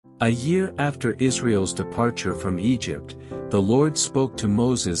A year after Israel's departure from Egypt, the Lord spoke to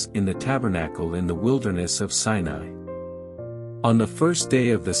Moses in the tabernacle in the wilderness of Sinai. On the first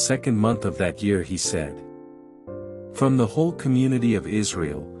day of the second month of that year he said, "From the whole community of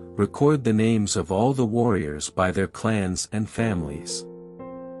Israel, record the names of all the warriors by their clans and families.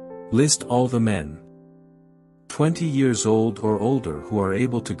 List all the men, 20 years old or older, who are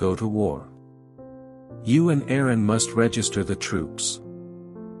able to go to war. You and Aaron must register the troops.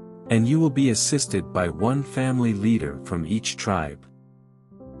 And you will be assisted by one family leader from each tribe.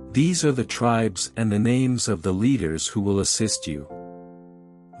 These are the tribes and the names of the leaders who will assist you.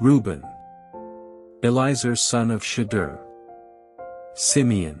 Reuben, Elizur son of Shadur.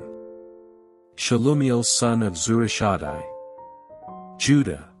 Simeon, Shalumiel son of Zurishaddai.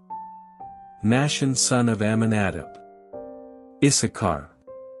 Judah, Nahshon son of Amminadab. Issachar,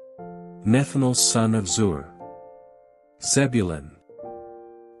 Nethanel son of Zur. Zebulun,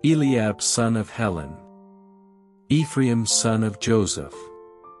 Eliab son of Helon. Ephraim son of Joseph.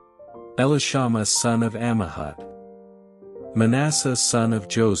 Elishama son of Ammihud. Manasseh son of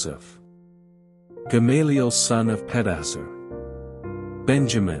Joseph. Gamaliel son of Pedahzur.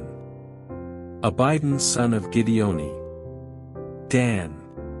 Benjamin, Abidan son of Gideoni. Dan,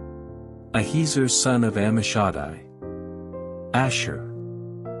 Ahiezer son of Ammishaddai. Asher,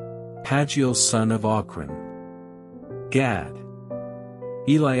 Pagiel son of Ochran. Gad,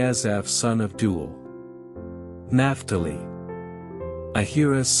 Eliasaph son of Duel. Naphtali,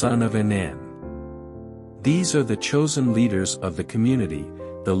 Ahira son of Enan. These are the chosen leaders of the community,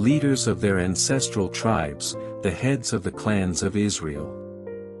 the leaders of their ancestral tribes, the heads of the clans of Israel.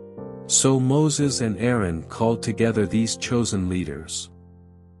 So Moses and Aaron called together these chosen leaders.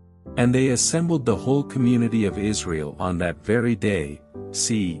 And they assembled the whole community of Israel on that very day.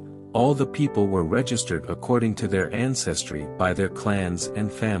 See, all the people were registered according to their ancestry by their clans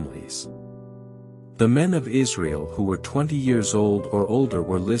and families. The men of Israel who were 20 years old or older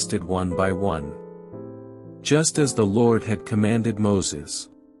were listed one by one, just as the Lord had commanded Moses.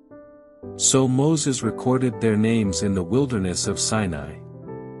 So Moses recorded their names in the wilderness of Sinai.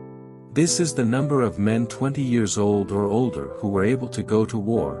 This is the number of men 20 years old or older who were able to go to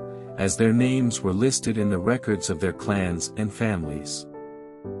war, as their names were listed in the records of their clans and families.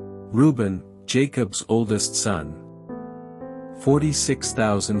 Reuben, Jacob's oldest son,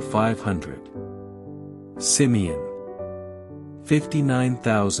 46,500. Simeon,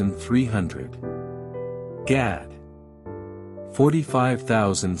 59,300. Gad,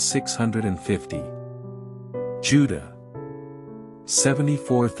 45,650. Judah,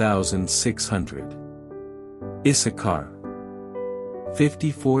 74,600. Issachar,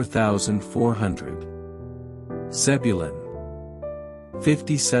 54,400. Zebulun,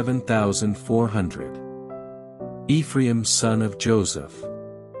 57,400. Ephraim son of Joseph,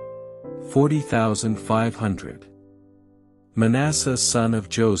 40,500. Manasseh son of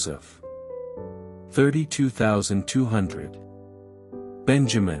Joseph, 32,200.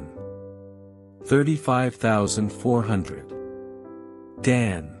 Benjamin, 35,400.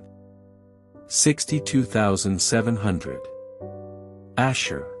 Dan, 62,700.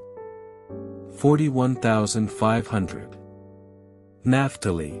 Asher, 41,500.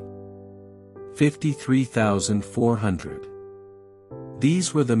 Naphtali, 53,400.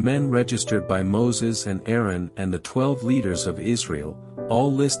 These were the men registered by Moses and Aaron and the 12 leaders of Israel,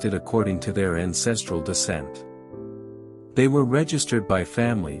 all listed according to their ancestral descent. They were registered by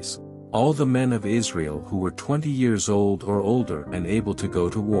families, all the men of Israel who were 20 years old or older and able to go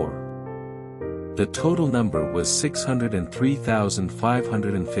to war. The total number was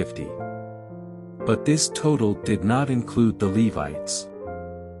 603,550. But this total did not include the Levites.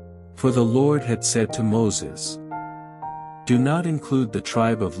 For the Lord had said to Moses, "Do not include the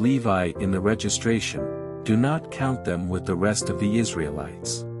tribe of Levi in the registration, do not count them with the rest of the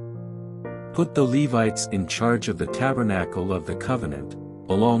Israelites. Put the Levites in charge of the tabernacle of the covenant,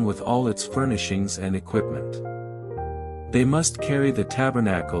 along with all its furnishings and equipment. They must carry the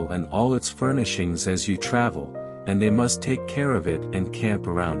tabernacle and all its furnishings as you travel, and they must take care of it and camp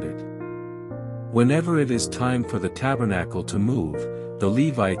around it. Whenever it is time for the tabernacle to move, the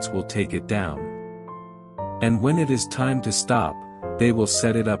Levites will take it down. And when it is time to stop, they will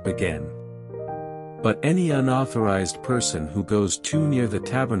set it up again. But any unauthorized person who goes too near the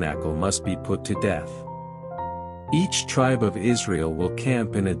tabernacle must be put to death. Each tribe of Israel will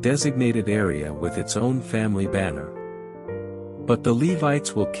camp in a designated area with its own family banner. But the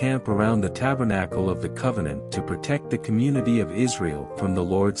Levites will camp around the tabernacle of the covenant to protect the community of Israel from the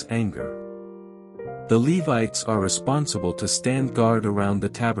Lord's anger. The Levites are responsible to stand guard around the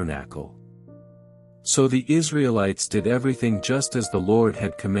tabernacle. So the Israelites did everything just as the Lord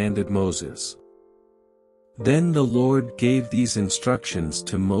had commanded Moses. Then the Lord gave these instructions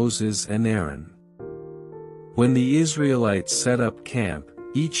to Moses and Aaron. When the Israelites set up camp,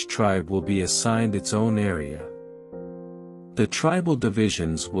 each tribe will be assigned its own area. The tribal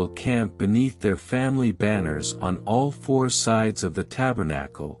divisions will camp beneath their family banners on all four sides of the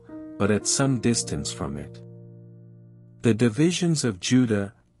tabernacle, but at some distance from it. The divisions of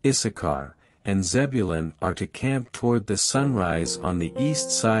Judah, Issachar, and Zebulun are to camp toward the sunrise on the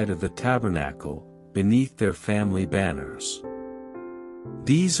east side of the tabernacle, beneath their family banners.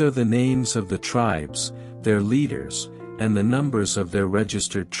 These are the names of the tribes, their leaders, and the numbers of their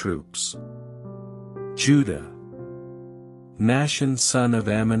registered troops. Judah. Nahshon son of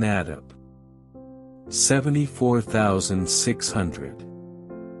Amminadab. 74,600.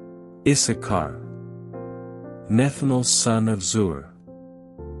 Issachar. Nethanel son of Zur.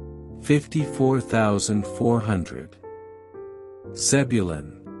 54,400.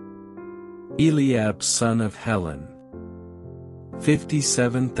 Zebulun. Eliab son of Helon.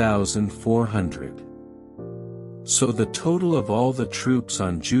 57,400. So the total of all the troops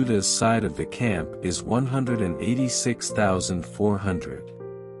on Judah's side of the camp is 186,400.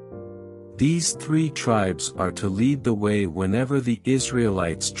 These three tribes are to lead the way whenever the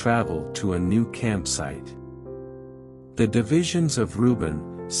Israelites travel to a new campsite. The divisions of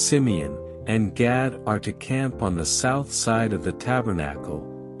Reuben, Simeon, and Gad are to camp on the south side of the tabernacle,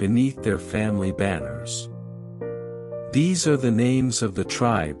 beneath their family banners. These are the names of the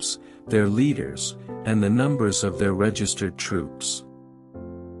tribes, their leaders, and the numbers of their registered troops.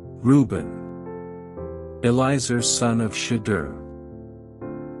 Reuben. Elizur son of Shedeur.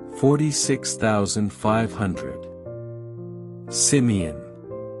 46,500. Simeon.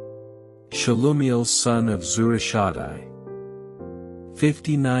 Shalumiel son of Zurishaddai.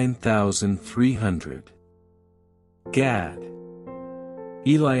 59,300. Gad.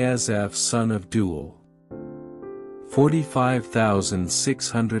 Eliasaph son of Duel.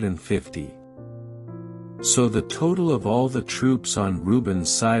 45,650. So the total of all the troops on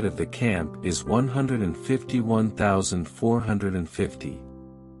Reuben's side of the camp is 151,450.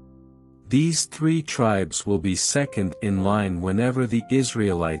 These three tribes will be second in line whenever the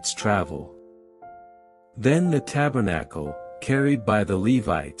Israelites travel. Then the tabernacle, carried by the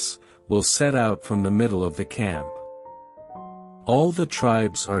Levites, will set out from the middle of the camp. All the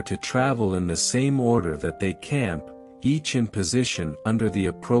tribes are to travel in the same order that they camp, each in position under the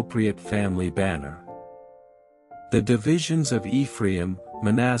appropriate family banner. The divisions of Ephraim,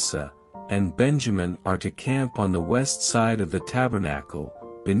 Manasseh, and Benjamin are to camp on the west side of the tabernacle,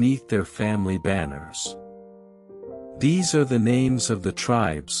 beneath their family banners. These are the names of the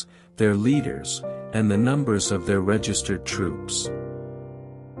tribes, their leaders, and the numbers of their registered troops.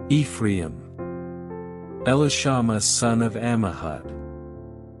 Ephraim. Elishama son of Ammihud.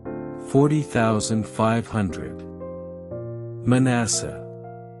 40,500. Manasseh.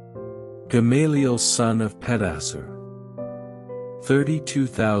 Gamaliel son of Pedahzur.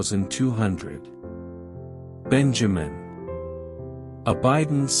 32,200. Benjamin.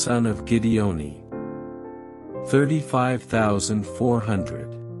 Abidan son of Gideoni.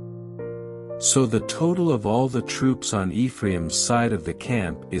 35,400. So the total of all the troops on Ephraim's side of the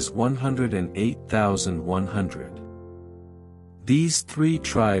camp is 108,100. These three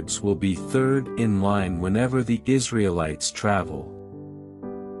tribes will be third in line whenever the Israelites travel.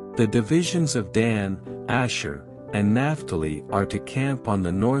 The divisions of Dan, Asher, and Naphtali are to camp on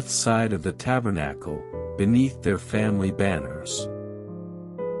the north side of the tabernacle, beneath their family banners.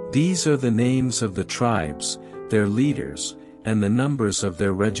 These are the names of the tribes, their leaders, and the numbers of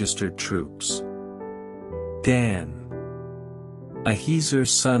their registered troops. Dan. Ahiezer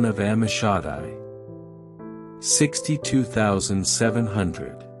son of Ammishaddai.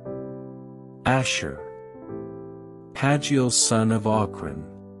 62,700. Asher. Pagiel son of Ochran.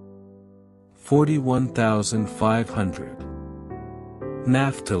 41,500.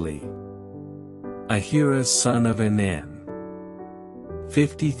 Naphtali. Ahira son of Enan.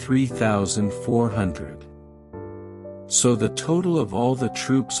 53,400. So the total of all the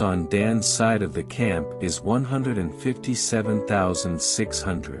troops on Dan's side of the camp is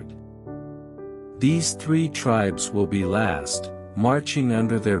 157,600. These three tribes will be last, marching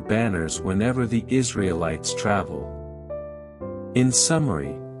under their banners whenever the Israelites travel. In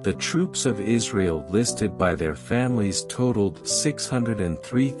summary, the troops of Israel listed by their families totaled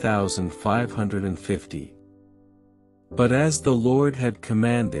 603,550. But as the Lord had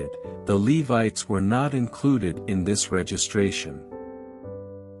commanded, the Levites were not included in this registration.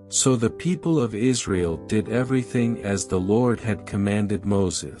 So the people of Israel did everything as the Lord had commanded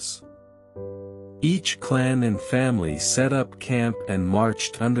Moses. Each clan and family set up camp and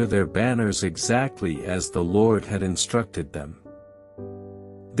marched under their banners exactly as the Lord had instructed them.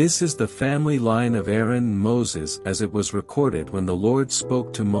 This is the family line of Aaron and Moses as it was recorded when the Lord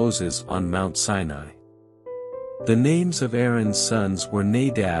spoke to Moses on Mount Sinai. The names of Aaron's sons were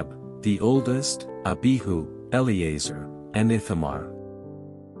Nadab, the oldest, Abihu, Eleazar, and Ithamar.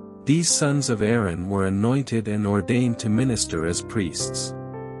 These sons of Aaron were anointed and ordained to minister as priests.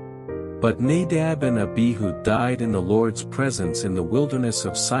 But Nadab and Abihu died in the Lord's presence in the wilderness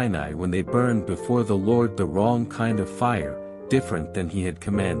of Sinai when they burned before the Lord the wrong kind of fire, different than he had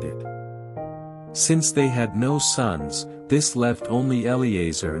commanded. Since they had no sons, this left only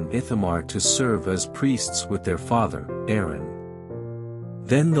Eleazar and Ithamar to serve as priests with their father, Aaron.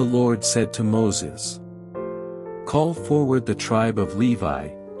 Then the Lord said to Moses, "Call forward the tribe of Levi,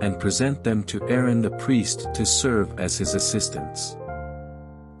 and present them to Aaron the priest to serve as his assistants.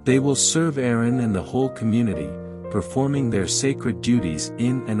 They will serve Aaron and the whole community, performing their sacred duties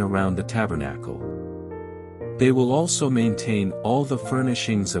in and around the tabernacle. They will also maintain all the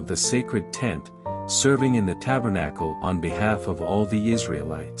furnishings of the sacred tent, serving in the tabernacle on behalf of all the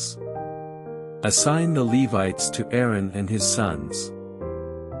Israelites. Assign the Levites to Aaron and his sons.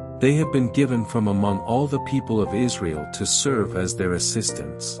 They have been given from among all the people of Israel to serve as their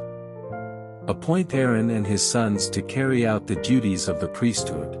assistants. Appoint Aaron and his sons to carry out the duties of the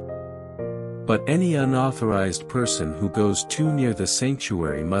priesthood. But any unauthorized person who goes too near the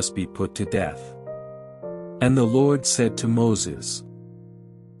sanctuary must be put to death." And the Lord said to Moses,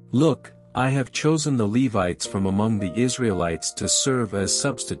 "Look, I have chosen the Levites from among the Israelites to serve as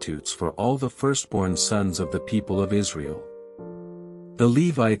substitutes for all the firstborn sons of the people of Israel. The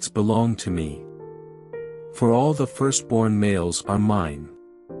Levites belong to me. For all the firstborn males are mine.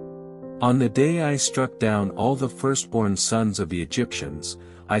 On the day I struck down all the firstborn sons of the Egyptians,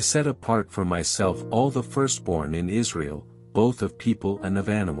 I set apart for myself all the firstborn in Israel, both of people and of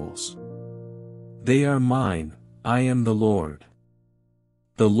animals. They are mine, I am the Lord."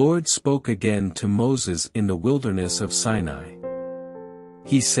 The Lord spoke again to Moses in the wilderness of Sinai.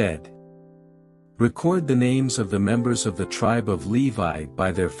 He said, "Record the names of the members of the tribe of Levi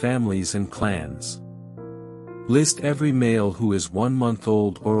by their families and clans. List every male who is 1 month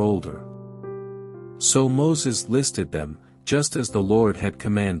old or older." So Moses listed them, just as the Lord had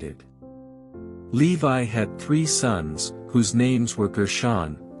commanded. Levi had 3 sons, whose names were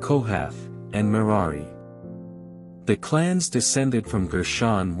Gershon, Kohath, and Merari. The clans descended from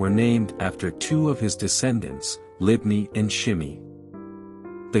Gershon were named after 2 of his descendants, Libni and Shimei.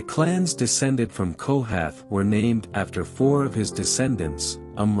 The clans descended from Kohath were named after 4 of his descendants,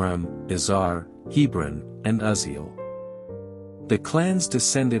 Amram, Izhar, Hebron, and Uzziel. The clans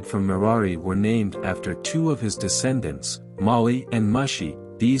descended from Merari were named after 2 of his descendants, Mali and Mushi.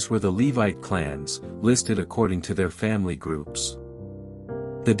 These were the Levite clans, listed according to their family groups.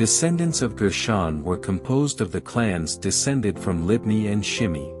 The descendants of Gershon were composed of the clans descended from Libni and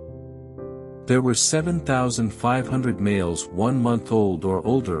Shimei. There were 7,500 males 1 month old or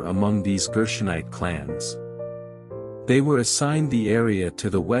older among these Gershonite clans. They were assigned the area to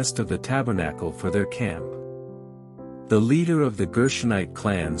the west of the tabernacle for their camp. The leader of the Gershonite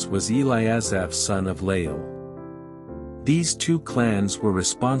clans was Eliasaph son of Lael. These 2 clans were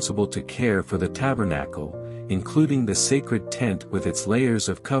responsible to care for the tabernacle, including the sacred tent with its layers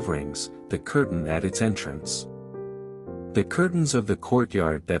of coverings, the curtain at its entrance, the curtains of the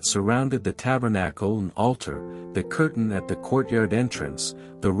courtyard that surrounded the tabernacle and altar, the curtain at the courtyard entrance,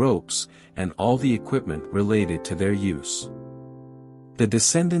 the ropes, and all the equipment related to their use. The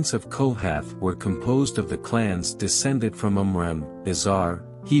descendants of Kohath were composed of the clans descended from Amram, Izhar,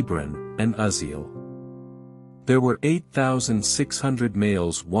 Hebron, and Uzziel. There were 8,600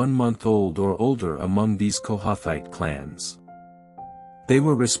 males 1 month old or older among these Kohathite clans. They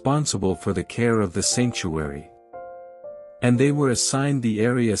were responsible for the care of the sanctuary. And they were assigned the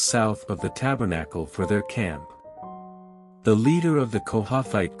area south of the tabernacle for their camp. The leader of the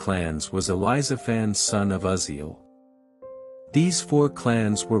Kohathite clans was Elizaphan son of Uzziel. These 4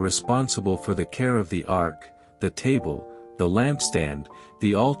 clans were responsible for the care of the ark, the table, the lampstand,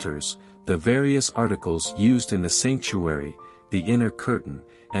 the altars, the various articles used in the sanctuary, the inner curtain,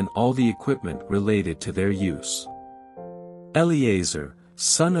 and all the equipment related to their use. Eleazar,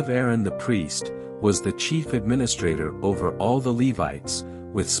 son of Aaron the priest, was the chief administrator over all the Levites,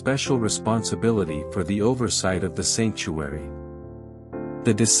 with special responsibility for the oversight of the sanctuary.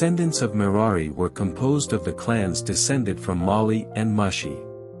 The descendants of Merari were composed of the clans descended from Mali and Mushi.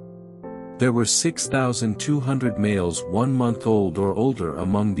 There were 6,200 males 1 month old or older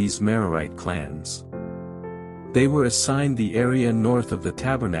among these Merarite clans. They were assigned the area north of the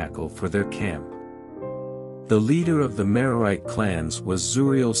tabernacle for their camp. The leader of the Merarite clans was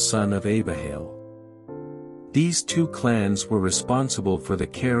Zuriel son of Abihail. These two clans were responsible for the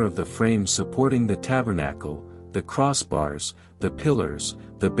care of the frame supporting the tabernacle, the crossbars, the pillars,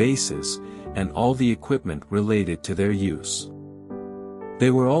 the bases, and all the equipment related to their use.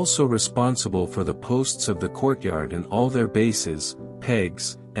 They were also responsible for the posts of the courtyard and all their bases,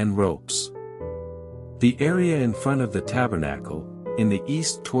 pegs, and ropes. The area in front of the tabernacle, in the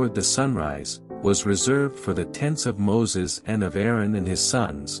east toward the sunrise, was reserved for the tents of Moses and of Aaron and his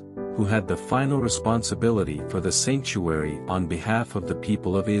sons, who had the final responsibility for the sanctuary on behalf of the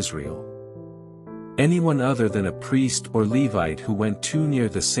people of Israel. Anyone other than a priest or Levite who went too near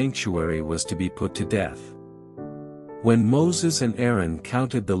the sanctuary was to be put to death. When Moses and Aaron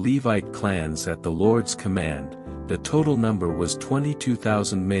counted the Levite clans at the Lord's command, the total number was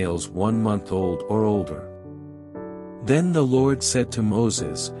 22,000 males 1 month old or older. Then the Lord said to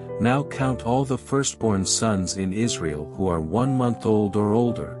Moses, "Now count all the firstborn sons in Israel who are 1 month old or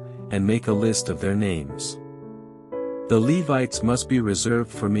older, and make a list of their names. The Levites must be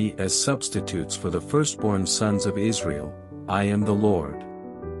reserved for me as substitutes for the firstborn sons of Israel, I am the Lord.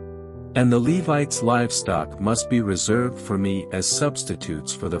 And the Levites' livestock must be reserved for me as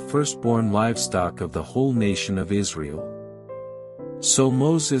substitutes for the firstborn livestock of the whole nation of Israel." So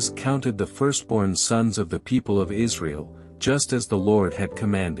Moses counted the firstborn sons of the people of Israel, just as the Lord had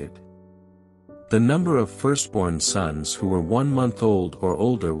commanded. The number of firstborn sons who were 1 month old or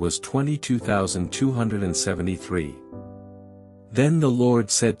older was 22,273. Then the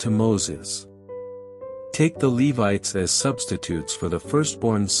Lord said to Moses, "Take the Levites as substitutes for the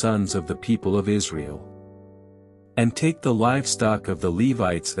firstborn sons of the people of Israel. And take the livestock of the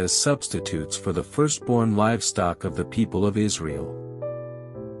Levites as substitutes for the firstborn livestock of the people of Israel.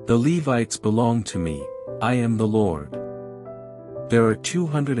 The Levites belong to me, I am the Lord. There are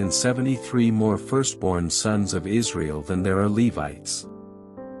 273 more firstborn sons of Israel than there are Levites.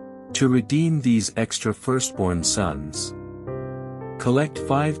 To redeem these extra firstborn sons, collect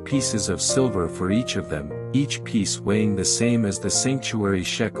 5 pieces of silver for each of them, each piece weighing the same as the sanctuary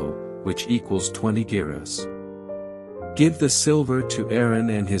shekel, which equals 20 gerahs. Give the silver to Aaron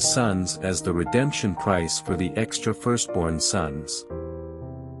and his sons as the redemption price for the extra firstborn sons."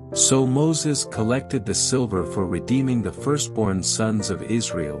 So Moses collected the silver for redeeming the firstborn sons of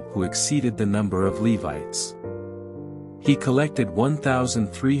Israel who exceeded the number of Levites. He collected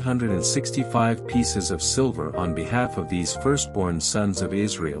 1,365 pieces of silver on behalf of these firstborn sons of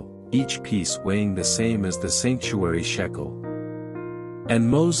Israel, each piece weighing the same as the sanctuary shekel. And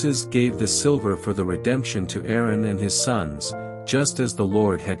Moses gave the silver for the redemption to Aaron and his sons, just as the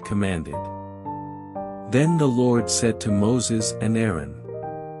Lord had commanded. Then the Lord said to Moses and Aaron,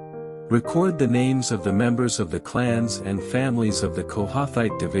 "Record the names of the members of the clans and families of the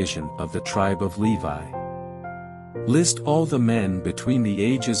Kohathite division of the tribe of Levi. List all the men between the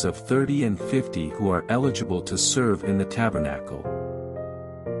ages of 30 and 50 who are eligible to serve in the tabernacle.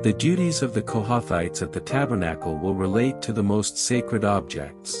 The duties of the Kohathites at the tabernacle will relate to the most sacred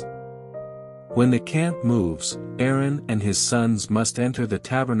objects. When the camp moves, Aaron and his sons must enter the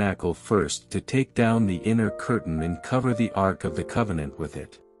tabernacle first to take down the inner curtain and cover the Ark of the Covenant with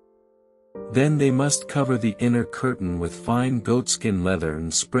it. Then they must cover the inner curtain with fine goatskin leather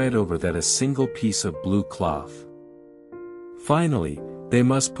and spread over that a single piece of blue cloth. Finally, they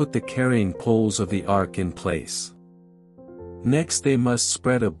must put the carrying poles of the ark in place. Next they must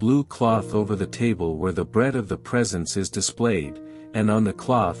spread a blue cloth over the table where the bread of the presence is displayed, and on the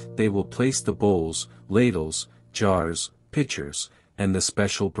cloth they will place the bowls, ladles, jars, pitchers, and the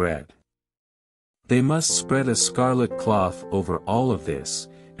special bread. They must spread a scarlet cloth over all of this,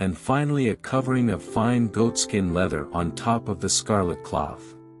 and finally a covering of fine goatskin leather on top of the scarlet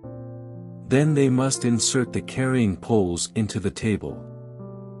cloth. Then they must insert the carrying poles into the table.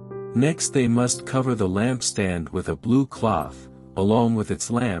 Next they must cover the lampstand with a blue cloth, along with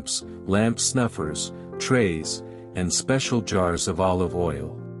its lamps, lamp snuffers, trays, and special jars of olive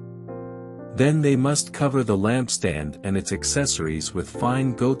oil. Then they must cover the lampstand and its accessories with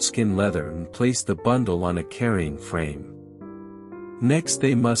fine goatskin leather and place the bundle on a carrying frame. Next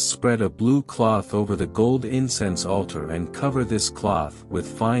they must spread a blue cloth over the gold incense altar and cover this cloth with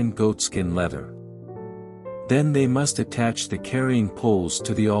fine goatskin leather. Then they must attach the carrying poles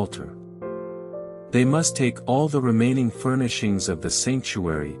to the altar. They must take all the remaining furnishings of the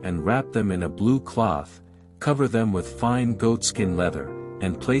sanctuary and wrap them in a blue cloth, cover them with fine goatskin leather,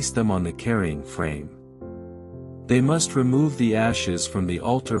 and place them on the carrying frame. They must remove the ashes from the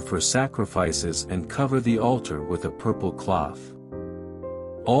altar for sacrifices and cover the altar with a purple cloth.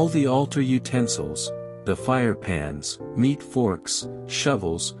 All the altar utensils, the fire pans, meat forks,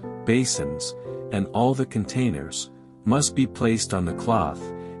 shovels, basins, and all the containers, must be placed on the cloth,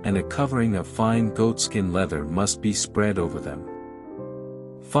 and a covering of fine goatskin leather must be spread over them.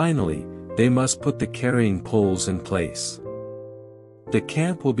 Finally, they must put the carrying poles in place. The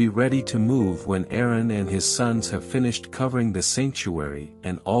camp will be ready to move when Aaron and his sons have finished covering the sanctuary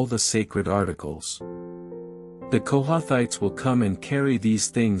and all the sacred articles. The Kohathites will come and carry these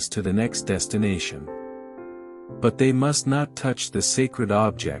things to the next destination. But they must not touch the sacred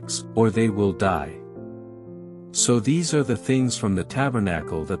objects, or they will die. So these are the things from the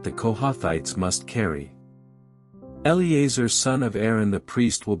tabernacle that the Kohathites must carry. Eleazar son of Aaron the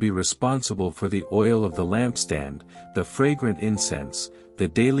priest will be responsible for the oil of the lampstand, the fragrant incense, the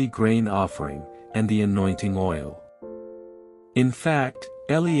daily grain offering, and the anointing oil. In fact,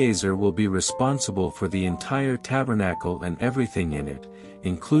 Eleazar will be responsible for the entire tabernacle and everything in it,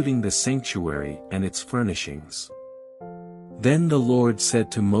 including the sanctuary and its furnishings. Then the Lord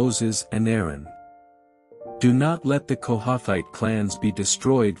said to Moses and Aaron, "Do not let the Kohathite clans be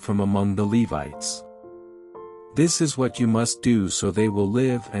destroyed from among the Levites. This is what you must do so they will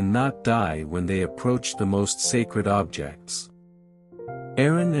live and not die when they approach the most sacred objects.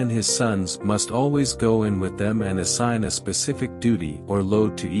 Aaron and his sons must always go in with them and assign a specific duty or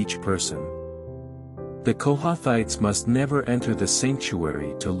load to each person. The Kohathites must never enter the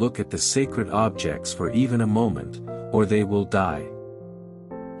sanctuary to look at the sacred objects for even a moment, or they will die."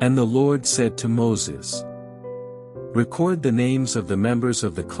 And the Lord said to Moses, "Record the names of the members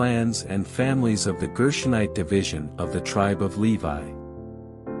of the clans and families of the Gershonite division of the tribe of Levi.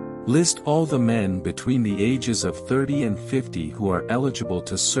 List all the men between the ages of 30 and 50 who are eligible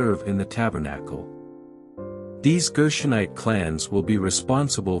to serve in the tabernacle. These Gershonite clans will be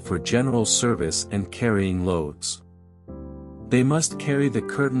responsible for general service and carrying loads. They must carry the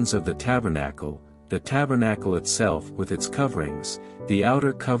curtains of the tabernacle itself with its coverings, the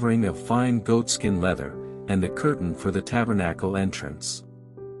outer covering of fine goatskin leather, and the curtain for the tabernacle entrance.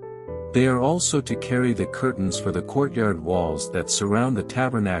 They are also to carry the curtains for the courtyard walls that surround the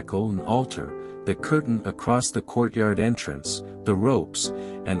tabernacle and altar, the curtain across the courtyard entrance, the ropes,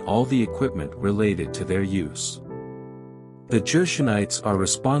 and all the equipment related to their use. The Gershonites are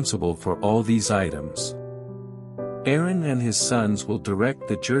responsible for all these items. Aaron and his sons will direct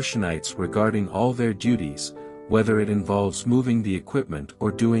the Gershonites regarding all their duties, whether it involves moving the equipment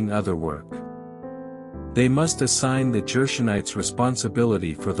or doing other work. They must assign the Gershonites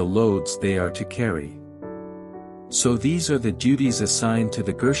responsibility for the loads they are to carry. So these are the duties assigned to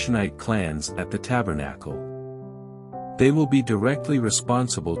the Gershonite clans at the tabernacle. They will be directly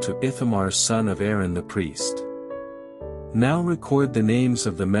responsible to Ithamar son of Aaron the priest. Now record the names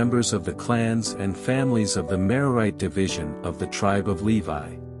of the members of the clans and families of the Merarite division of the tribe of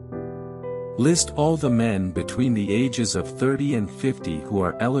Levi. List all the men between the ages of 30 and 50 who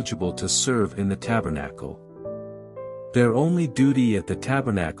are eligible to serve in the tabernacle. Their only duty at the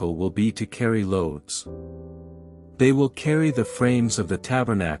tabernacle will be to carry loads. They will carry the frames of the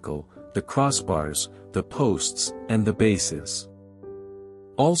tabernacle, the crossbars, the posts, and the bases.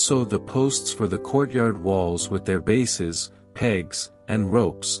 Also the posts for the courtyard walls with their bases, pegs, and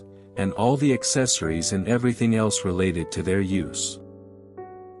ropes, and all the accessories and everything else related to their use.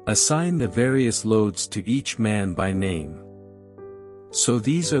 Assign the various loads to each man by name. So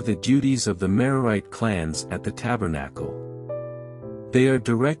these are the duties of the Merarite clans at the tabernacle. They are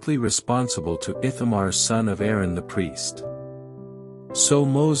directly responsible to Ithamar son of Aaron the priest. So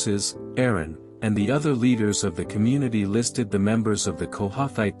Moses, Aaron, and the other leaders of the community listed the members of the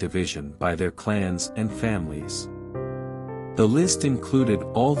Kohathite division by their clans and families. The list included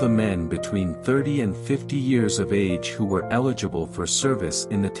all the men between 30 and 50 years of age who were eligible for service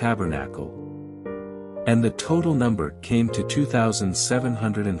in the tabernacle. And the total number came to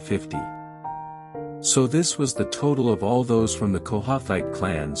 2,750. So this was the total of all those from the Kohathite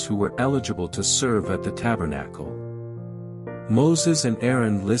clans who were eligible to serve at the tabernacle. Moses and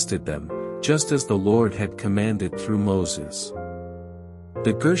Aaron listed them, just as the Lord had commanded through Moses.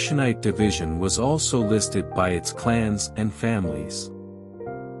 The Gershonite division was also listed by its clans and families.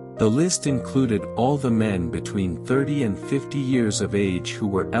 The list included all the men between 30 and 50 years of age who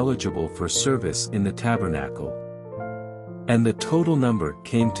were eligible for service in the tabernacle. And the total number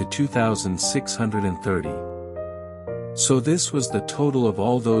came to 2,630. So this was the total of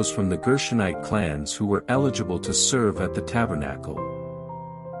all those from the Gershonite clans who were eligible to serve at the tabernacle.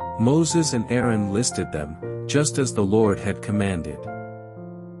 Moses and Aaron listed them, just as the Lord had commanded.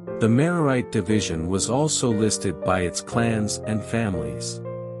 The Merarite division was also listed by its clans and families.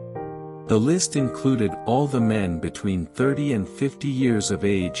 The list included all the men between 30 and 50 years of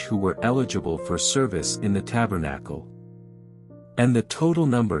age who were eligible for service in the tabernacle. And the total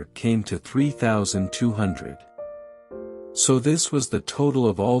number came to 3,200. So this was the total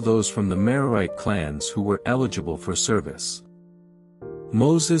of all those from the Merarite clans who were eligible for service.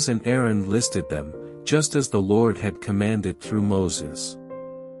 Moses and Aaron listed them, just as the Lord had commanded through Moses.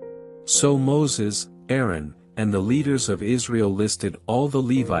 So Moses, Aaron, and the leaders of Israel listed all the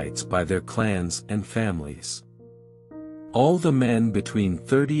Levites by their clans and families. All the men between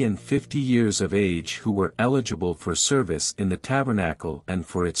 30 and 50 years of age who were eligible for service in the tabernacle and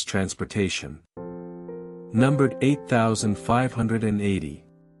for its transportation numbered 8,580.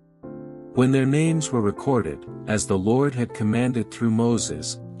 When their names were recorded, as the Lord had commanded through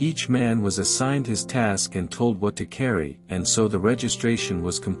Moses, each man was assigned his task and told what to carry, and so the registration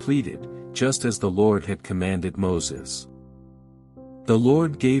was completed, just as the Lord had commanded Moses. The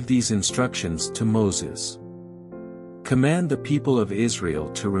Lord gave these instructions to Moses. Command the people of Israel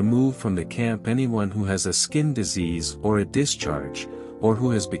to remove from the camp anyone who has a skin disease or a discharge, or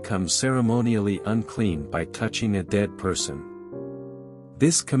who has become ceremonially unclean by touching a dead person.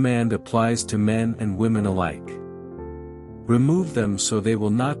 This command applies to men and women alike. Remove them so they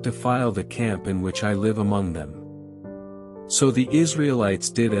will not defile the camp in which I live among them. So the Israelites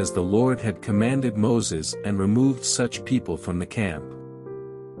did as the Lord had commanded Moses and removed such people from the camp.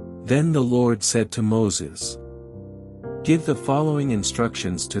 Then the Lord said to Moses, "Give the following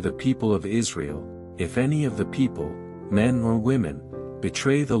instructions to the people of Israel: if any of the people, men or women,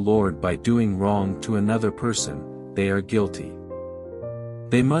 betray the Lord by doing wrong to another person, they are guilty.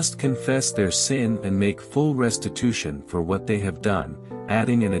 They must confess their sin and make full restitution for what they have done,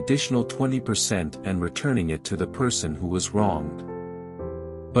 adding an additional 20% and returning it to the person who was wronged.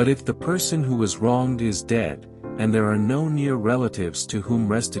 But if the person who was wronged is dead, and there are no near relatives to whom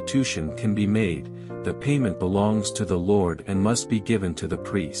restitution can be made, the payment belongs to the Lord and must be given to the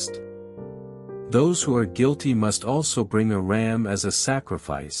priest. Those who are guilty must also bring a ram as a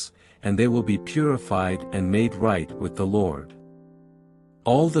sacrifice, and they will be purified and made right with the Lord.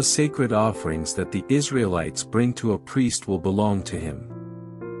 All the sacred offerings that the Israelites bring to a priest will belong to him.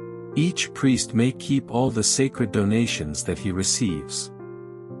 Each priest may keep all the sacred donations that he receives."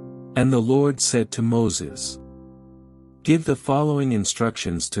 And the Lord said to Moses, "Give the following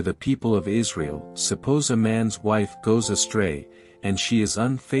instructions to the people of Israel: suppose a man's wife goes astray, and she is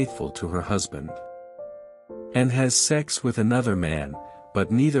unfaithful to her husband, and has sex with another man,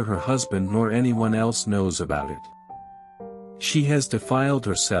 but neither her husband nor anyone else knows about it. She has defiled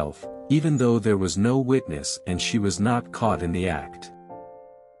herself, even though there was no witness and she was not caught in the act.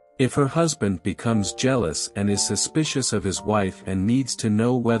 If her husband becomes jealous and is suspicious of his wife and needs to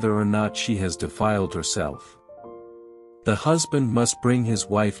know whether or not she has defiled herself, the husband must bring his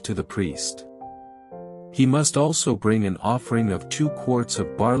wife to the priest. He must also bring an offering of 2 quarts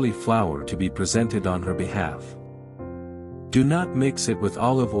of barley flour to be presented on her behalf. Do not mix it with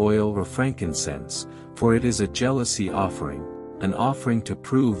olive oil or frankincense, for it is a jealousy offering, an offering to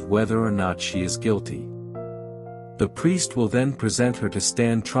prove whether or not she is guilty. The priest will then present her to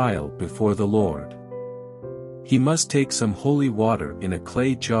stand trial before the Lord. He must take some holy water in a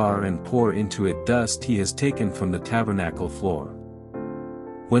clay jar and pour into it dust he has taken from the tabernacle floor.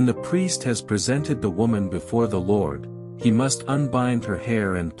 When the priest has presented the woman before the Lord, he must unbind her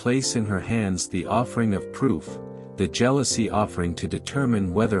hair and place in her hands the offering of proof, the jealousy offering, to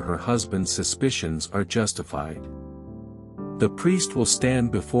determine whether her husband's suspicions are justified. The priest will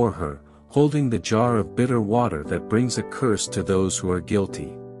stand before her, holding the jar of bitter water that brings a curse to those who are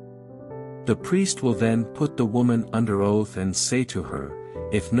guilty. The priest will then put the woman under oath and say to her,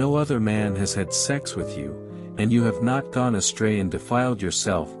 "If no other man has had sex with you, and you have not gone astray and defiled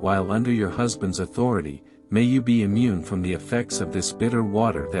yourself while under your husband's authority, may you be immune from the effects of this bitter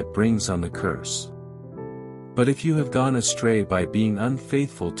water that brings on the curse. But if you have gone astray by being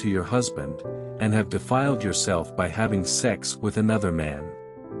unfaithful to your husband, and have defiled yourself by having sex with another man."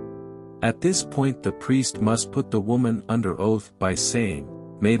 At this point the priest must put the woman under oath by saying,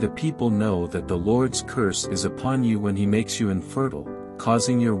 "May the people know that the Lord's curse is upon you when he makes you infertile,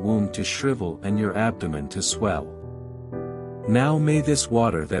 causing your womb to shrivel and your abdomen to swell. Now may this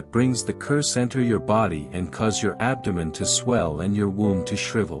water that brings the curse enter your body and cause your abdomen to swell and your womb to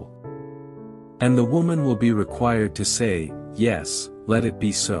shrivel." And the woman will be required to say, "Yes, let it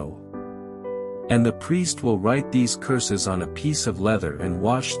be so." And the priest will write these curses on a piece of leather and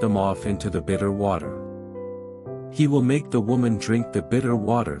wash them off into the bitter water. He will make the woman drink the bitter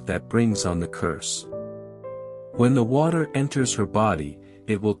water that brings on the curse. When the water enters her body,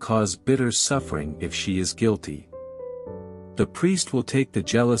 it will cause bitter suffering if she is guilty. The priest will take the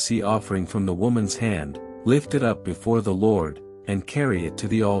jealousy offering from the woman's hand, lift it up before the Lord, and carry it to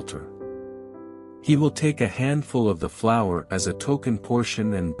the altar. He will take a handful of the flour as a token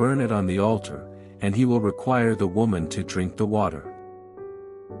portion and burn it on the altar, and he will require the woman to drink the water.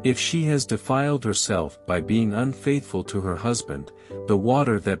 If she has defiled herself by being unfaithful to her husband, the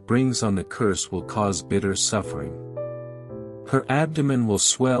water that brings on the curse will cause bitter suffering. Her abdomen will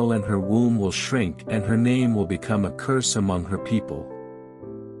swell and her womb will shrink and her name will become a curse among her people.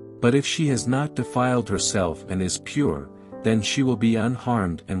 But if she has not defiled herself and is pure, then she will be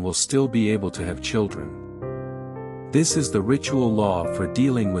unharmed and will still be able to have children. This is the ritual law for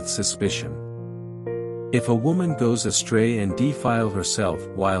dealing with suspicion. If a woman goes astray and defile herself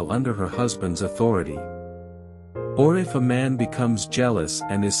while under her husband's authority, or if a man becomes jealous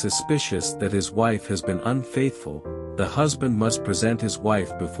and is suspicious that his wife has been unfaithful, the husband must present his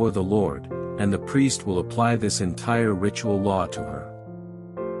wife before the Lord, and the priest will apply this entire ritual law to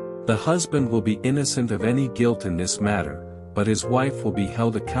her. The husband will be innocent of any guilt in this matter, but his wife will be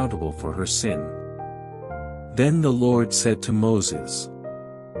held accountable for her sin. Then the Lord said to Moses,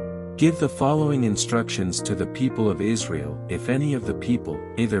 "Give the following instructions to the people of Israel. If any of the people,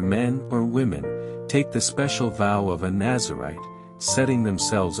 either men or women, take the special vow of a Nazirite, setting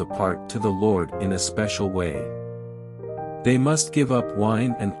themselves apart to the Lord in a special way, they must give up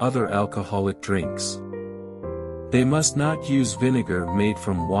wine and other alcoholic drinks. They must not use vinegar made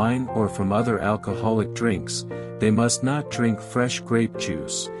from wine or from other alcoholic drinks, they must not drink fresh grape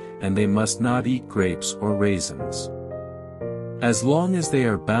juice, and they must not eat grapes or raisins. As long as they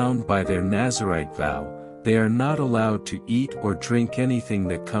are bound by their Nazirite vow, they are not allowed to eat or drink anything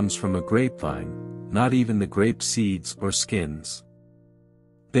that comes from a grapevine, not even the grape seeds or skins.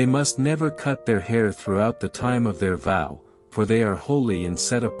 They must never cut their hair throughout the time of their vow, for they are holy and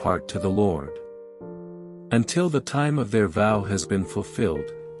set apart to the Lord. Until the time of their vow has been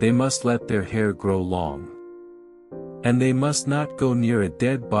fulfilled, they must let their hair grow long. And they must not go near a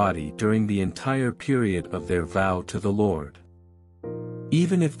dead body during the entire period of their vow to the Lord.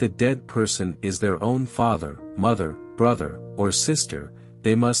 Even if the dead person is their own father, mother, brother, or sister,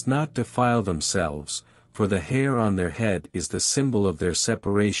 they must not defile themselves, for the hair on their head is the symbol of their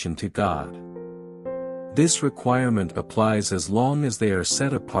separation to God. This requirement applies as long as they are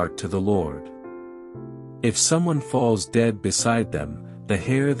set apart to the Lord. If someone falls dead beside them, the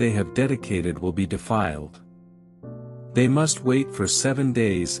hair they have dedicated will be defiled. They must wait for 7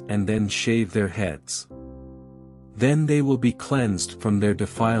 days and then shave their heads. Then they will be cleansed from their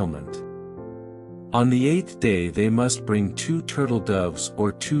defilement. On the 8th day they must bring 2 turtle doves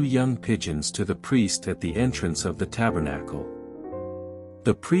or 2 young pigeons to the priest at the entrance of the tabernacle.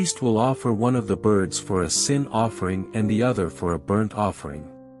 The priest will offer one of the birds for a sin offering and the other for a burnt offering.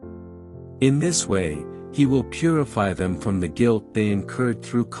 In this way, he will purify them from the guilt they incurred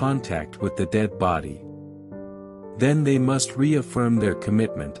through contact with the dead body. Then they must reaffirm their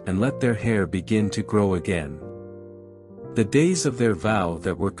commitment and let their hair begin to grow again. The days of their vow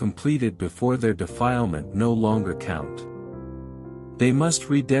that were completed before their defilement no longer count. They must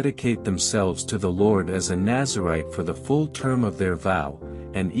rededicate themselves to the Lord as a Nazirite for the full term of their vow,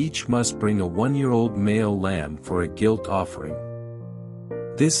 and each must bring a 1-year-old male lamb for a guilt offering.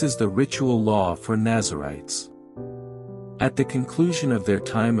 This is the ritual law for Nazirites. At the conclusion of their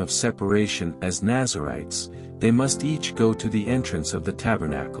time of separation as Nazirites, they must each go to the entrance of the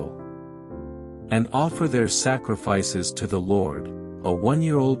tabernacle and offer their sacrifices to the Lord, a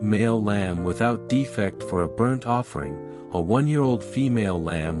 1-year-old male lamb without defect for a burnt offering, a 1-year-old female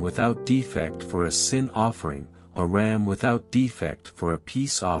lamb without defect for a sin offering, a ram without defect for a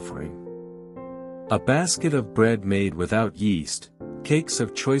peace offering, a basket of bread made without yeast, cakes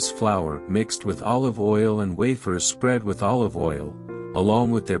of choice flour mixed with olive oil and wafers spread with olive oil, along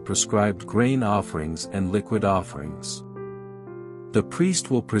with their prescribed grain offerings and liquid offerings. The priest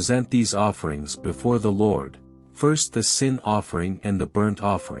will present these offerings before the Lord, first the sin offering and the burnt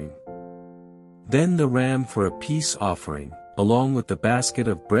offering. Then the ram for a peace offering, along with the basket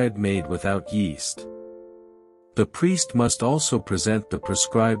of bread made without yeast. The priest must also present the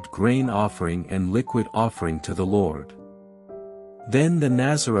prescribed grain offering and liquid offering to the Lord. Then the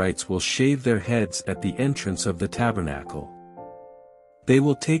Nazirites will shave their heads at the entrance of the tabernacle. They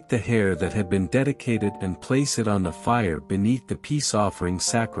will take the hair that had been dedicated and place it on the fire beneath the peace offering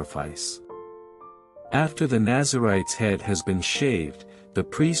sacrifice. After the Nazirite's head has been shaved, the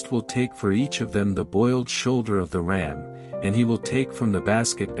priest will take for each of them the boiled shoulder of the ram, and he will take from the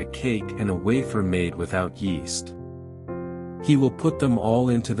basket a cake and a wafer made without yeast. He will put them all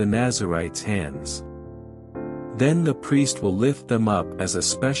into the Nazirite's hands. Then the priest will lift them up as a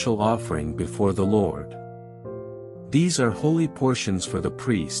special offering before the Lord. These are holy portions for the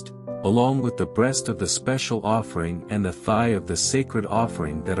priest, along with the breast of the special offering and the thigh of the sacred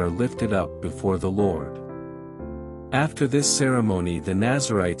offering that are lifted up before the Lord. After this ceremony the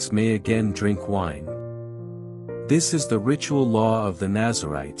Nazirites may again drink wine. This is the ritual law of the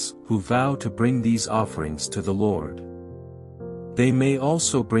Nazirites, who vow to bring these offerings to the Lord. They may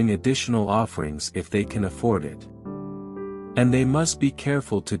also bring additional offerings if they can afford it. And they must be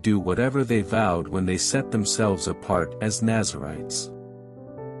careful to do whatever they vowed when they set themselves apart as Nazirites.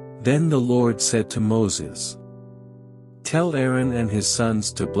 Then the Lord said to Moses, "Tell Aaron and his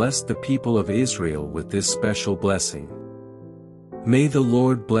sons to bless the people of Israel with this special blessing. May the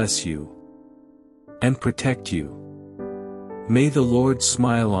Lord bless you and protect you. May the Lord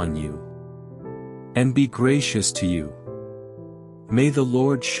smile on you and be gracious to you. May the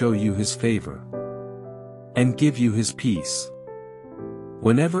Lord show you his favor and give you his peace.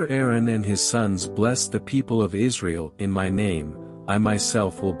 Whenever Aaron and his sons bless the people of Israel in my name, I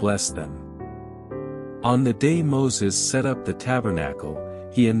myself will bless them." On the day Moses set up the tabernacle,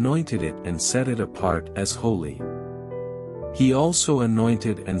 he anointed it and set it apart as holy. He also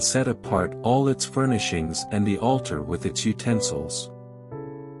anointed and set apart all its furnishings and the altar with its utensils.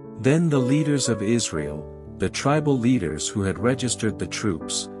 Then the leaders of Israel, the tribal leaders who had registered the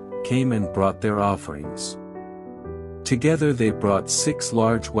troops, came and brought their offerings. Together they brought 6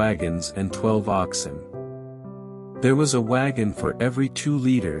 large wagons and 12 oxen. There was a wagon for every 2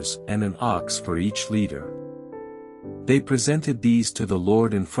 leaders and an ox for each leader. They presented these to the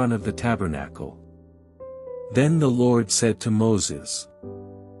Lord in front of the tabernacle. Then the Lord said to Moses,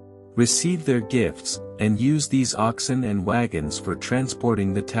 "Receive their gifts, and use these oxen and wagons for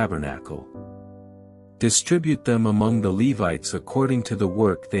transporting the tabernacle. Distribute them among the Levites according to the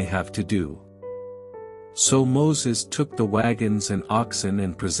work they have to do." So Moses took the wagons and oxen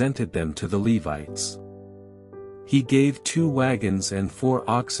and presented them to the Levites. He gave 2 wagons and 4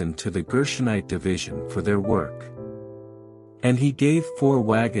 oxen to the Gershonite division for their work. And he gave 4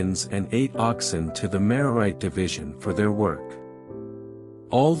 wagons and 8 oxen to the Merarite division for their work.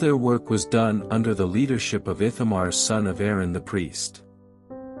 All their work was done under the leadership of Ithamar son of Aaron the priest.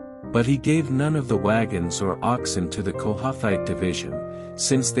 But he gave none of the wagons or oxen to the Kohathite division,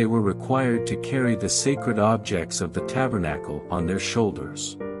 since they were required to carry the sacred objects of the tabernacle on their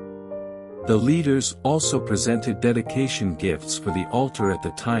shoulders. The leaders also presented dedication gifts for the altar at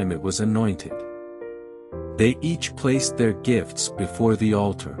the time it was anointed. They each placed their gifts before the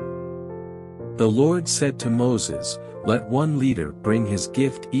altar. The Lord said to Moses, "Let one leader bring his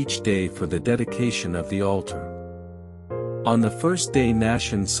gift each day for the dedication of the altar." On the first day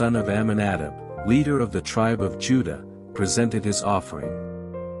Nahshon son of Amminadab, leader of the tribe of Judah, presented his offering.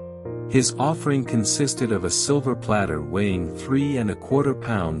 His offering consisted of a silver platter weighing 3¼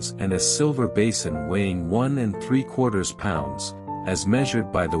 pounds and a silver basin weighing 1¾ pounds, as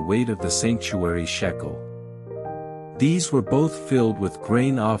measured by the weight of the sanctuary shekel. These were both filled with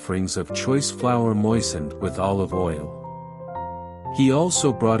grain offerings of choice flour moistened with olive oil. He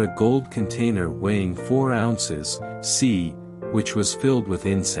also brought a gold container weighing 4 ounces, which was filled with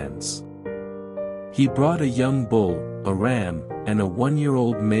incense. He brought a young bull, a ram, and a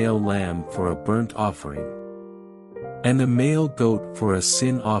 1-year-old male lamb for a burnt offering, and a male goat for a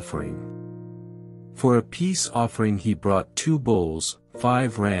sin offering. For a peace offering he brought 2 bulls,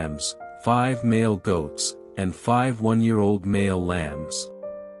 5 rams, 5 male goats, and 5 one-year-old male lambs.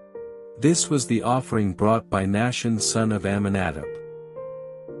 This was the offering brought by Nahshon son of Amminadab.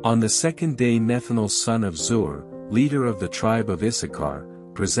 On the second day Nethanel son of Zur, leader of the tribe of Issachar,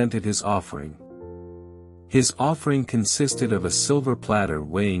 presented his offering. His offering consisted of a silver platter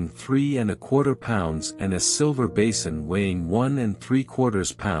weighing 3¼ pounds and a silver basin weighing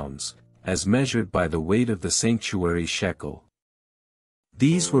 1¾ pounds, as measured by the weight of the sanctuary shekel.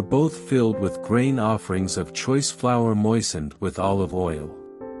 These were both filled with grain offerings of choice flour moistened with olive oil.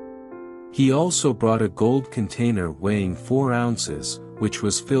 He also brought a gold container weighing 4 ounces, which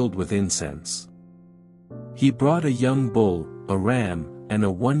was filled with incense. He brought a young bull, a ram, and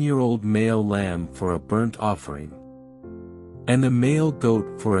a 1-year-old male lamb for a burnt offering, and a male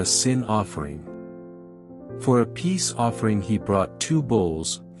goat for a sin offering. For a peace offering he brought 2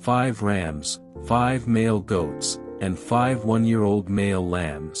 bulls, 5 rams, 5 male goats, and 5 one-year-old male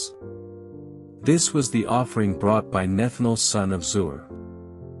lambs. This was the offering brought by Nethanel son of Zur.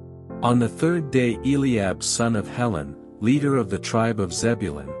 On the third day Eliab son of Helon, leader of the tribe of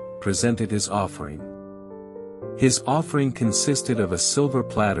Zebulun, presented his offering. His offering consisted of a silver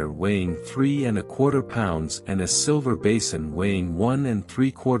platter weighing 3¼ pounds and a silver basin weighing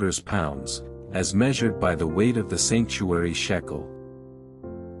 1¾ pounds, as measured by the weight of the sanctuary shekel.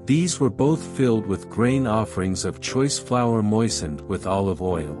 These were both filled with grain offerings of choice flour moistened with olive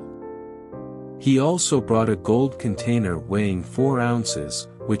oil. He also brought a gold container weighing 4 ounces,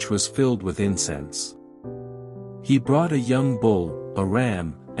 which was filled with incense. He brought a young bull, a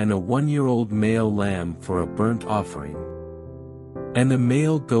ram, and a 1-year-old male lamb for a burnt offering, and a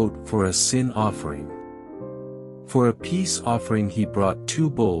male goat for a sin offering. For a peace offering he brought 2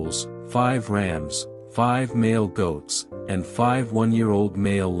 bulls, 5 rams, 5 male goats, and 5 1-year-old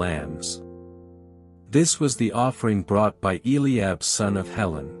male lambs. This was the offering brought by Eliab son of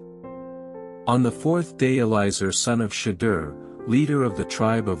Helon. On the 4th day Elizur son of Shedeur, leader of the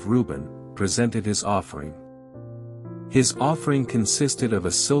tribe of Reuben, presented his offering. His offering consisted of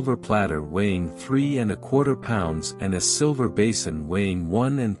a silver platter weighing 3 1/4 pounds and a silver basin weighing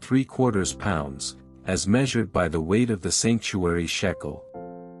 1 3/4 pounds, as measured by the weight of the sanctuary shekel.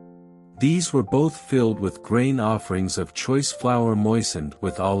 These were both filled with grain offerings of choice flour moistened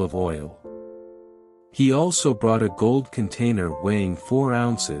with olive oil. He also brought a gold container weighing 4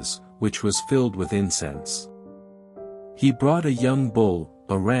 ounces, which was filled with incense. He brought a young bull,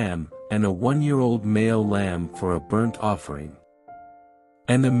 a ram, and a 1-year-old male lamb for a burnt offering,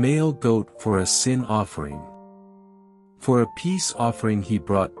 and a male goat for a sin offering. For a peace offering he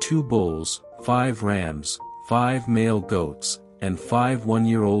brought 2 bulls, 5 rams, 5 male goats, and 5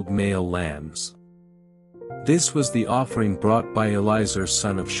 1-year-old male lambs. This was the offering brought by Elizur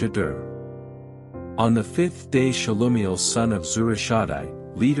son of Shedeur. On the 5th day Shelumiel son of Zurishaddai,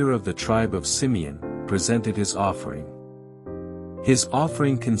 leader of the tribe of Simeon, presented his offering. His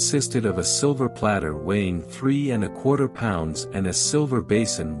offering consisted of a silver platter weighing 3 1/4 pounds and a silver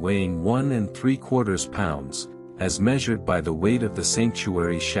basin weighing 1 3/4 pounds, as measured by the weight of the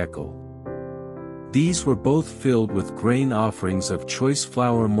sanctuary shekel. These were both filled with grain offerings of choice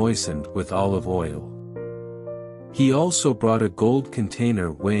flour moistened with olive oil. He also brought a gold container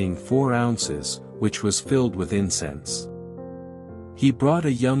weighing 4 ounces, which was filled with incense. He brought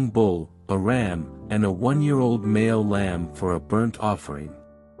a young bull, a ram, and a 1-year-old male lamb for a burnt offering,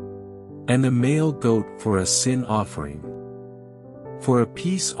 and a male goat for a sin offering. For a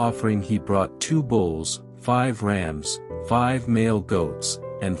peace offering he brought 2 bulls, 5 rams, 5 male goats,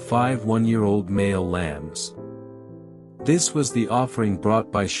 and 5 1-year-old male lambs. This was the offering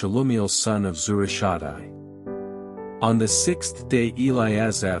brought by Shelumiel son of Zurishaddai. On the 6th day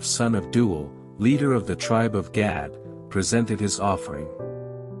Eliasaph son of Deuel, leader of the tribe of Gad, presented his offering.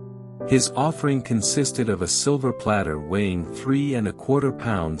 His offering consisted of a silver platter weighing 3 1/4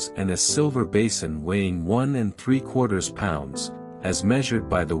 pounds and a silver basin weighing 1 3/4 pounds, as measured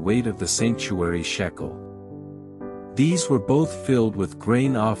by the weight of the sanctuary shekel. These were both filled with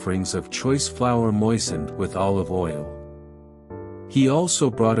grain offerings of choice flour moistened with olive oil. He also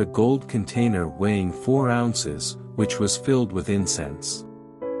brought a gold container weighing 4 ounces, which was filled with incense.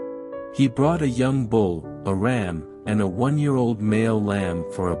 He brought a young bull, a ram, and a 1-year-old male lamb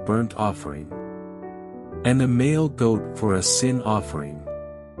for a burnt offering, and a male goat for a sin offering.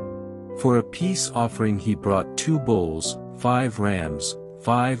 For a peace offering he brought 2 bulls, 5 rams,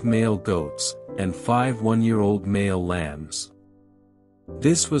 5 male goats, and 5 1-year-old male lambs.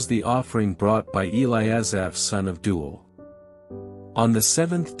 This was the offering brought by Eliasaph son of Deuel. On the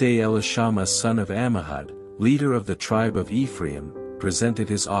 7th day Elishama son of Ammihud, leader of the tribe of Ephraim, presented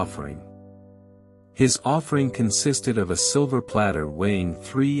his offering. His offering consisted of a silver platter weighing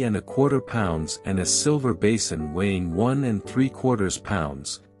 3 1/4 pounds and a silver basin weighing 1 3/4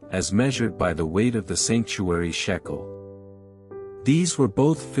 pounds, as measured by the weight of the sanctuary shekel. These were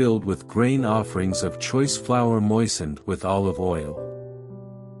both filled with grain offerings of choice flour moistened with olive oil.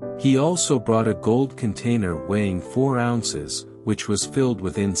 He also brought a gold container weighing 4 ounces, which was filled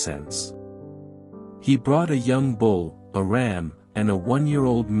with incense. He brought a young bull, a ram, and a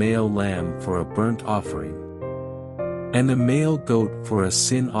 1-year-old male lamb for a burnt offering, and a male goat for a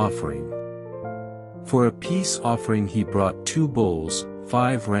sin offering. For a peace offering he brought 2 bulls,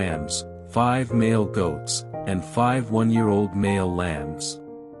 5 rams, 5 male goats, and 5 1-year-old male lambs.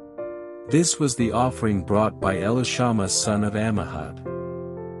 This was the offering brought by Elishama son of Ammihud.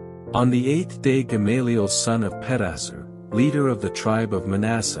 On the 8th day Gamaliel son of Pedahzur, leader of the tribe of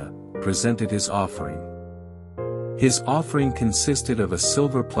Manasseh, presented his offering. His offering consisted of a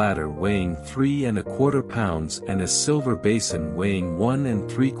silver platter weighing 3 1/4 pounds and a silver basin weighing 1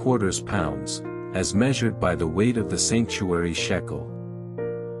 3/4 pounds, as measured by the weight of the sanctuary shekel.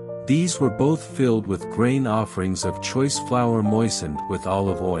 These were both filled with grain offerings of choice flour moistened with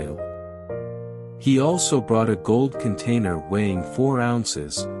olive oil. He also brought a gold container weighing 4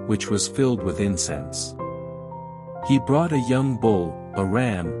 ounces, which was filled with incense. He brought a young bull, a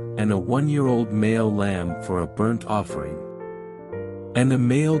ram, and a 1-year-old male lamb for a burnt offering, and a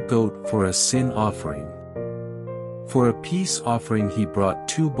male goat for a sin offering. For a peace offering he brought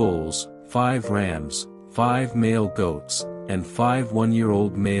 2 bulls, 5 rams, 5 male goats, and 5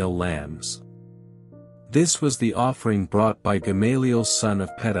 one-year-old male lambs. This was the offering brought by Gamaliel son of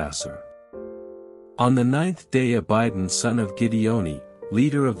Pedasur. On the 9th day Abidan son of Gideoni,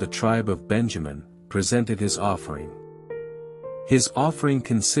 leader of the tribe of Benjamin, presented his offering. His offering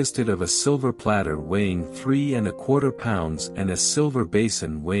consisted of a silver platter weighing 3 1/4 pounds and a silver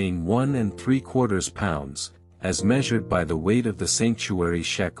basin weighing 1 3/4 pounds, as measured by the weight of the sanctuary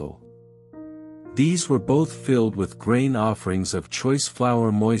shekel. These were both filled with grain offerings of choice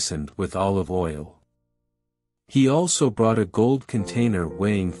flour moistened with olive oil. He also brought a gold container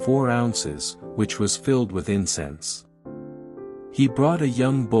weighing 4 ounces, which was filled with incense. He brought a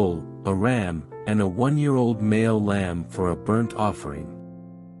young bull, a ram, and a 1-year-old male lamb for a burnt offering,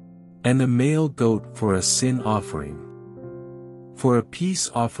 and a male goat for a sin offering. For a peace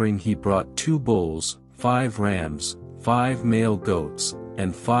offering he brought 2 bulls, 5 rams, 5 male goats,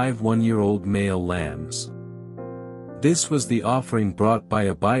 and 5 one-year-old male lambs. This was the offering brought by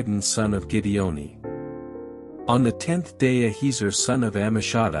Abidan son of Gideoni. On the 10th day Ahiezer son of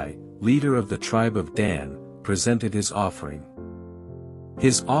Ammishaddai, leader of the tribe of Dan, presented his offering.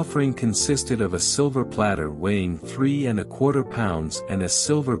 His offering consisted of a silver platter weighing 3 1/4 pounds and a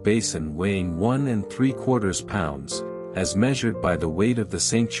silver basin weighing 1 3/4 pounds, as measured by the weight of the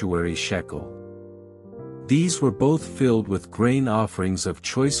sanctuary shekel. These were both filled with grain offerings of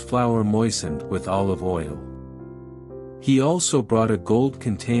choice flour moistened with olive oil. He also brought a gold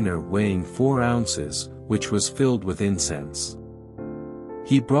container weighing 4 ounces, which was filled with incense.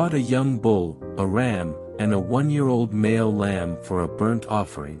 He brought a young bull, a ram, and a 1-year-old male lamb for a burnt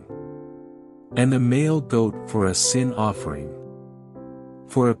offering, and a male goat for a sin offering.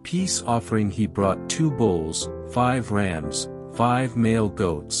 For a peace offering he brought 2 bulls, 5 rams, 5 male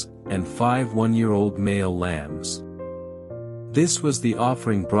goats, and 5 one-year-old male lambs. This was the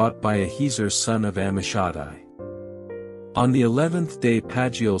offering brought by Ahiezer son of Ammishaddai. On the 11th day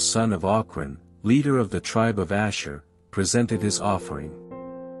Pagiel son of Ochran, leader of the tribe of Asher, presented his offering.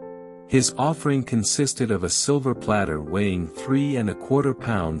 His offering consisted of a silver platter weighing 3 1/4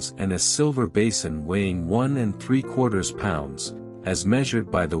 pounds and a silver basin weighing 1 3/4 pounds, as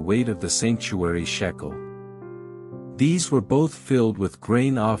measured by the weight of the sanctuary shekel. These were both filled with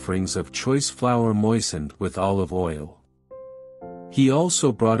grain offerings of choice flour moistened with olive oil. He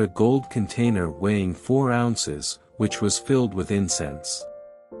also brought a gold container weighing 4 ounces, which was filled with incense.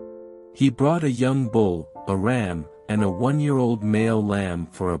 He brought a young bull, a ram, and a 1-year-old male lamb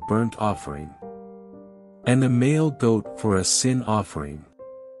for a burnt offering, and a male goat for a sin offering.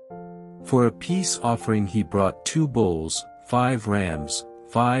 For a peace offering he brought 2 bulls, 5 rams,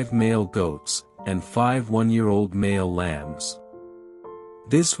 5 male goats, and 5 one-year-old male lambs.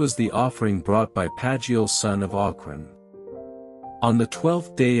 This was the offering brought by Pagiel son of Ochran. On the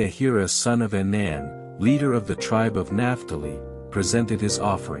 12th day Ahira son of Enan, leader of the tribe of Naphtali, presented his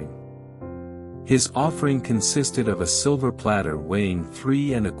offering. His offering consisted of a silver platter weighing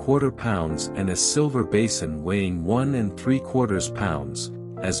 3 1/4 pounds and a silver basin weighing 1 3/4 pounds,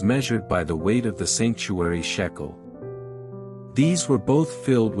 as measured by the weight of the sanctuary shekel. These were both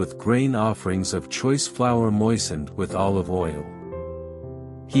filled with grain offerings of choice flour moistened with olive oil.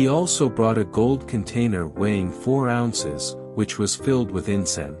 He also brought a gold container weighing 4 ounces, which was filled with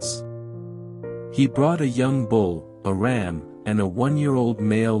incense. He brought a young bull, a ram, and a 1-year-old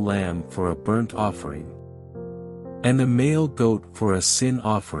male lamb for a burnt offering, and a male goat for a sin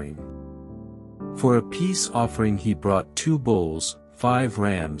offering. For a peace offering he brought 2 bulls, 5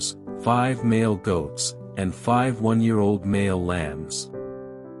 rams, 5 male goats, and 5 one-year-old male lambs.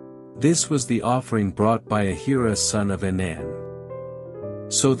 This was the offering brought by Ahira son of Enan.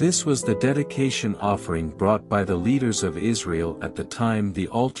 So this was the dedication offering brought by the leaders of Israel at the time the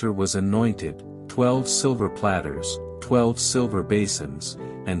altar was anointed: 12 silver platters, 12 silver basins,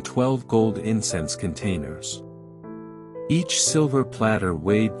 and 12 gold incense containers. Each silver platter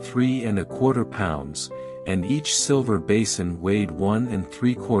weighed 3 1/4 pounds, and each silver basin weighed 1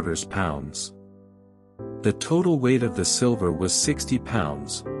 3/4 pounds. The total weight of the silver was 60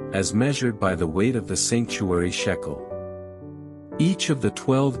 pounds, as measured by the weight of the sanctuary shekel. Each of the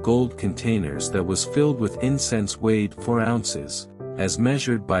 12 gold containers that was filled with incense weighed 4 ounces, as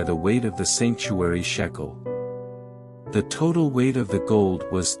measured by the weight of the sanctuary shekel. The total weight of the gold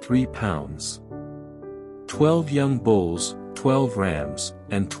was 3 pounds. 12 young bulls, 12 rams,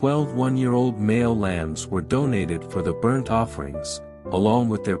 and 12 one-year-old male lambs were donated for the burnt offerings, along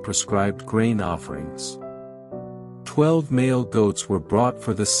with their prescribed grain offerings. 12 male goats were brought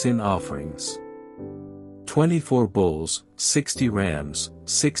for the sin offerings. 24 bulls, 60 rams,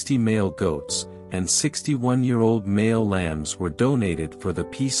 60 male goats, and 61-year-old male lambs were donated for the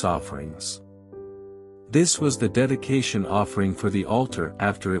peace offerings. This was the dedication offering for the altar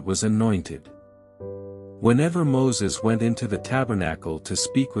after it was anointed. Whenever Moses went into the tabernacle to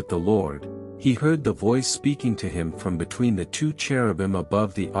speak with the Lord, he heard the voice speaking to him from between the two cherubim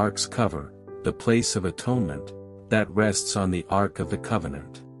above the ark's cover, the place of atonement, that rests on the ark of the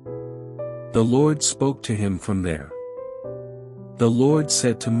covenant. The Lord spoke to him from there. The Lord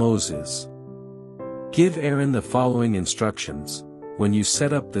said to Moses, "Give Aaron the following instructions: when you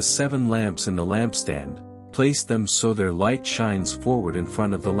set up the 7 lamps in the lampstand, place them so their light shines forward in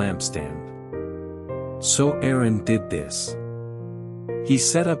front of the lampstand." So Aaron did this. He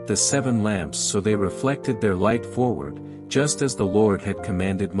set up the 7 lamps so they reflected their light forward, just as the Lord had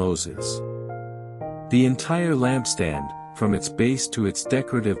commanded Moses. The entire lampstand, from its base to its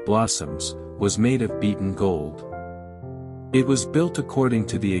decorative blossoms, was made of beaten gold. It was built according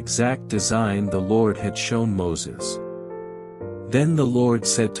to the exact design the Lord had shown Moses. Then the Lord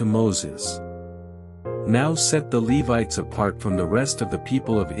said to Moses, "Now set the Levites apart from the rest of the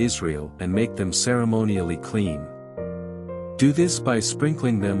people of Israel and make them ceremonially clean. Do this by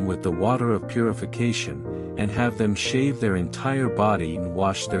sprinkling them with the water of purification, and have them shave their entire body and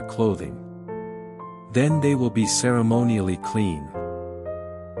wash their clothing. Then they will be ceremonially clean.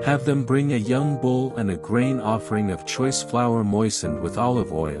 Have them bring a young bull and a grain offering of choice flour moistened with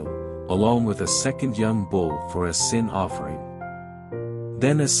olive oil, along with a second young bull for a sin offering.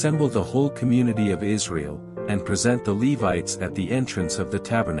 Then assemble the whole community of Israel, and present the Levites at the entrance of the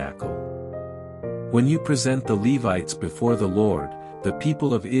tabernacle. When you present the Levites before the Lord, the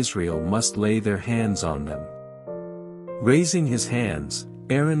people of Israel must lay their hands on them. Raising his hands,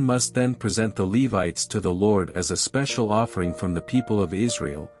 Aaron must then present the Levites to the Lord as a special offering from the people of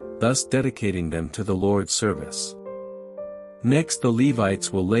Israel, thus dedicating them to the Lord's service. Next, the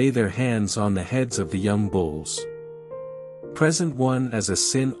Levites will lay their hands on the heads of the young bulls. Present one as a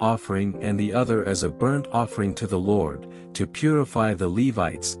sin offering and the other as a burnt offering to the Lord, to purify the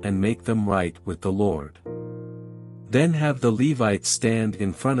Levites and make them right with the Lord. Then have the Levites stand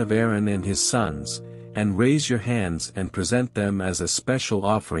in front of Aaron and his sons, and raise your hands and present them as a special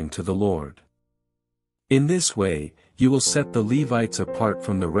offering to the Lord. In this way, you will set the Levites apart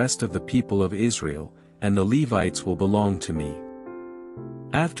from the rest of the people of Israel, and the Levites will belong to me.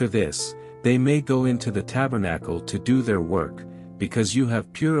 After this, they may go into the tabernacle to do their work, because you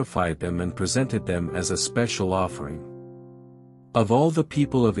have purified them and presented them as a special offering. Of all the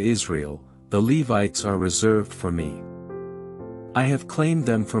people of Israel, the Levites are reserved for me. I have claimed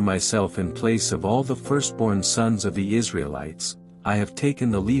them for myself in place of all the firstborn sons of the Israelites. I have taken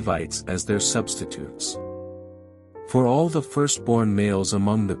the Levites as their substitutes. For all the firstborn males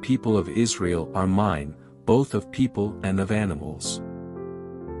among the people of Israel are mine, both of people and of animals.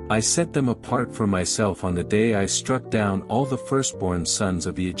 I set them apart for myself on the day I struck down all the firstborn sons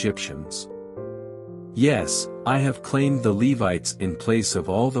of the Egyptians. Yes, I have claimed the Levites in place of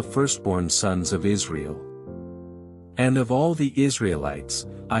all the firstborn sons of Israel. And of all the Israelites,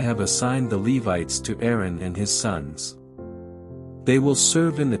 I have assigned the Levites to Aaron and his sons. They will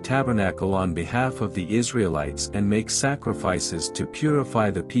serve in the tabernacle on behalf of the Israelites and make sacrifices to purify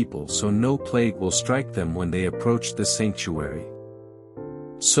the people so no plague will strike them when they approach the sanctuary."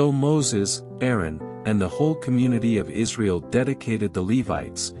 So Moses, Aaron, and the whole community of Israel dedicated the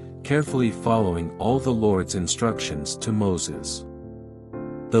Levites, carefully following all the Lord's instructions to Moses.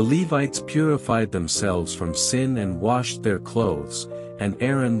 The Levites purified themselves from sin and washed their clothes, and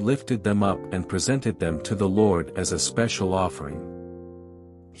Aaron lifted them up and presented them to the Lord as a special offering.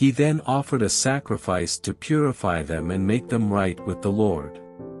 He then offered a sacrifice to purify them and make them right with the Lord.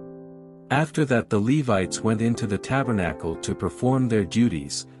 After that, the Levites went into the tabernacle to perform their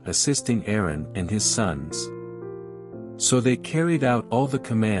duties, assisting Aaron and his sons. So they carried out all the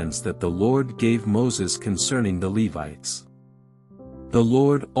commands that the Lord gave Moses concerning the Levites. The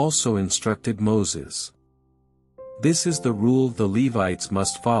Lord also instructed Moses. This is the rule the Levites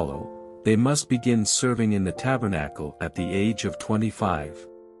must follow: they must begin serving in the tabernacle at the age of 25.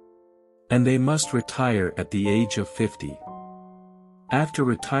 And they must retire at the age of 50. After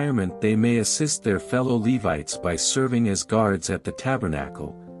retirement they may assist their fellow Levites by serving as guards at the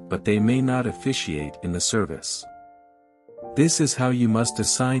tabernacle, but they may not officiate in the service. This is how you must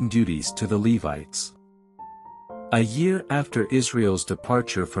assign duties to the Levites. A year after Israel's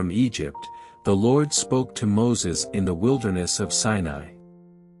departure from Egypt, the Lord spoke to Moses in the wilderness of Sinai.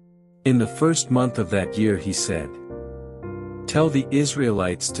 In the first month of that year he said, "Tell the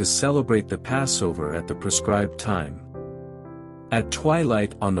Israelites to celebrate the Passover at the prescribed time. At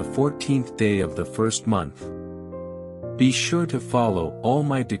twilight on the 14th day of the first month. Be sure to follow all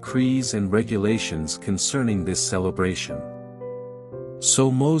my decrees and regulations concerning this celebration."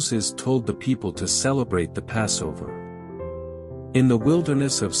 So Moses told the people to celebrate the Passover in the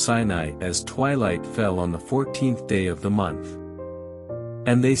wilderness of Sinai as twilight fell on the 14th day of the month.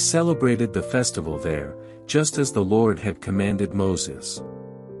 And they celebrated the festival there, just as the Lord had commanded Moses.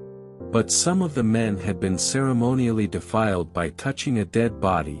 But some of the men had been ceremonially defiled by touching a dead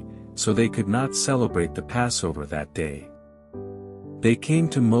body, so they could not celebrate the Passover that day. They came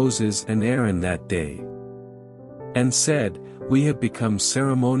to Moses and Aaron that day and said, "We have become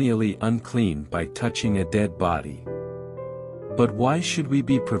ceremonially unclean by touching a dead body. But why should we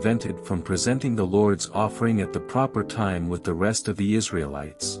be prevented from presenting the Lord's offering at the proper time with the rest of the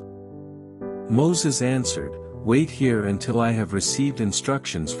Israelites?" Moses answered, "Wait here until I have received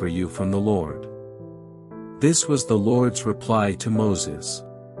instructions for you from the Lord." This was the Lord's reply to Moses.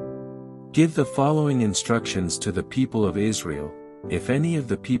 "Give the following instructions to the people of Israel. If any of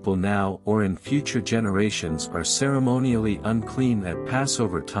the people now or in future generations are ceremonially unclean at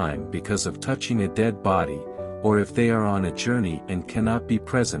Passover time because of touching a dead body, or if they are on a journey and cannot be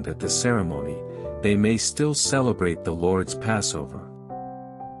present at the ceremony, they may still celebrate the Lord's Passover.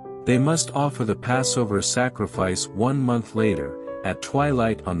 They must offer the Passover sacrifice 1 month later, at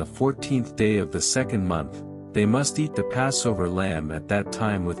twilight on the 14th day of the second month. They must eat the Passover lamb at that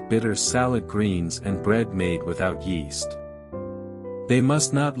time with bitter salad greens and bread made without yeast. They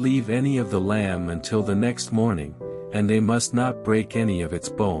must not leave any of the lamb until the next morning, and they must not break any of its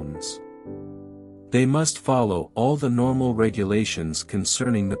bones. They must follow all the normal regulations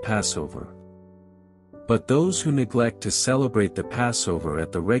concerning the Passover. But those who neglect to celebrate the Passover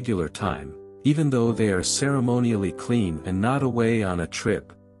at the regular time, even though they are ceremonially clean and not away on a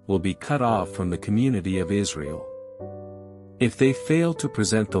trip, will be cut off from the community of Israel. If they fail to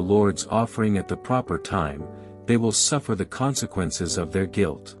present the Lord's offering at the proper time, they will suffer the consequences of their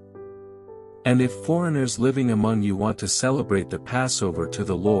guilt. And if foreigners living among you want to celebrate the Passover to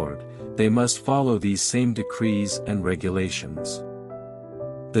the Lord, they must follow these same decrees and regulations.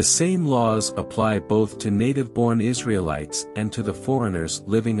 The same laws apply both to native-born Israelites and to the foreigners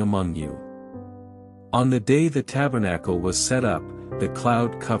living among you. On the day the tabernacle was set up, the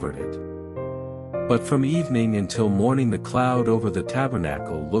cloud covered it. But from evening until morning the cloud over the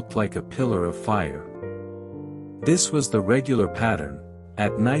tabernacle looked like a pillar of fire. This was the regular pattern.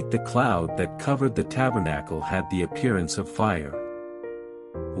 At night the cloud that covered the tabernacle had the appearance of fire.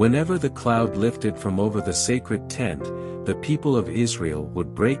 Whenever the cloud lifted from over the sacred tent, the people of Israel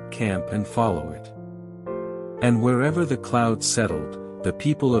would break camp and follow it. And wherever the cloud settled, the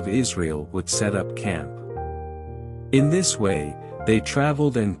people of Israel would set up camp. In this way, they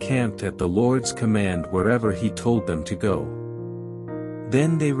traveled and camped at the Lord's command wherever He told them to go.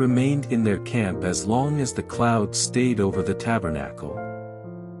 Then they remained in their camp as long as the cloud stayed over the tabernacle.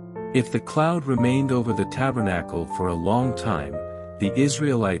 If the cloud remained over the tabernacle for a long time, the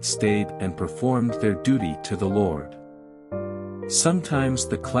Israelites stayed and performed their duty to the Lord. Sometimes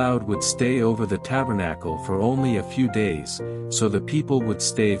the cloud would stay over the tabernacle for only a few days, so the people would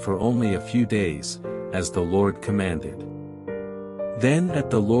stay for only a few days, as the Lord commanded. Then at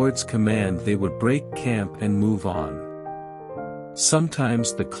the Lord's command they would break camp and move on.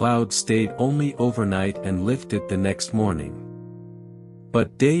 Sometimes the cloud stayed only overnight and lifted the next morning.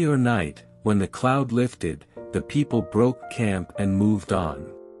 But day or night, when the cloud lifted, the people broke camp and moved on.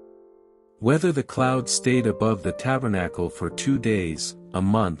 Whether the cloud stayed above the tabernacle for 2 days, a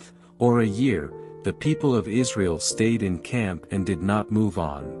month, or a year, the people of Israel stayed in camp and did not move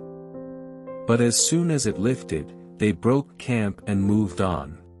on. But as soon as it lifted, they broke camp and moved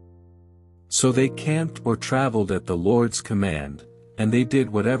on. So they camped or traveled at the Lord's command, and they did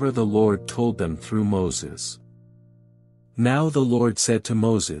whatever the Lord told them through Moses. Now the Lord said to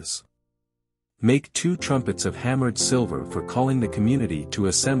Moses, "Make 2 trumpets of hammered silver for calling the community to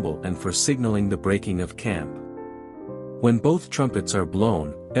assemble and for signaling the breaking of camp. When both trumpets are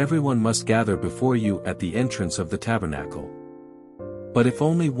blown, everyone must gather before you at the entrance of the tabernacle. But if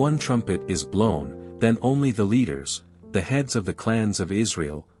only 1 trumpet is blown, then only the leaders, the heads of the clans of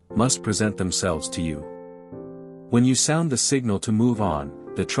Israel, must present themselves to you. When you sound the signal to move on,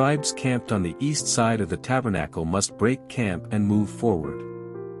 the tribes camped on the east side of the tabernacle must break camp and move forward.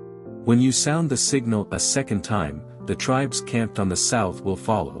 When you sound the signal a second time, the tribes camped on the south will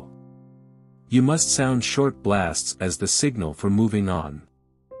follow. You must sound short blasts as the signal for moving on.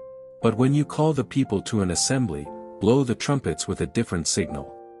 But when you call the people to an assembly, blow the trumpets with a different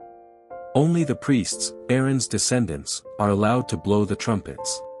signal. Only the priests, Aaron's descendants, are allowed to blow the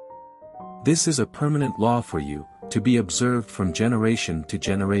trumpets. This is a permanent law for you, to be observed from generation to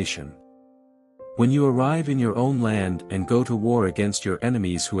generation. When you arrive in your own land and go to war against your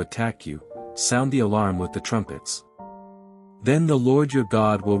enemies who attack you, sound the alarm with the trumpets. Then the Lord your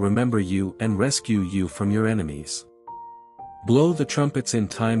God will remember you and rescue you from your enemies. Blow the trumpets in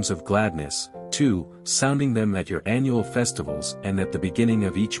times of gladness, too, sounding them at your annual festivals and at the beginning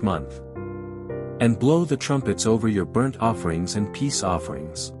of each month. And blow the trumpets over your burnt offerings and peace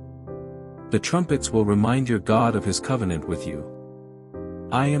offerings. The trumpets will remind your God of his covenant with you.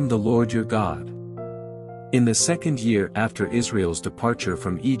 I am the Lord your God. In the 2nd year after Israel's departure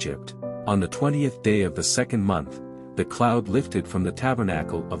from Egypt, on the 20th day of the 2nd month, the cloud lifted from the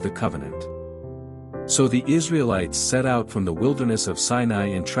tabernacle of the covenant. So the Israelites set out from the wilderness of Sinai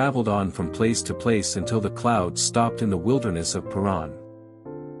and traveled on from place to place until the cloud stopped in the wilderness of Paran.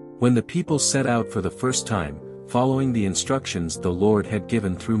 When the people set out for the first time, following the instructions the Lord had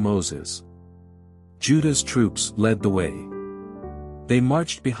given through Moses, Judah's troops led the way. They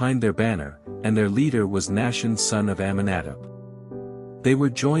marched behind their banner, and their leader was Nahshon son of Amminadab. They were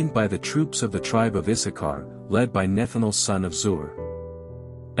joined by the troops of the tribe of Issachar, led by Nethanel son of Zur.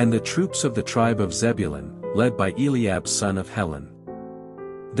 And the troops of the tribe of Zebulun, led by Eliab son of Helon.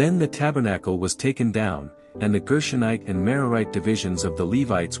 Then the tabernacle was taken down, and the Gershonite and Merarite divisions of the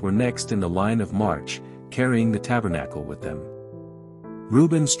Levites were next in the line of march, carrying the tabernacle with them.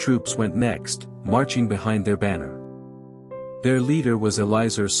 Reuben's troops went next, marching behind their banner. Their leader was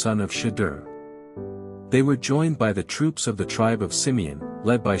Elizur son of Shedeur. They were joined by the troops of the tribe of Simeon,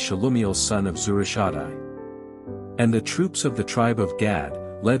 led by Shelumiel son of Zurishaddai. And the troops of the tribe of Gad,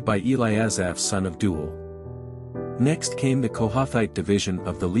 led by Eliasaph son of Deuel. Next came the Kohathite division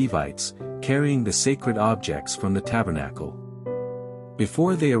of the Levites, carrying the sacred objects from the tabernacle.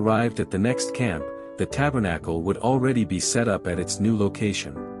 Before they arrived at the next camp, the tabernacle would already be set up at its new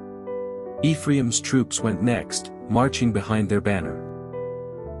location. Ephraim's troops went next, marching behind their banner.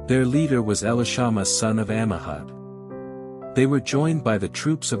 Their leader was Elishama son of Ammihud. They were joined by the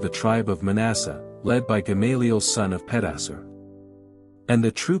troops of the tribe of Manasseh, led by Gamaliel son of Pedasur. And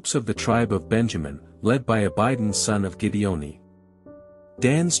the troops of the tribe of Benjamin, led by Abidan son of Gideoni.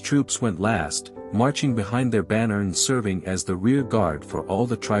 Dan's troops went last, marching behind their banner and serving as the rear guard for all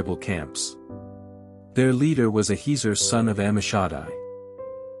the tribal camps. Their leader was Ahiezer son of Ammishaddai.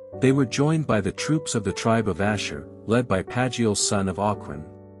 They were joined by the troops of the tribe of Asher, led by Pagiel son of Ochran.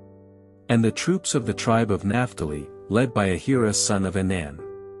 And the troops of the tribe of Naphtali, led by Ahira son of Enan.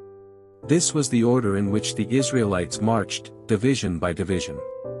 This was the order in which the Israelites marched, division by division.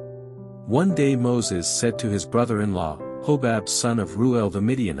 One day Moses said to his brother-in-law, Hobab son of Ruel the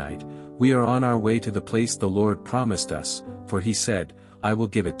Midianite, "We are on our way to the place the Lord promised us, for he said, I will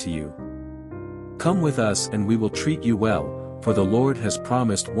give it to you. Come with us and we will treat you well, for the Lord has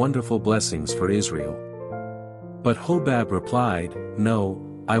promised wonderful blessings for Israel." But Hobab replied, "No,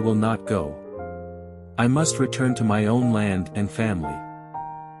 I will not go. I must return to my own land and family."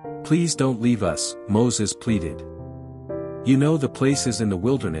 "Please don't leave us," Moses pleaded. "You know the places in the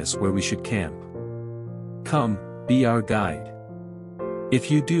wilderness where we should camp. Come, be our guide.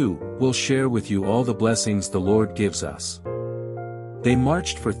 If you do, we'll share with you all the blessings the Lord gives us." They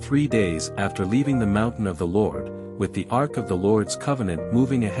marched for 3 days after leaving the mountain of the Lord, with the ark of the Lord's covenant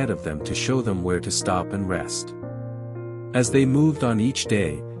moving ahead of them to show them where to stop and rest. As they moved on each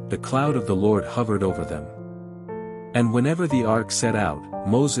day, the cloud of the Lord hovered over them. And whenever the ark set out,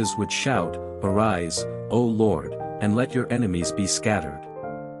 Moses would shout, "Arise, O Lord, and let your enemies be scattered.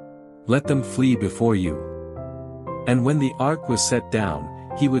 Let them flee before you." And when the ark was set down,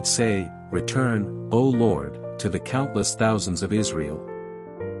 he would say, "Return, O Lord, to the countless thousands of Israel."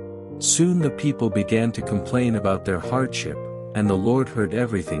 Soon the people began to complain about their hardship, and the Lord heard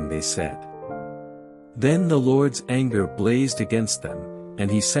everything they said. Then the Lord's anger blazed against them, and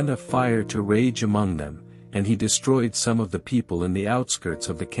he sent a fire to rage among them, and he destroyed some of the people in the outskirts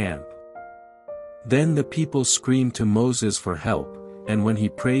of the camp. Then the people screamed to Moses for help, and when he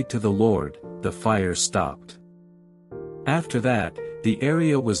prayed to the Lord, the fire stopped. After that, the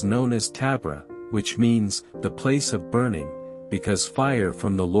area was known as Tabra, which means, the place of burning, because fire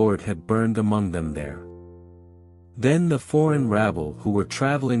from the Lord had burned among them there. Then the foreign rabble who were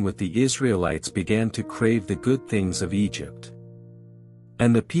traveling with the Israelites began to crave the good things of Egypt.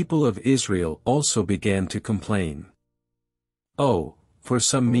 And the people of Israel also began to complain. "Oh, for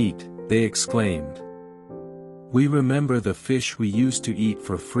some meat," they exclaimed. "We remember the fish we used to eat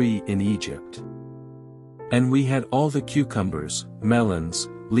for free in Egypt. And we had all the cucumbers, melons,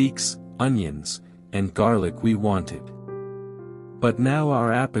 leeks, onions, and garlic we wanted. But now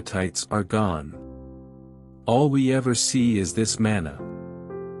our appetites are gone. All we ever see is this manna."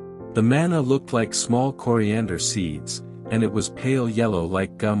 The manna looked like small coriander seeds, and it was pale yellow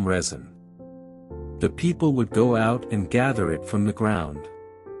like gum resin. The people would go out and gather it from the ground.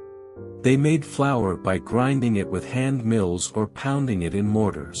 They made flour by grinding it with hand mills or pounding it in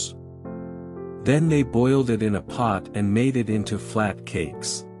mortars. Then they boiled it in a pot and made it into flat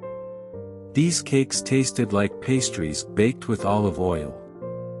cakes. These cakes tasted like pastries baked with olive oil.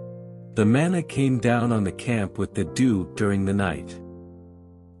 The manna came down on the camp with the dew during the night.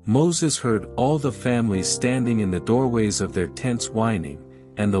 Moses heard all the families standing in the doorways of their tents whining,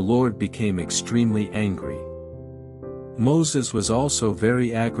 and the Lord became extremely angry. Moses was also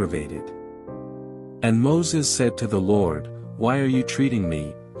very aggravated. And Moses said to the Lord, "Why are you treating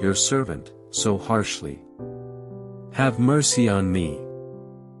me, your servant, so harshly? Have mercy on me.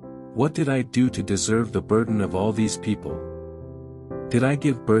 What did I do to deserve the burden of all these people? Did I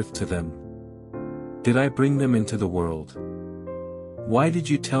give birth to them? Did I bring them into the world? Why did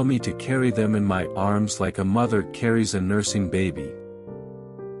you tell me to carry them in my arms like a mother carries a nursing baby?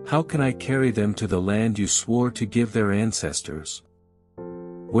 How can I carry them to the land you swore to give their ancestors?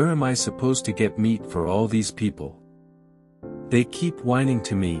 Where am I supposed to get meat for all these people? They keep whining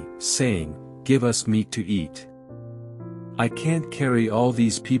to me, saying, 'Give us meat to eat.' I can't carry all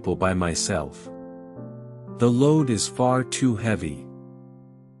these people by myself. The load is far too heavy.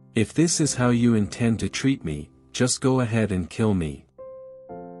 If this is how you intend to treat me, just go ahead and kill me.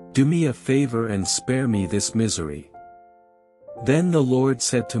 Do me a favor and spare me this misery." Then the Lord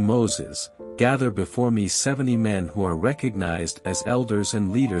said to Moses, "Gather before me 70 men who are recognized as elders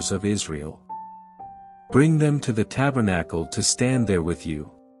and leaders of Israel. Bring them to the tabernacle to stand there with you.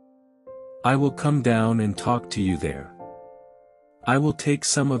 I will come down and talk to you there. I will take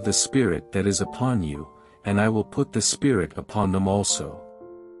some of the Spirit that is upon you, and I will put the Spirit upon them also.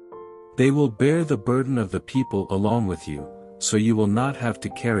 They will bear the burden of the people along with you, so you will not have to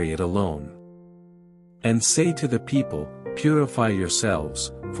carry it alone. And say to the people, 'Purify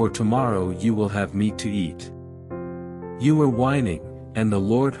yourselves, for tomorrow you will have meat to eat.' You were whining, and the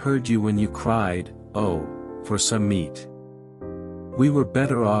Lord heard you when you cried, 'Oh, for some meat. We were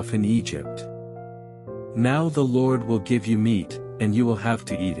better off in Egypt.' Now the Lord will give you meat, and you will have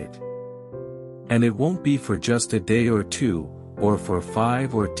to eat it. And it won't be for just a day or two, or for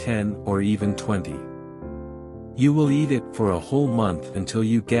 5 or 10 or even 20. You will eat it for a whole month until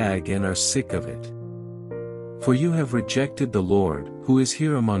you gag and are sick of it. For you have rejected the Lord, who is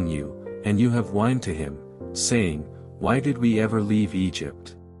here among you, and you have whined to him, saying, 'Why did we ever leave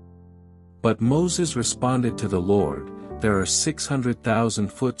Egypt?' But Moses responded to the Lord, 'There are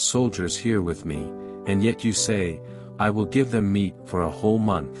 600,000 foot soldiers here with me, and yet you say, I will give them meat for a whole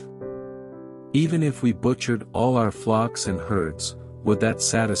month. Even if we butchered all our flocks and herds, would that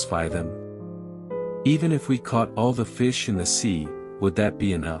satisfy them? Even if we caught all the fish in the sea, would that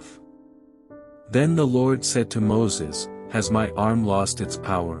be enough?' Then the Lord said to Moses, 'Has my arm lost its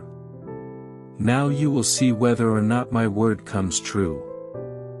power? Now you will see whether or not my word comes true.'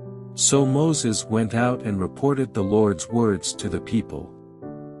 So Moses went out and reported the Lord's words to the people.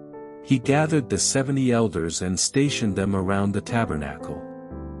 He gathered the 70 elders and stationed them around the tabernacle.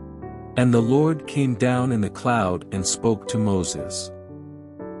 And the Lord came down in the cloud and spoke to Moses.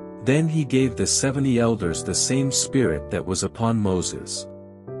 Then he gave the 70 elders the same Spirit that was upon Moses.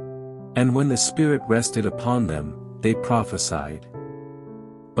 And when the Spirit rested upon them, they prophesied.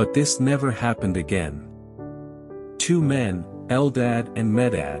 But this never happened again. 2 men, Eldad and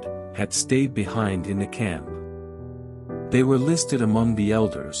Medad, had stayed behind in the camp. They were listed among the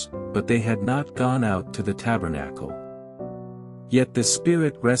elders, but they had not gone out to the tabernacle. Yet the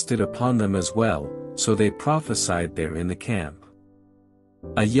Spirit rested upon them as well, so they prophesied there in the camp.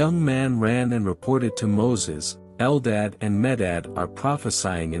 A young man ran and reported to Moses, "Eldad and Medad are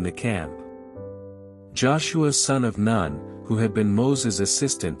prophesying in the camp." Joshua son of Nun, who had been Moses'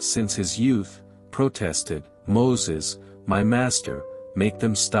 assistant since his youth, protested, "Moses, my master, make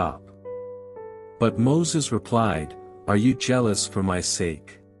them stop." But Moses replied, "Are you jealous for my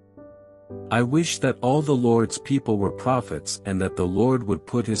sake? I wish that all the Lord's people were prophets and that the Lord would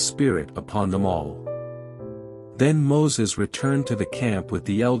put his Spirit upon them all." Then Moses returned to the camp with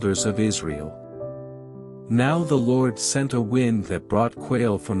the elders of Israel. Now the Lord sent a wind that brought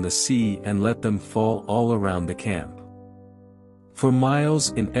quail from the sea and let them fall all around the camp. For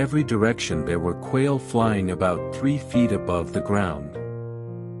miles in every direction there were quail flying about 3 feet above the ground.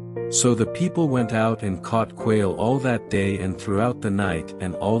 So the people went out and caught quail all that day and throughout the night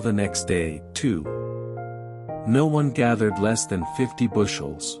and all the next day, too. No one gathered less than 50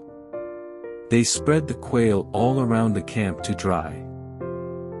 bushels. They spread the quail all around the camp to dry.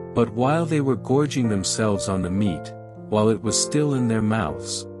 But while they were gorging themselves on the meat, while it was still in their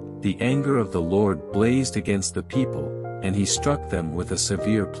mouths, the anger of the Lord blazed against the people, and he struck them with a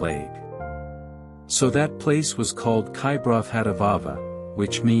severe plague. So that place was called Kibroth-Hattaavah,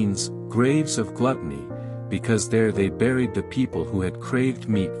 which means, graves of gluttony, because there they buried the people who had craved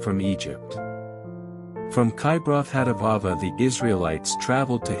meat from Egypt. From Kibroth-Hattaavah the Israelites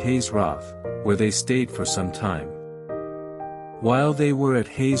traveled to Hazeroth, where they stayed for some time. While they were at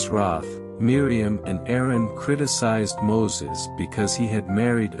Hazeroth, Miriam and Aaron criticized Moses because he had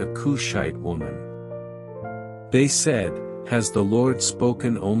married a Cushite woman. They said, "Has the Lord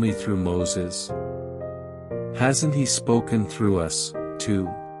spoken only through Moses? Hasn't he spoken through us, too?"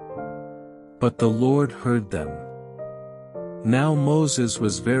 But the Lord heard them. Now Moses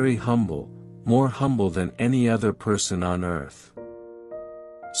was very humble, more humble than any other person on earth.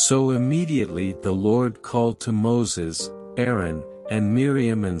 So immediately the Lord called to Moses, Aaron, and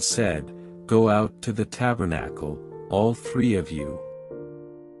Miriam and said, "Go out to the tabernacle, all three of you."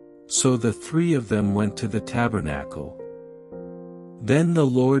 So the three of them went to the tabernacle. Then the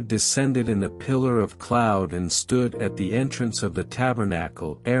Lord descended in a pillar of cloud and stood at the entrance of the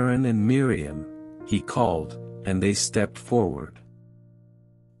tabernacle. Aaron and Miriam, he called, and they stepped forward.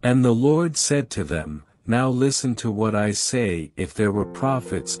 And the Lord said to them, "Now listen to what I say. If there were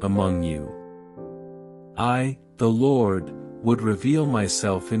prophets among you, I, the Lord, would reveal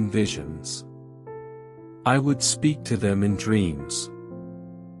myself in visions. I would speak to them in dreams.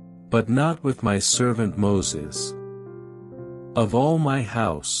 But not with my servant Moses. Of all my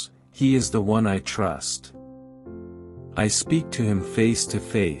house, he is the one I trust. I speak to him face to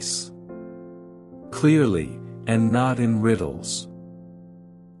face, clearly, and not in riddles.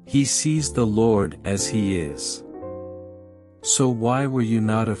 He sees the Lord as he is. So why were you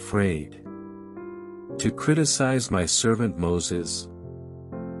not afraid to criticize my servant Moses?"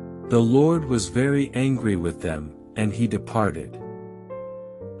 The Lord was very angry with them, and he departed.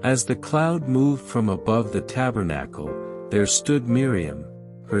 As the cloud moved from above the tabernacle, there stood Miriam,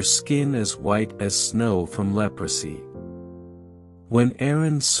 her skin as white as snow from leprosy. When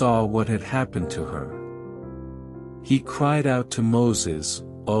Aaron saw what had happened to her, he cried out to Moses,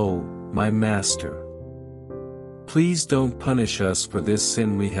 "Oh, my master! Please don't punish us for this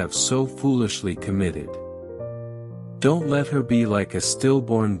sin we have so foolishly committed. Don't let her be like a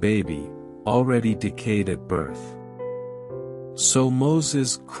stillborn baby, already decayed at birth." So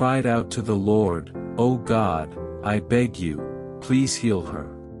Moses cried out to the Lord, "O God, I beg you, please heal her."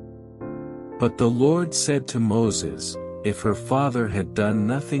 But the Lord said to Moses, "If her father had done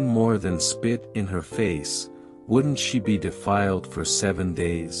nothing more than spit in her face, wouldn't she be defiled for 7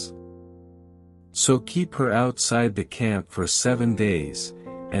 days? So keep her outside the camp for 7 days,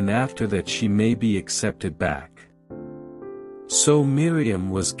 and after that she may be accepted back." So Miriam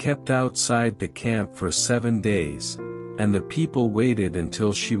was kept outside the camp for 7 days, and the people waited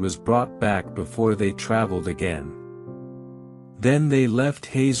until she was brought back before they traveled again. Then they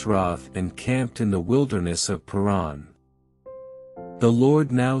left Hazeroth and camped in the wilderness of Paran. The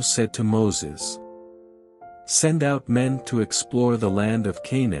Lord now said to Moses, "Send out men to explore the land of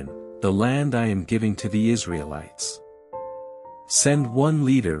Canaan, the land I am giving to the Israelites. Send one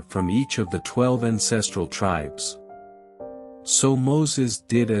leader from each of the 12 ancestral tribes." So Moses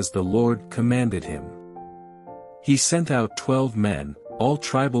did as the Lord commanded him. He sent out 12 men, all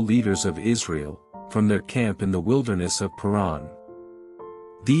tribal leaders of Israel, from their camp in the wilderness of Paran.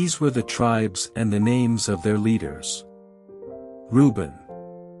 These were the tribes and the names of their leaders: Reuben,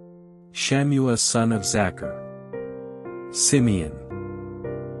 Shammua son of Zachar; Simeon,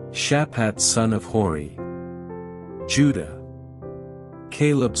 Shaphat son of Hori; Judah,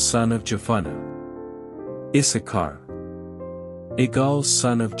 Caleb son of Jephunneh; Issachar, Igal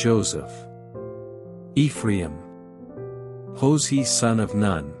son of Joseph; Ephraim, Hosea son of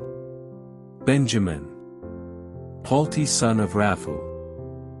Nun; Benjamin, Palti son of Raphu;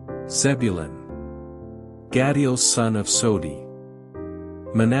 Zebulun, Gadiel son of Sodi;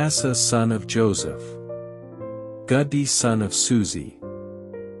 Manasseh son of Joseph; Gadi son of Suzi;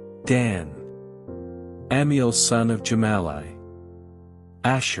 Dan, Amiel son of Jamalai;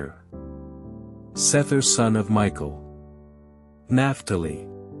 Asher, Sethur son of Michael; Naphtali,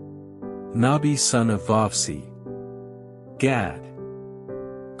 Nabi son of Vavsi; Gad,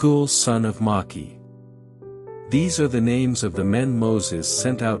 Gul son of Maki. These are the names of the men Moses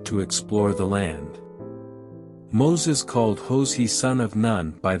sent out to explore the land. Moses called Hosea son of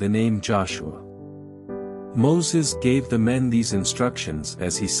Nun by the name Joshua. Moses gave the men these instructions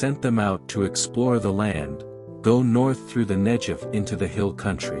as he sent them out to explore the land: "Go north through the Negev into the hill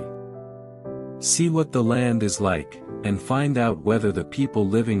country. See what the land is like, and find out whether the people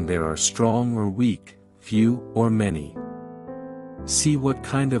living there are strong or weak, few or many. See what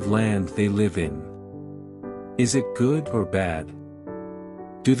kind of land they live in. Is it good or bad?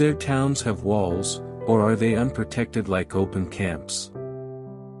 Do their towns have walls, or are they unprotected like open camps?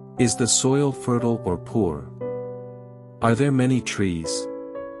 Is the soil fertile or poor? Are there many trees?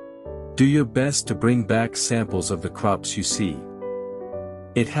 Do your best to bring back samples of the crops you see.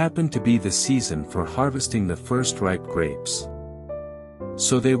 It happened to be the season for harvesting the first ripe grapes.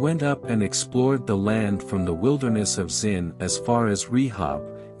 So they went up and explored the land from the wilderness of Zin as far as Rehob,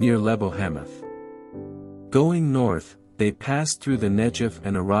 near Lebo-Hamath. Going north, they passed through the Negev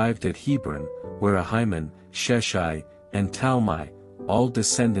and arrived at Hebron, where Ahiman, Sheshai, and Talmai, all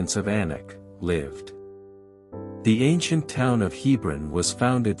descendants of Anak, lived. The ancient town of Hebron was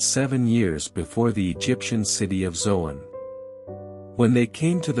founded 7 years before the Egyptian city of Zoan. When they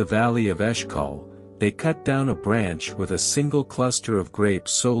came to the valley of Eshcol, they cut down a branch with a single cluster of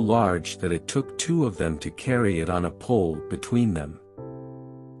grapes so large that it took 2 of them to carry it on a pole between them.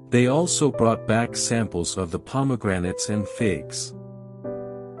 They also brought back samples of the pomegranates and figs.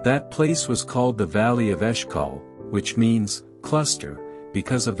 That place was called the Valley of Eshcol, which means cluster,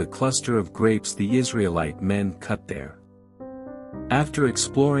 because of the cluster of grapes the Israelite men cut there. After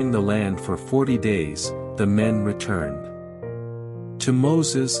exploring the land for 40 days, the men returned to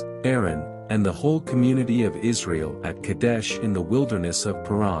Moses, Aaron, and the whole community of Israel at Kadesh in the wilderness of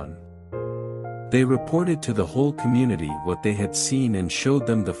Paran. They reported to the whole community what they had seen and showed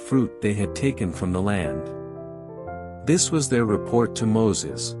them the fruit they had taken from the land. This was their report to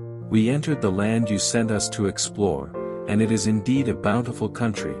Moses: "We entered the land you sent us to explore, and it is indeed a bountiful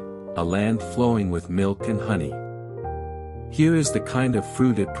country, a land flowing with milk and honey. Here is the kind of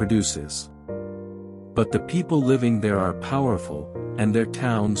fruit it produces. But the people living there are powerful, and their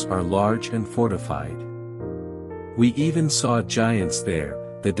towns are large and fortified. We even saw giants there,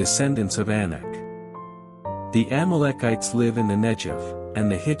 the descendants of Anak. The Amalekites live in the Negev, and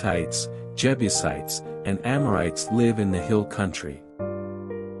the Hittites, Jebusites, and Amorites live in the hill country.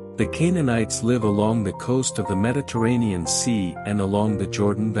 The Canaanites live along the coast of the Mediterranean Sea and along the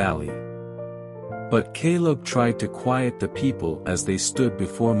Jordan Valley." But Caleb tried to quiet the people as they stood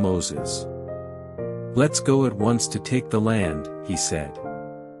before Moses. "Let's go at once to take the land," he said.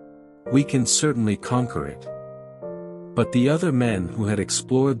 "We can certainly conquer it." But the other men who had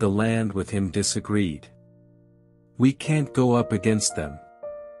explored the land with him disagreed. "We can't go up against them.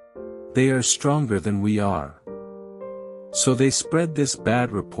 They are stronger than we are." So they spread this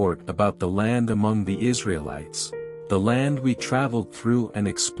bad report about the land among the Israelites: "The land we traveled through and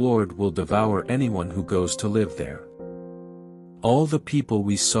explored will devour anyone who goes to live there. All the people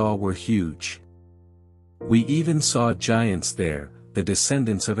we saw were huge. We even saw giants there, the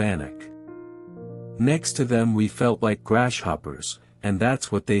descendants of Anak. Next to them we felt like grasshoppers, and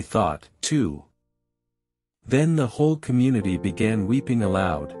that's what they thought, too." Then the whole community began weeping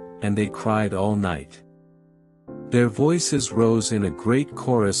aloud, and they cried all night. Their voices rose in a great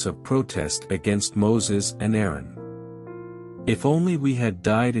chorus of protest against Moses and Aaron. "If only we had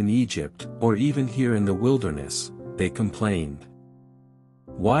died in Egypt, or even here in the wilderness," they complained.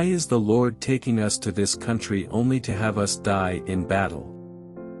 "Why is the Lord taking us to this country only to have us die in battle?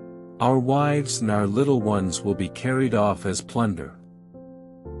 Our wives and our little ones will be carried off as plunder.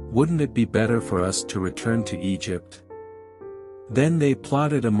 Wouldn't it be better for us to return to Egypt?" Then they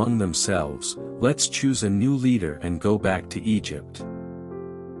plotted among themselves, "Let's choose a new leader and go back to Egypt."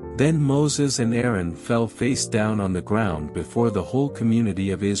 Then Moses and Aaron fell face down on the ground before the whole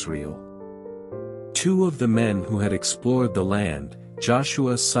community of Israel. 2 of the men who had explored the land,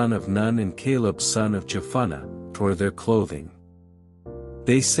 Joshua son of Nun and Caleb son of Jephunneh, tore their clothing.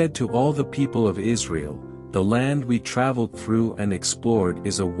 They said to all the people of Israel, "The land we traveled through and explored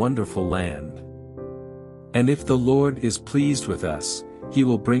is a wonderful land. And if the Lord is pleased with us, he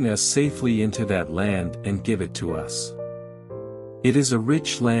will bring us safely into that land and give it to us. It is a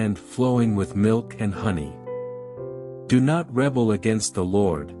rich land flowing with milk and honey. Do not rebel against the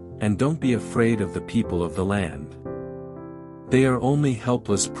Lord, and don't be afraid of the people of the land. They are only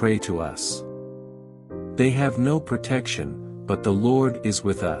helpless prey to us. They have no protection, but the Lord is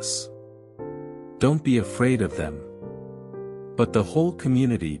with us. Don't be afraid of them." But the whole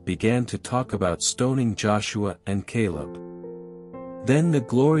community began to talk about stoning Joshua and Caleb. Then the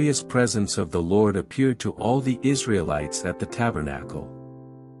glorious presence of the Lord appeared to all the Israelites at the tabernacle.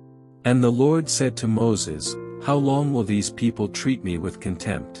 And the Lord said to Moses, "How long will these people treat me with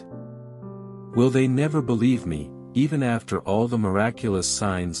contempt? Will they never believe me, even after all the miraculous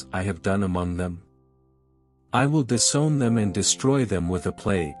signs I have done among them? I will disown them and destroy them with a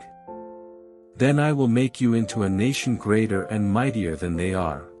plague. Then I will make you into a nation greater and mightier than they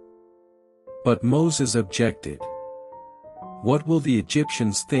are." But Moses objected. "What will the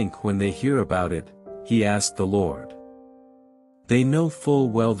Egyptians think when they hear about it?" he asked the Lord. "They know full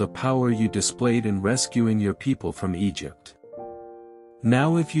well the power you displayed in rescuing your people from Egypt.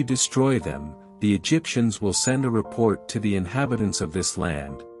 Now if you destroy them, the Egyptians will send a report to the inhabitants of this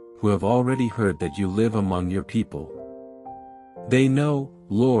land, who have already heard that you live among your people. They know,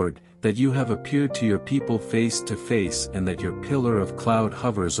 Lord, that you have appeared to your people face to face and that your pillar of cloud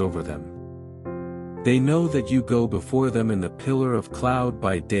hovers over them. They know that you go before them in the pillar of cloud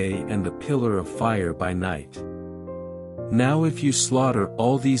by day and the pillar of fire by night. Now if you slaughter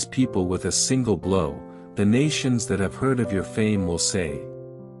all these people with a single blow, the nations that have heard of your fame will say,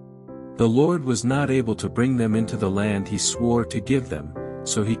 'The Lord was not able to bring them into the land he swore to give them,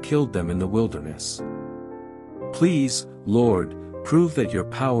 so he killed them in the wilderness.' Please, Lord, prove that your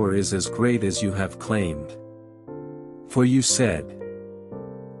power is as great as you have claimed. For you said,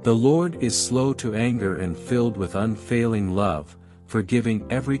 'The Lord is slow to anger and filled with unfailing love, forgiving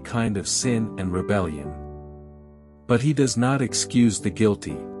every kind of sin and rebellion. But he does not excuse the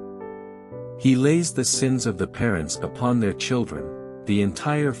guilty. He lays the sins of the parents upon their children, the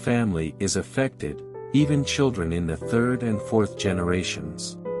entire family is affected, even children in the third and fourth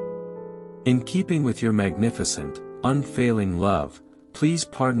generations. In keeping with your magnificent, unfailing love, please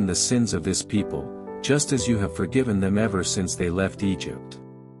pardon the sins of this people, just as you have forgiven them ever since they left Egypt.'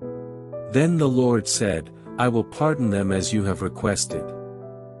 Then the Lord said, 'I will pardon them as you have requested.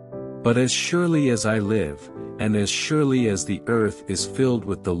 But as surely as I live, and as surely as the earth is filled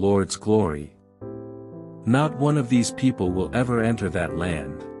with the Lord's glory, not one of these people will ever enter that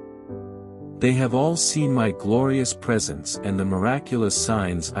land. They have all seen my glorious presence and the miraculous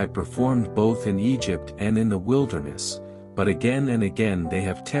signs I performed both in Egypt and in the wilderness, but again and again they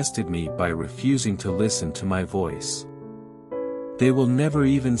have tested me by refusing to listen to my voice. They will never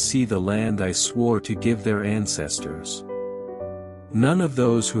even see the land I swore to give their ancestors. None of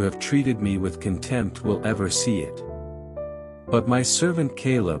those who have treated me with contempt will ever see it. But my servant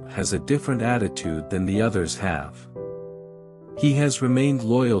Caleb has a different attitude than the others have. He has remained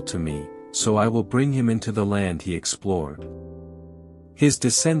loyal to me, so I will bring him into the land he explored. His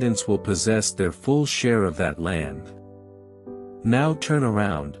descendants will possess their full share of that land. Now turn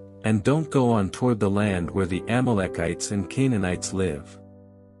around, and don't go on toward the land where the Amalekites and Canaanites live.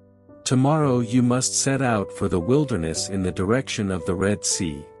 Tomorrow you must set out for the wilderness in the direction of the Red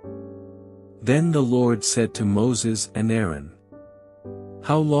Sea.' Then the Lord said to Moses and Aaron,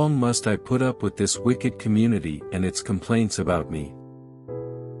 'How long must I put up with this wicked community and its complaints about me?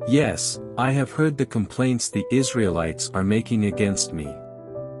 Yes, I have heard the complaints the Israelites are making against me.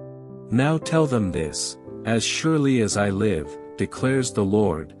 Now tell them this, as surely as I live, declares the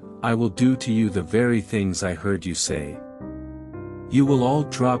Lord, I will do to you the very things I heard you say. You will all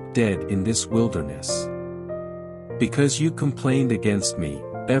drop dead in this wilderness. Because you complained against me,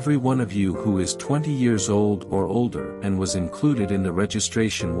 every one of you who is 20 years old or older and was included in the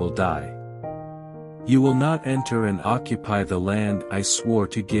registration will die. You will not enter and occupy the land I swore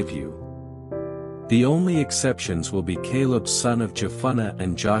to give you. The only exceptions will be Caleb son of Jephunneh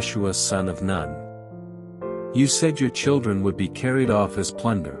and Joshua son of Nun. You said your children would be carried off as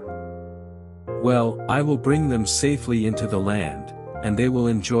plunder. Well, I will bring them safely into the land, and they will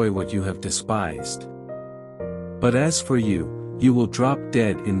enjoy what you have despised. But as for you, you will drop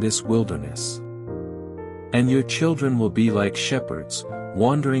dead in this wilderness. And your children will be like shepherds,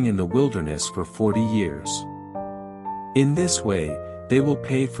 wandering in the wilderness for 40 years. In this way, they will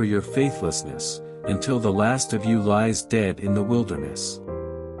pay for your faithlessness, until the last of you lies dead in the wilderness.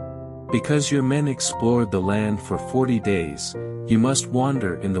 Because your men explored the land for 40 days, you must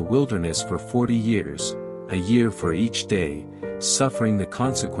wander in the wilderness for 40 years, a year for each day, suffering the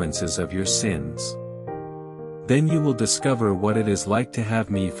consequences of your sins. Then you will discover what it is like to have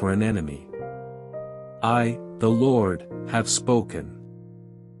me for an enemy. I, the Lord, have spoken.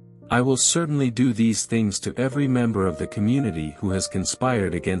 I will certainly do these things to every member of the community who has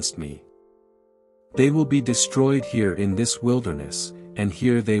conspired against me. They will be destroyed here in this wilderness, and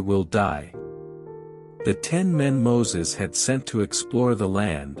here they will die. The 10 men Moses had sent to explore the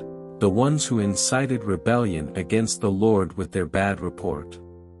land, the ones who incited rebellion against the Lord with their bad report,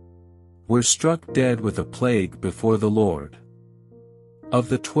 were struck dead with a plague before the Lord. Of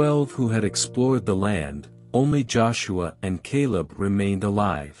the 12 who had explored the land, only Joshua and Caleb remained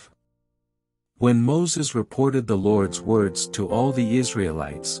alive. When Moses reported the Lord's words to all the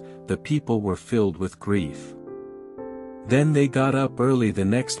Israelites, the people were filled with grief. Then they got up early the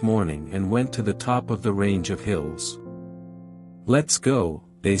next morning and went to the top of the range of hills. Let's go,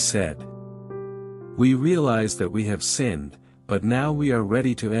 they said. We realize that we have sinned, but now we are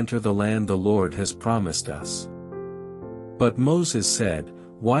ready to enter the land the Lord has promised us. But Moses said,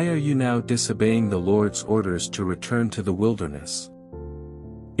 "Why are you now disobeying the Lord's orders to return to the wilderness?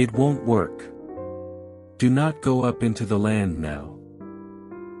 It won't work. Do not go up into the land now.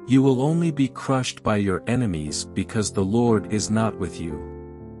 You will only be crushed by your enemies because the Lord is not with you.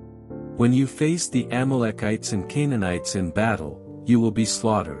 When you face the Amalekites and Canaanites in battle, you will be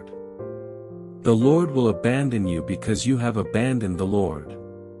slaughtered. The Lord will abandon you because you have abandoned the Lord."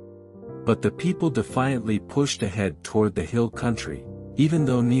 But the people defiantly pushed ahead toward the hill country, even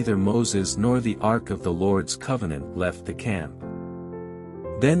though neither Moses nor the ark of the Lord's covenant left the camp.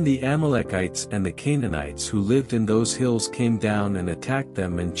 Then the Amalekites and the Canaanites who lived in those hills came down and attacked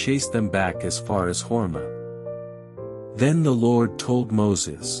them and chased them back as far as Hormah. Then the Lord told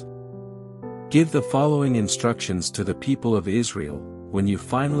Moses, "Give the following instructions to the people of Israel, when you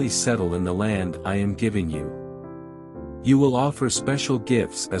finally settle in the land I am giving you. You will offer special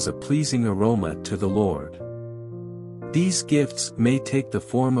gifts as a pleasing aroma to the Lord. These gifts may take the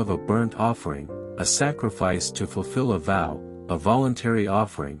form of a burnt offering, a sacrifice to fulfill a vow, a voluntary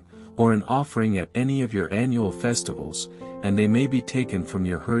offering, or an offering at any of your annual festivals, and they may be taken from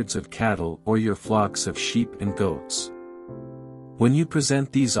your herds of cattle or your flocks of sheep and goats. When you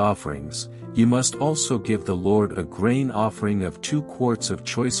present these offerings, you must also give the Lord a grain offering of 2 quarts of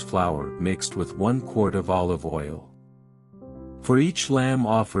choice flour mixed with 1 quart of olive oil. For each lamb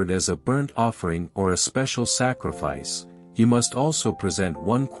offered as a burnt offering or a special sacrifice, you must also present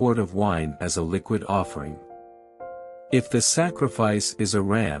 1 quart of wine as a liquid offering. If the sacrifice is a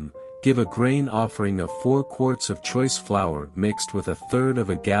ram, give a grain offering of 4 quarts of choice flour mixed with 1/3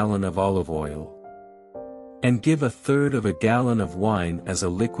 of a gallon of olive oil. And give 1/3 of a gallon of wine as a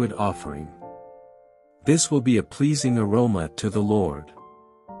liquid offering. This will be a pleasing aroma to the Lord.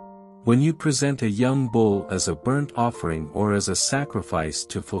 When you present a young bull as a burnt offering or as a sacrifice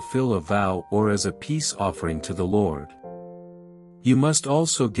to fulfill a vow or as a peace offering to the Lord, you must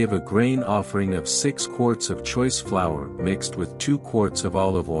also give a grain offering of 6 quarts of choice flour mixed with 2 quarts of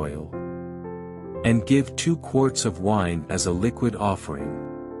olive oil. And give 2 quarts of wine as a liquid offering.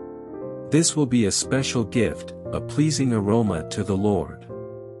 This will be a special gift, a pleasing aroma to the Lord.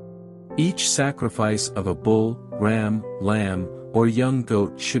 Each sacrifice of a bull, ram, lamb, or young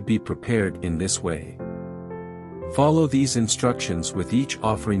goat should be prepared in this way. Follow these instructions with each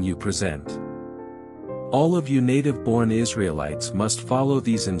offering you present. All of you native-born Israelites must follow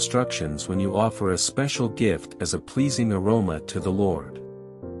these instructions when you offer a special gift as a pleasing aroma to the Lord.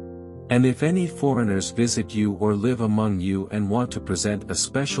 And if any foreigners visit you or live among you and want to present a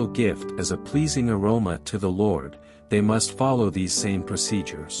special gift as a pleasing aroma to the Lord, they must follow these same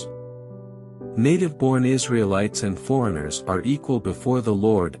procedures. Native-born Israelites and foreigners are equal before the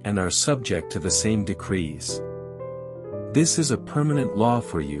Lord and are subject to the same decrees. This is a permanent law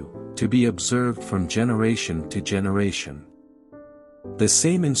for you, to be observed from generation to generation. The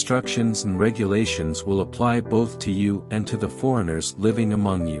same instructions and regulations will apply both to you and to the foreigners living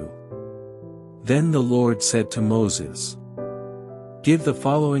among you. Then the Lord said to Moses, "Give the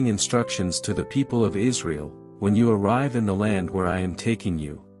following instructions to the people of Israel, when you arrive in the land where I am taking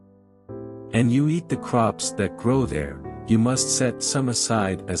you. And you eat the crops that grow there, you must set some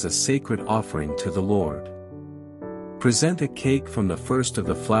aside as a sacred offering to the Lord. Present a cake from the first of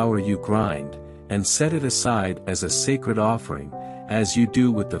the flour you grind, and set it aside as a sacred offering, as you do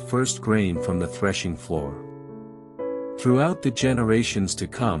with the first grain from the threshing floor. Throughout the generations to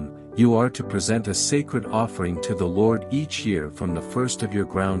come, you are to present a sacred offering to the Lord each year from the first of your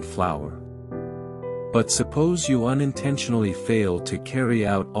ground flour. But suppose you unintentionally fail to carry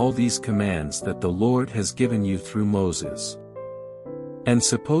out all these commands that the Lord has given you through Moses. And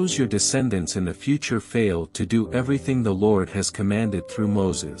suppose your descendants in the future fail to do everything the Lord has commanded through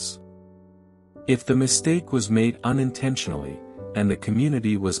Moses. If the mistake was made unintentionally, and the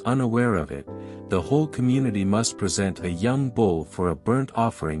community was unaware of it, the whole community must present a young bull for a burnt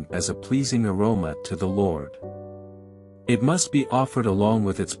offering as a pleasing aroma to the Lord. It must be offered along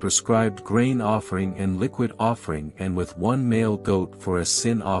with its prescribed grain offering and liquid offering and with 1 male goat for a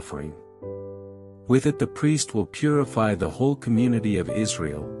sin offering. With it the priest will purify the whole community of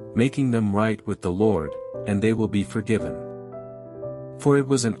Israel, making them right with the Lord, and they will be forgiven. For it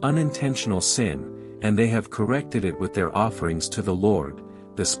was an unintentional sin, and they have corrected it with their offerings to the Lord,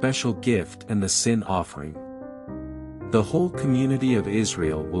 the special gift and the sin offering. The whole community of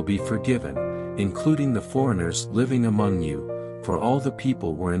Israel will be forgiven, including the foreigners living among you, for all the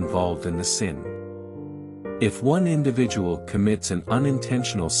people were involved in the sin. If one individual commits an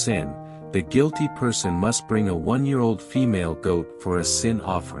unintentional sin, the guilty person must bring a 1-year-old female goat for a sin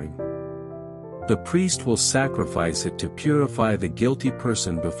offering. The priest will sacrifice it to purify the guilty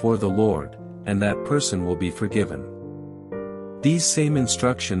person before the Lord, and that person will be forgiven. These same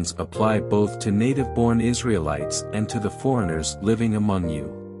instructions apply both to native-born Israelites and to the foreigners living among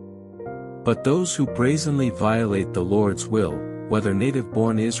you. But those who brazenly violate the Lord's will, whether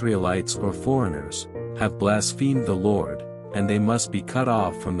native-born Israelites or foreigners, have blasphemed the Lord, and they must be cut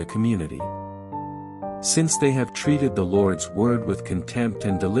off from the community. Since they have treated the Lord's word with contempt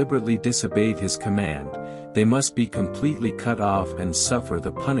and deliberately disobeyed his command, they must be completely cut off and suffer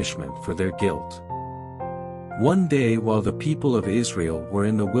the punishment for their guilt. One day while the people of Israel were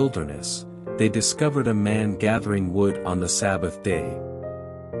in the wilderness, they discovered a man gathering wood on the Sabbath day.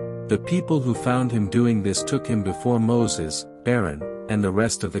 The people who found him doing this took him before Moses, Aaron, and the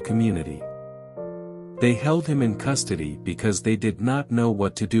rest of the community. They held him in custody because they did not know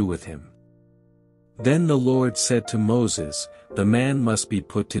what to do with him. Then the Lord said to Moses, "The man must be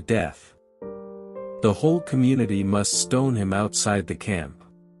put to death. The whole community must stone him outside the camp."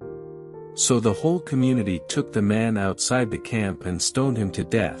 So the whole community took the man outside the camp and stoned him to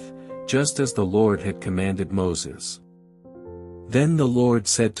death, just as the Lord had commanded Moses. Then the Lord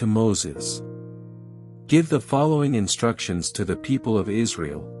said to Moses, "Give the following instructions to the people of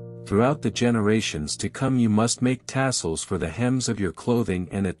Israel. Throughout the generations to come you must make tassels for the hems of your clothing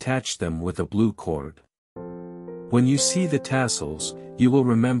and attach them with a blue cord. When you see the tassels, you will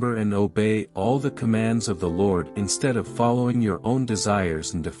remember and obey all the commands of the Lord instead of following your own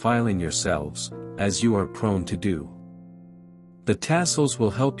desires and defiling yourselves, as you are prone to do. The tassels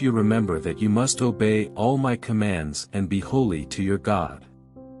will help you remember that you must obey all my commands and be holy to your God.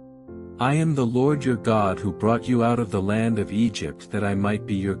 I am the Lord your God who brought you out of the land of Egypt that I might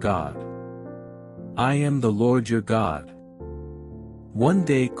be your God. I am the Lord your God." One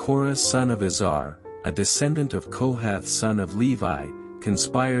day Korah son of Izhar, a descendant of Kohath son of Levi,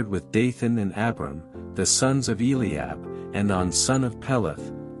 conspired with Dathan and Abiram, the sons of Eliab, and On son of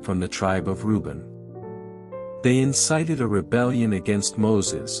Peleth, from the tribe of Reuben. They incited a rebellion against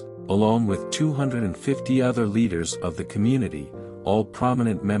Moses, along with 250 other leaders of the community, all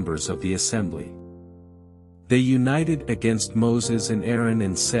prominent members of the assembly. They united against Moses and Aaron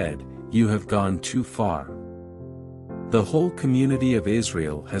and said, "You have gone too far. The whole community of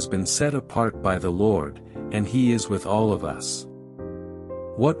Israel has been set apart by the Lord, and he is with all of us.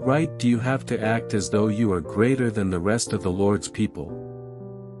 What right do you have to act as though you are greater than the rest of the Lord's people?"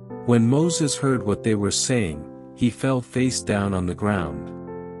 When Moses heard what they were saying, he fell face down on the ground.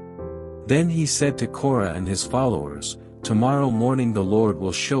 Then he said to Korah and his followers, "Tomorrow morning the Lord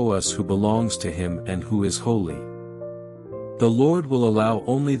will show us who belongs to him and who is holy. The Lord will allow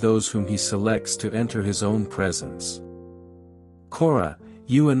only those whom he selects to enter his own presence. Korah,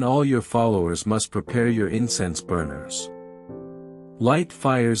 you and all your followers must prepare your incense burners. Light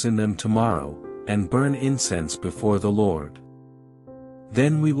fires in them tomorrow, and burn incense before the Lord.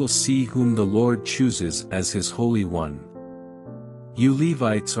 Then we will see whom the Lord chooses as his Holy One. You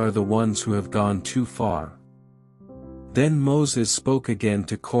Levites are the ones who have gone too far." Then Moses spoke again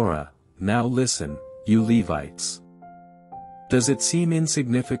to Korah, "Now listen, you Levites. Does it seem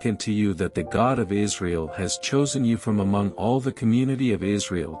insignificant to you that the God of Israel has chosen you from among all the community of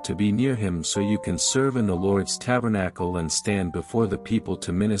Israel to be near him so you can serve in the Lord's tabernacle and stand before the people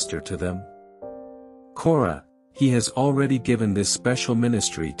to minister to them? Korah, he has already given this special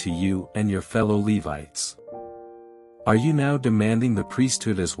ministry to you and your fellow Levites. Are you now demanding the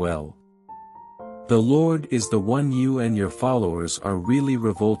priesthood as well? The Lord is the one you and your followers are really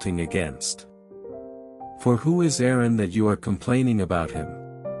revolting against. For who is Aaron that you are complaining about him?"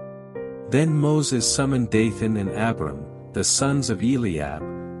 Then Moses summoned Dathan and Abiram, the sons of Eliab,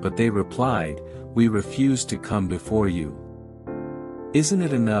 but they replied, "We refuse to come before you. Isn't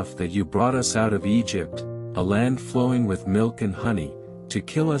it enough that you brought us out of Egypt, a land flowing with milk and honey, to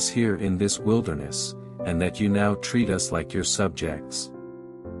kill us here in this wilderness, and that you now treat us like your subjects?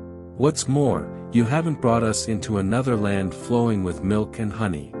 What's more, you haven't brought us into another land flowing with milk and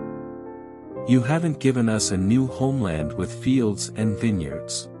honey. You haven't given us a new homeland with fields and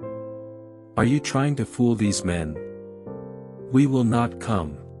vineyards. Are you trying to fool these men? We will not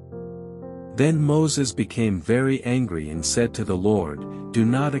come." Then Moses became very angry and said to the Lord, "Do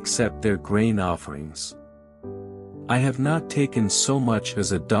not accept their grain offerings. I have not taken so much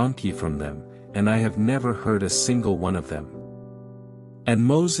as a donkey from them, and I have never hurt a single one of them." And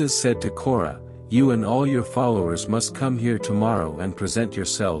Moses said to Korah, "You and all your followers must come here tomorrow and present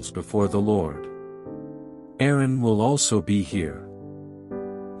yourselves before the Lord. Aaron will also be here.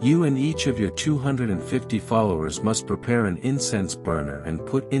 You and each of your 250 followers must prepare an incense burner and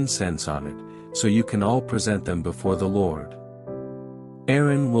put incense on it, so you can all present them before the Lord.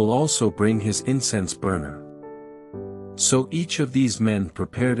 Aaron will also bring his incense burner." So each of these men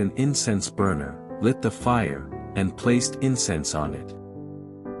prepared an incense burner, lit the fire, and placed incense on it.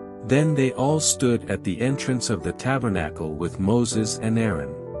 Then they all stood at the entrance of the tabernacle with Moses and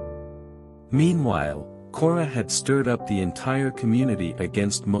Aaron. Meanwhile, Korah had stirred up the entire community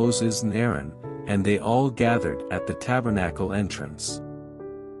against Moses and Aaron, and they all gathered at the tabernacle entrance.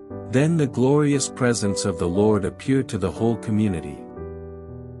 Then the glorious presence of the Lord appeared to the whole community.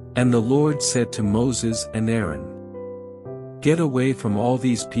 And the Lord said to Moses and Aaron, "Get away from all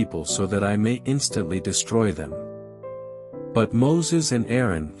these people so that I may instantly destroy them." But Moses and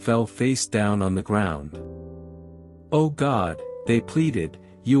Aaron fell face down on the ground. "O God," they pleaded,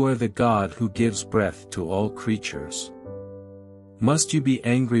 "you are the God who gives breath to all creatures. Must you be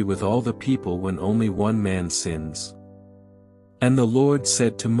angry with all the people when only one man sins?" And the Lord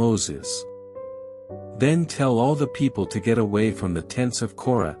said to Moses, "Then tell all the people to get away from the tents of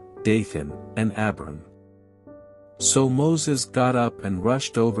Korah, Dathan, and Abiram." So Moses got up and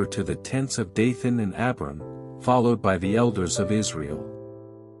rushed over to the tents of Dathan and Abiram, followed by the elders of Israel.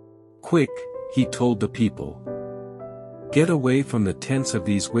 "Quick," he told the people. "Get away from the tents of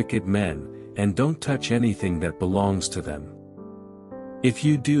these wicked men, and don't touch anything that belongs to them. If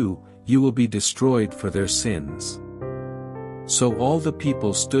you do, you will be destroyed for their sins." So all the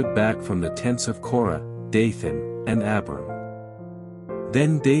people stood back from the tents of Korah, Dathan, and Abiram.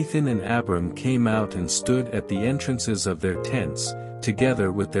 Then Dathan and Abiram came out and stood at the entrances of their tents,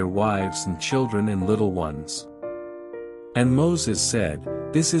 together with their wives and children and little ones. And Moses said,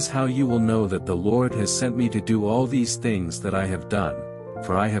 "This is how you will know that the Lord has sent me to do all these things that I have done,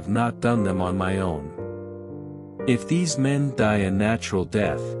 for I have not done them on my own. If these men die a natural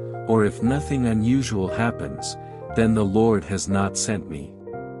death, or if nothing unusual happens, then the Lord has not sent me.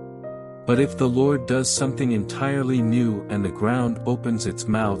 But if the Lord does something entirely new and the ground opens its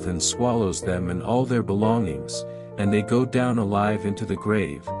mouth and swallows them and all their belongings, and they go down alive into the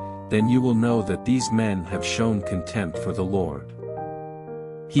grave, then you will know that these men have shown contempt for the Lord."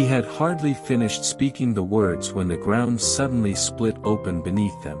 He had hardly finished speaking the words when the ground suddenly split open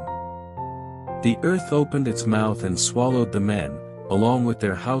beneath them. The earth opened its mouth and swallowed the men, along with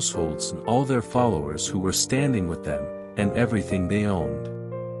their households and all their followers who were standing with them, and everything they owned.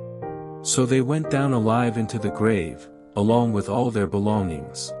 So they went down alive into the grave, along with all their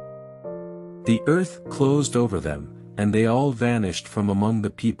belongings. The earth closed over them, and they all vanished from among the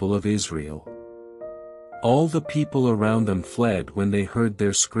people of Israel. All the people around them fled when they heard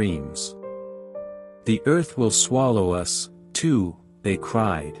their screams. "The earth will swallow us, too," they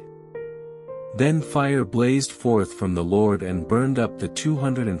cried. Then fire blazed forth from the Lord and burned up the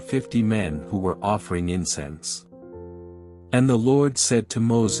 250 men who were offering incense. And the Lord said to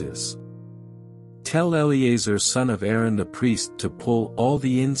Moses, "Tell Eleazar son of Aaron the priest to pull all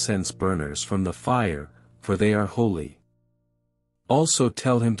the incense burners from the fire, for they are holy. Also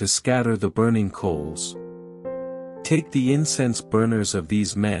tell him to scatter the burning coals. Take the incense burners of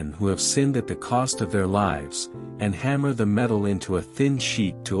these men who have sinned at the cost of their lives, and hammer the metal into a thin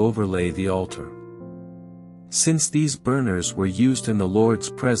sheet to overlay the altar. Since these burners were used in the Lord's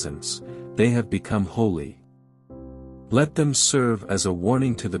presence, they have become holy. Let them serve as a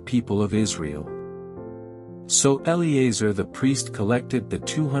warning to the people of Israel." So Eleazar the priest collected the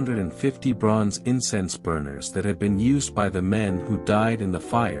 250 bronze incense burners that had been used by the men who died in the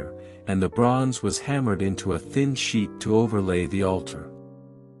fire, and the bronze was hammered into a thin sheet to overlay the altar.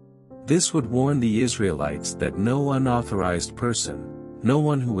 This would warn the Israelites that no unauthorized person, no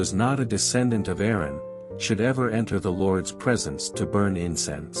one who was not a descendant of Aaron, should ever enter the Lord's presence to burn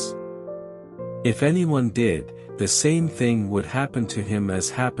incense. If anyone did, the same thing would happen to him as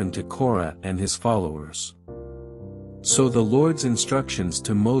happened to Korah and his followers. So the Lord's instructions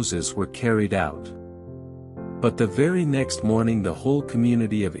to Moses were carried out. But the very next morning the whole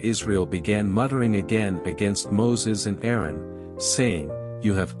community of Israel began muttering again against Moses and Aaron, saying,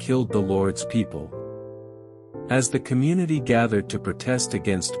 "You have killed the Lord's people." As the community gathered to protest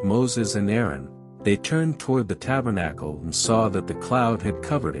against Moses and Aaron, they turned toward the tabernacle and saw that the cloud had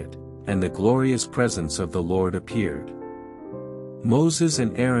covered it, and the glorious presence of the Lord appeared. Moses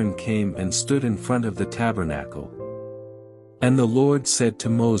and Aaron came and stood in front of the tabernacle. And the Lord said to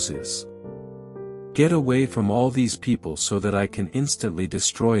Moses, "Get away from all these people so that I can instantly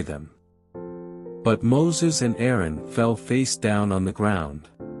destroy them." But Moses and Aaron fell face down on the ground.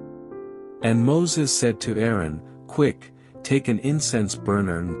 And Moses said to Aaron, "Quick, take an incense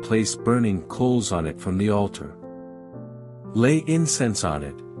burner and place burning coals on it from the altar. Lay incense on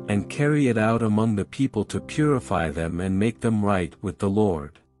it, and carry it out among the people to purify them and make them right with the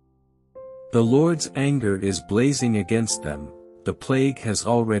Lord. The Lord's anger is blazing against them, the plague has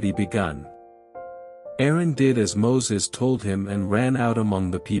already begun." Aaron did as Moses told him and ran out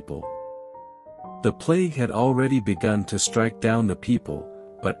among the people. The plague had already begun to strike down the people,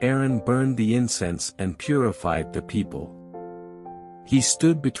 but Aaron burned the incense and purified the people. He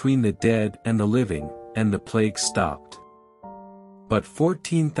stood between the dead and the living, and the plague stopped. But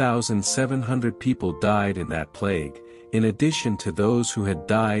 14,700 people died in that plague, in addition to those who had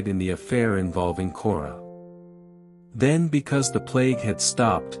died in the affair involving Korah. Then because the plague had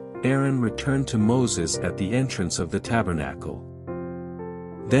stopped, Aaron returned to Moses at the entrance of the tabernacle.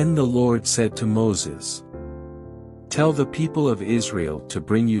 Then the Lord said to Moses, "Tell the people of Israel to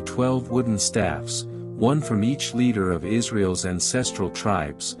bring you 12 wooden staffs, one from each leader of Israel's ancestral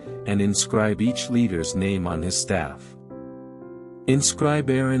tribes, and inscribe each leader's name on his staff. Inscribe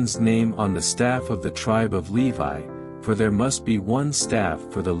Aaron's name on the staff of the tribe of Levi, for there must be one staff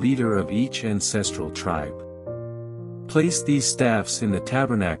for the leader of each ancestral tribe. Place these staffs in the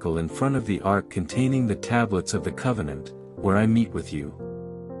tabernacle in front of the ark containing the tablets of the covenant, where I meet with you.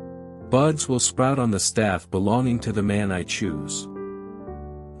 Buds will sprout on the staff belonging to the man I choose.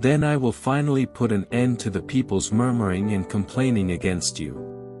 Then I will finally put an end to the people's murmuring and complaining against you."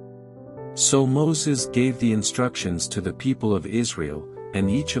 So Moses gave the instructions to the people of Israel, and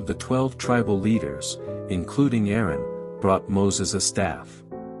each of the 12 tribal leaders, including Aaron, brought Moses a staff.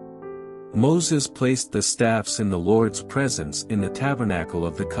 Moses placed the staffs in the Lord's presence in the tabernacle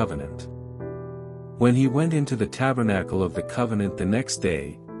of the covenant. When he went into the tabernacle of the covenant the next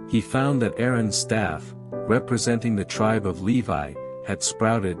day, he found that Aaron's staff, representing the tribe of Levi, had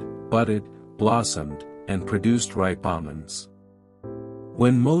sprouted, budded, blossomed, and produced ripe almonds.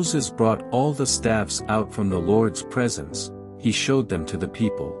 When Moses brought all the staffs out from the Lord's presence, he showed them to the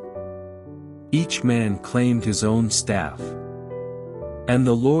people. Each man claimed his own staff. And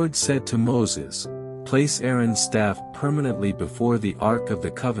the Lord said to Moses, "Place Aaron's staff permanently before the Ark of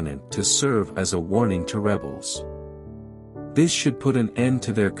the Covenant to serve as a warning to rebels. This should put an end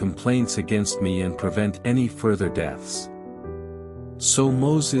to their complaints against me and prevent any further deaths." So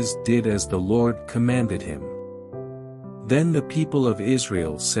Moses did as the Lord commanded him. Then the people of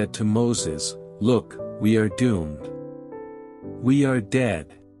Israel said to Moses, "Look, we are doomed. We are dead.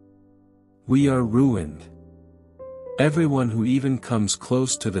 We are ruined. Everyone who even comes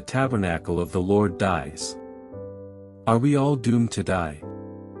close to the tabernacle of the Lord dies. Are we all doomed to die?"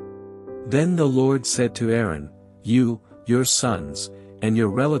 Then the Lord said to Aaron, "You, your sons, and your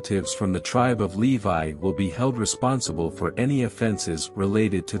relatives from the tribe of Levi will be held responsible for any offenses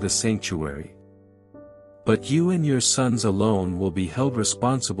related to the sanctuary. But you and your sons alone will be held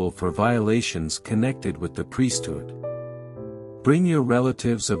responsible for violations connected with the priesthood. Bring your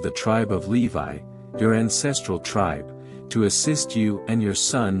relatives of the tribe of Levi, your ancestral tribe, to assist you and your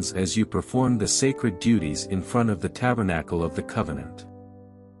sons as you perform the sacred duties in front of the tabernacle of the covenant.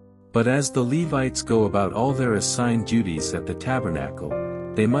 But as the Levites go about all their assigned duties at the tabernacle,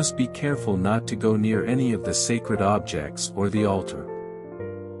 they must be careful not to go near any of the sacred objects or the altar.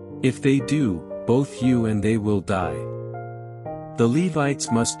 If they do, both you and they will die. The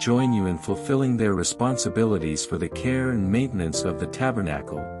Levites must join you in fulfilling their responsibilities for the care and maintenance of the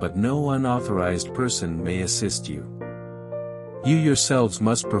tabernacle, but no unauthorized person may assist you. You yourselves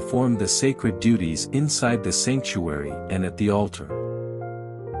must perform the sacred duties inside the sanctuary and at the altar.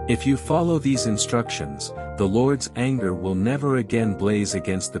 If you follow these instructions, the Lord's anger will never again blaze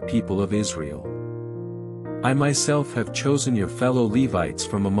against the people of Israel. I myself have chosen your fellow Levites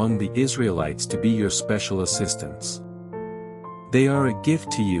from among the Israelites to be your special assistants. They are a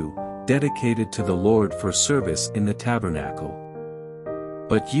gift to you, dedicated to the Lord for service in the tabernacle.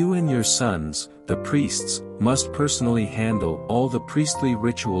 But you and your sons, the priests, must personally handle all the priestly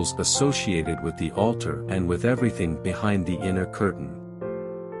rituals associated with the altar and with everything behind the inner curtain.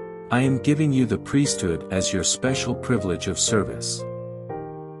 I am giving you the priesthood as your special privilege of service.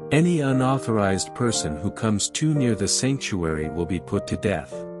 Any unauthorized person who comes too near the sanctuary will be put to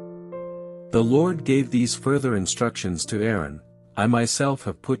death." The Lord gave these further instructions to Aaron: "I myself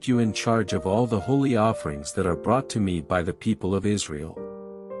have put you in charge of all the holy offerings that are brought to me by the people of Israel.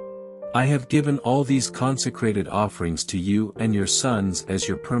 I have given all these consecrated offerings to you and your sons as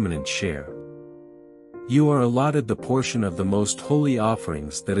your permanent share. You are allotted the portion of the most holy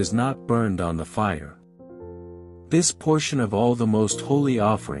offerings that is not burned on the fire. This portion of all the most holy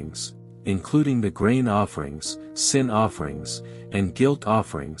offerings, including the grain offerings, sin offerings, and guilt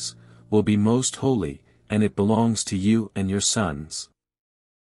offerings, will be most holy, and it belongs to you and your sons.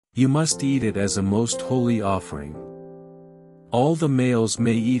 You must eat it as a most holy offering. All the males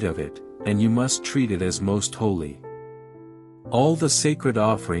may eat of it, and you must treat it as most holy. All the sacred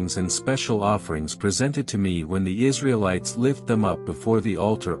offerings and special offerings presented to me when the Israelites lift them up before the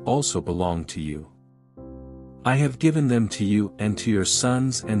altar also belong to you. I have given them to you and to your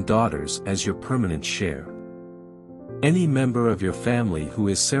sons and daughters as your permanent share. Any member of your family who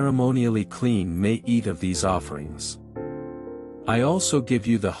is ceremonially clean may eat of these offerings. I also give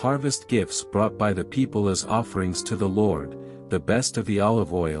you the harvest gifts brought by the people as offerings to the Lord, the best of the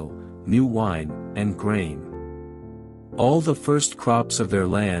olive oil, new wine, and grain. All the first crops of their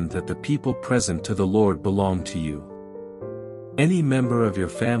land that the people present to the Lord belong to you. Any member of your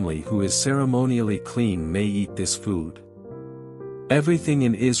family who is ceremonially clean may eat this food. Everything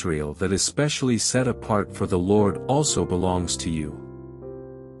in Israel that is specially set apart for the Lord also belongs to you.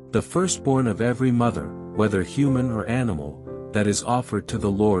 The firstborn of every mother, whether human or animal, that is offered to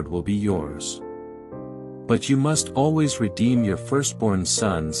the Lord will be yours. But you must always redeem your firstborn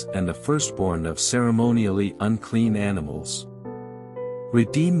sons and the firstborn of ceremonially unclean animals.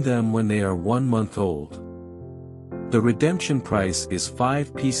 Redeem them when they are 1 month old. The redemption price is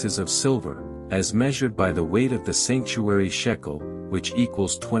 5 pieces of silver, as measured by the weight of the sanctuary shekel, which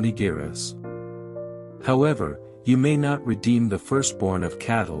equals 20 gerahs. However, you may not redeem the firstborn of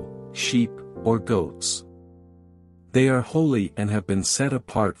cattle, sheep, or goats. They are holy and have been set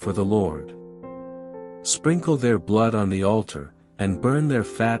apart for the Lord. Sprinkle their blood on the altar, and burn their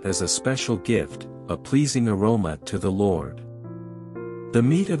fat as a special gift, a pleasing aroma to the Lord. The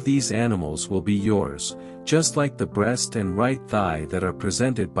meat of these animals will be yours, just like the breast and right thigh that are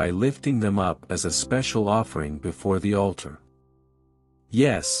presented by lifting them up as a special offering before the altar.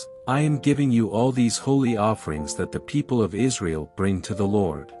 Yes, I am giving you all these holy offerings that the people of Israel bring to the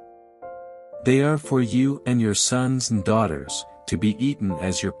Lord. They are for you and your sons and daughters, to be eaten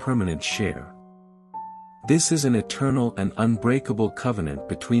as your permanent share. This is an eternal and unbreakable covenant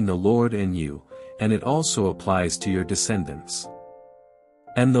between the Lord and you, and it also applies to your descendants.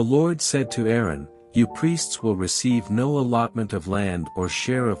 And the Lord said to Aaron, You priests will receive no allotment of land or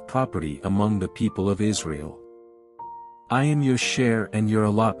share of property among the people of Israel. I am your share and your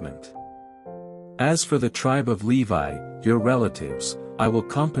allotment. As for the tribe of Levi, your relatives, I will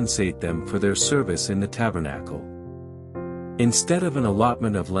compensate them for their service in the tabernacle. Instead of an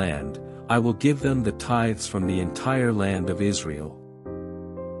allotment of land, I will give them the tithes from the entire land of Israel.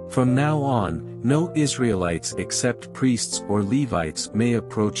 From now on, no Israelites except priests or Levites may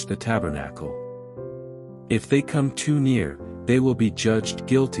approach the tabernacle. If they come too near, they will be judged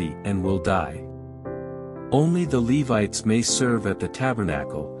guilty and will die. Only the Levites may serve at the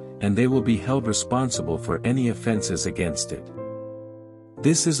tabernacle, and they will be held responsible for any offenses against it.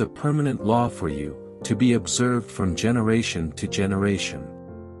 This is a permanent law for you, to be observed from generation to generation.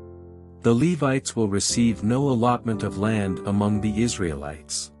 The Levites will receive no allotment of land among the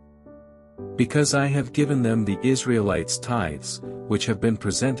Israelites. Because I have given them the Israelites' tithes, which have been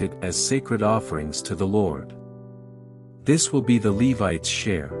presented as sacred offerings to the Lord. This will be the Levites'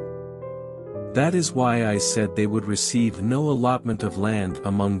 share. That is why I said they would receive no allotment of land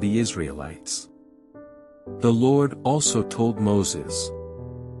among the Israelites. The Lord also told Moses,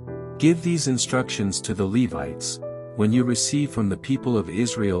 Give these instructions to the Levites, when you receive from the people of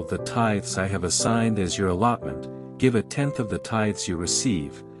Israel the tithes I have assigned as your allotment, give 1/10 of the tithes you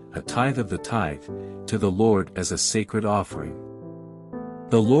receive, a tithe of the tithe, to the Lord as a sacred offering.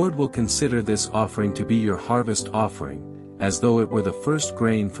 The Lord will consider this offering to be your harvest offering, as though it were the first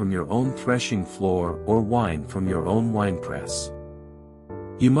grain from your own threshing floor or wine from your own winepress.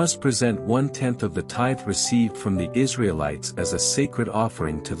 You must present 1/10 of the tithe received from the Israelites as a sacred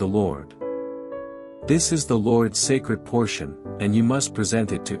offering to the Lord. This is the Lord's sacred portion, and you must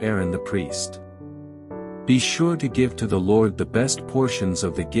present it to Aaron the priest. Be sure to give to the Lord the best portions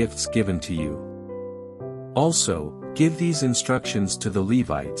of the gifts given to you. Also, give these instructions to the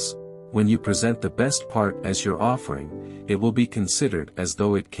Levites: when you present the best part as your offering, it will be considered as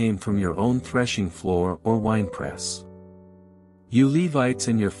though it came from your own threshing floor or winepress. You Levites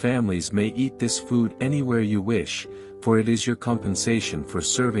and your families may eat this food anywhere you wish, for it is your compensation for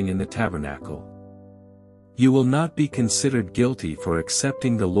serving in the tabernacle. You will not be considered guilty for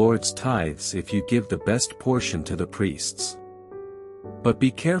accepting the Lord's tithes if you give the best portion to the priests. But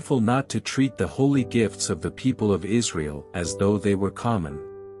be careful not to treat the holy gifts of the people of Israel as though they were common.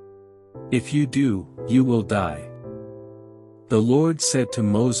 If you do, you will die. The Lord said to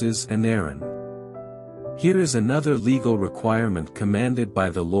Moses and Aaron, Here is another legal requirement commanded by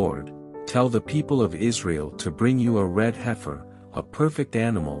the Lord: tell the people of Israel to bring you a red heifer, a perfect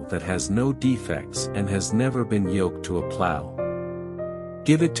animal that has no defects and has never been yoked to a plow.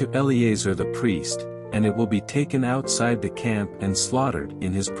 Give it to Eleazar the priest, and it will be taken outside the camp and slaughtered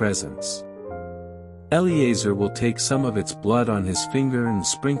in his presence. Eleazar will take some of its blood on his finger and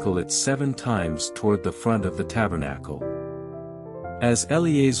sprinkle it 7 times toward the front of the tabernacle. As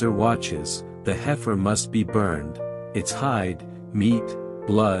Eleazar watches, the heifer must be burned, its hide, meat,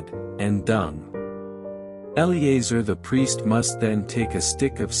 blood, and dung. Eleazar the priest must then take a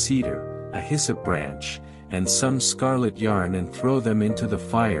stick of cedar, a hyssop branch, and some scarlet yarn and throw them into the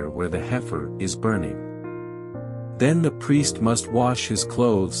fire where the heifer is burning. Then the priest must wash his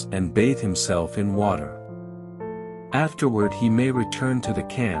clothes and bathe himself in water. Afterward he may return to the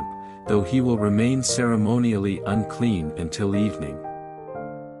camp, though he will remain ceremonially unclean until evening.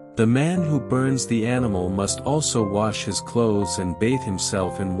 The man who burns the animal must also wash his clothes and bathe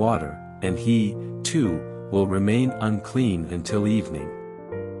himself in water, and he, too, will remain unclean until evening.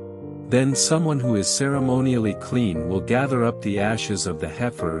 Then someone who is ceremonially clean will gather up the ashes of the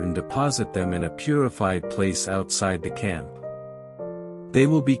heifer and deposit them in a purified place outside the camp. They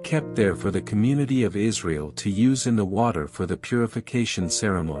will be kept there for the community of Israel to use in the water for the purification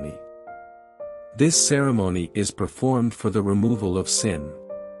ceremony. This ceremony is performed for the removal of sin.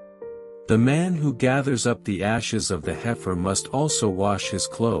 The man who gathers up the ashes of the heifer must also wash his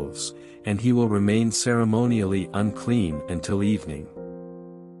clothes, and he will remain ceremonially unclean until evening.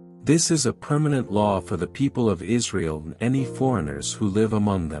 This is a permanent law for the people of Israel and any foreigners who live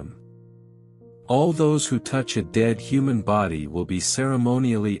among them. All those who touch a dead human body will be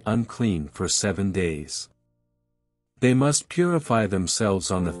ceremonially unclean for 7 days. They must purify themselves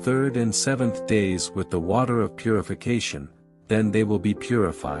on the 3rd and 7th days with the water of purification, then they will be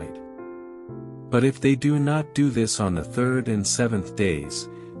purified. But if they do not do this on the 3rd and 7th days,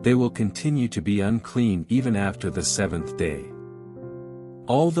 they will continue to be unclean even after the 7th day.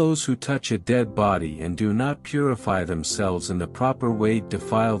 All those who touch a dead body and do not purify themselves in the proper way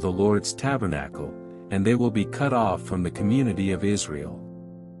defile the Lord's tabernacle, and they will be cut off from the community of Israel.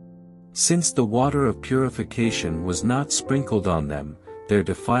 Since the water of purification was not sprinkled on them, their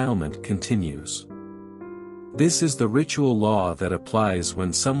defilement continues. This is the ritual law that applies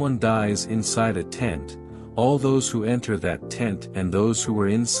when someone dies inside a tent. All those who enter that tent and those who were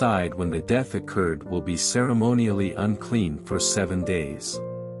inside when the death occurred will be ceremonially unclean for 7 days.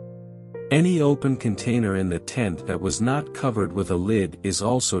 Any open container in the tent that was not covered with a lid is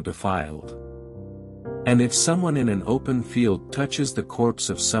also defiled. And if someone in an open field touches the corpse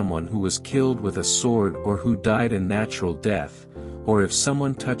of someone who was killed with a sword or who died a natural death, or if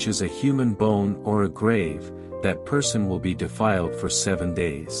someone touches a human bone or a grave, that person will be defiled for 7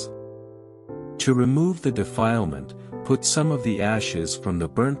 days. To remove the defilement, put some of the ashes from the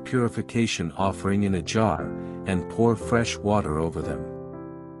burnt purification offering in a jar, and pour fresh water over them.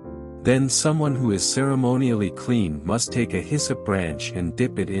 Then someone who is ceremonially clean must take a hyssop branch and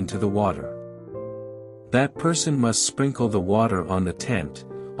dip it into the water. That person must sprinkle the water on the tent,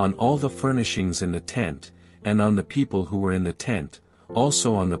 on all the furnishings in the tent, and on the people who were in the tent,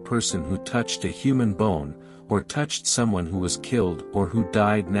 also on the person who touched a human bone, or touched someone who was killed or who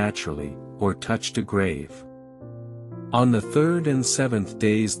died naturally, or touched a grave. On the 3rd and 7th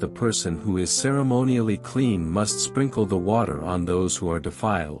days the person who is ceremonially clean must sprinkle the water on those who are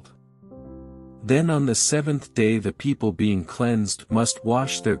defiled. Then on the 7th day the people being cleansed must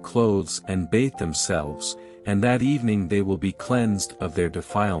wash their clothes and bathe themselves, and that evening they will be cleansed of their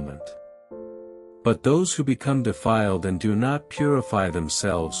defilement. But those who become defiled and do not purify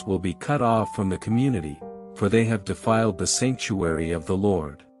themselves will be cut off from the community, for they have defiled the sanctuary of the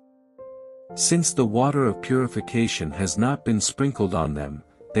Lord. Since the water of purification has not been sprinkled on them,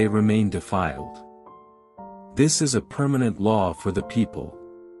 they remain defiled. This is a permanent law for the people.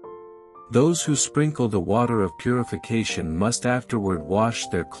 Those who sprinkle the water of purification must afterward wash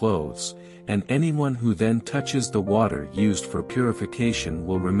their clothes, and anyone who then touches the water used for purification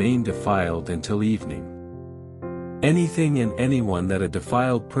will remain defiled until evening. Anything and anyone that a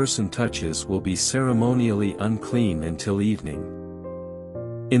defiled person touches will be ceremonially unclean until evening.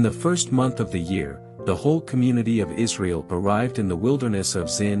 In the 1st month of the year, the whole community of Israel arrived in the wilderness of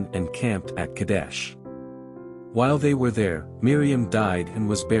Zin and camped at Kadesh. While they were there, Miriam died and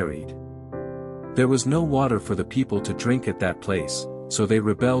was buried. There was no water for the people to drink at that place, so they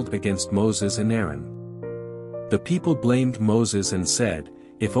rebelled against Moses and Aaron. The people blamed Moses and said,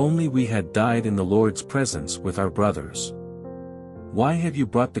 "If only we had died in the Lord's presence with our brothers. Why have you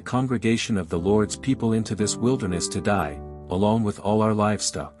brought the congregation of the Lord's people into this wilderness to die, along with all our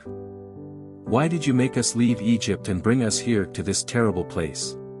livestock? Why did you make us leave Egypt and bring us here to this terrible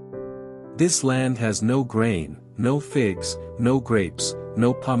place? This land has no grain, no figs, no grapes,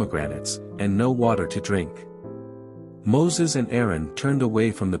 no pomegranates, and no water to drink." Moses and Aaron turned away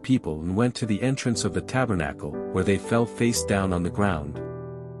from the people and went to the entrance of the tabernacle, where they fell face down on the ground.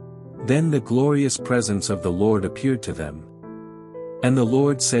 Then the glorious presence of the Lord appeared to them. And the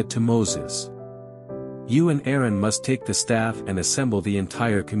Lord said to Moses, "You and Aaron must take the staff and assemble the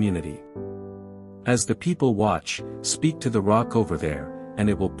entire community. As the people watch, speak to the rock over there, and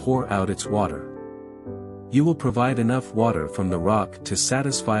it will pour out its water. You will provide enough water from the rock to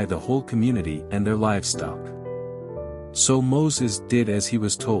satisfy the whole community and their livestock." So Moses did as he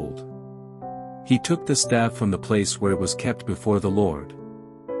was told. He took the staff from the place where it was kept before the Lord.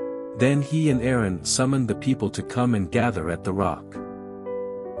 Then he and Aaron summoned the people to come and gather at the rock.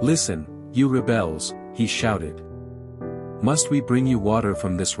 "Listen, you rebels," he shouted. "Must we bring you water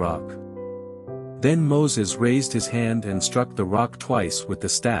from this rock?" Then Moses raised his hand and struck the rock twice with the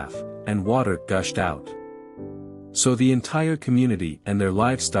staff, and water gushed out. So the entire community and their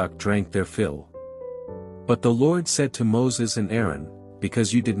livestock drank their fill. But the Lord said to Moses and Aaron,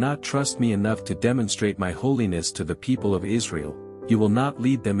 "Because you did not trust me enough to demonstrate my holiness to the people of Israel, you will not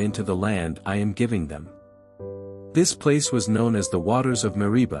lead them into the land I am giving them." This place was known as the waters of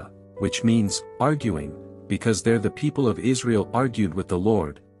Meribah, which means, arguing, because there the people of Israel argued with the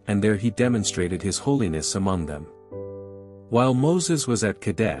Lord, and there he demonstrated his holiness among them. While Moses was at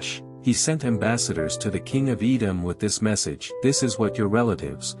Kadesh, he sent ambassadors to the king of Edom with this message: "This is what your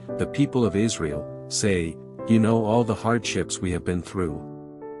relatives, the people of Israel, say, you know all the hardships we have been through.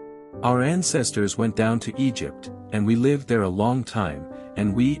 Our ancestors went down to Egypt, and we lived there a long time,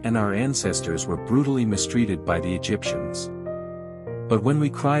 and we and our ancestors were brutally mistreated by the Egyptians. But when we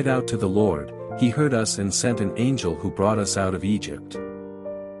cried out to the Lord, he heard us and sent an angel who brought us out of Egypt.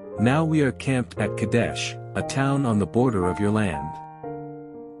 Now we are camped at Kadesh, a town on the border of your land.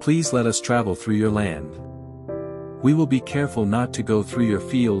 Please let us travel through your land. We will be careful not to go through your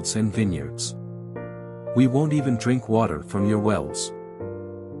fields and vineyards. We won't even drink water from your wells.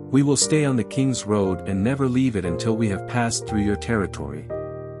 We will stay on the king's road and never leave it until we have passed through your territory."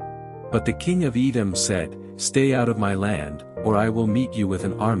 But the king of Edom said, "Stay out of my land, or I will meet you with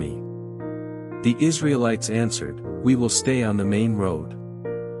an army." The Israelites answered, "We will stay on the main road.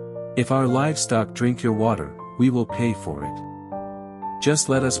 If our livestock drink your water, we will pay for it. Just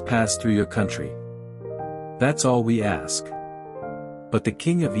let us pass through your country. That's all we ask." But the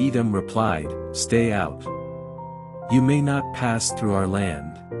king of Edom replied, "Stay out. You may not pass through our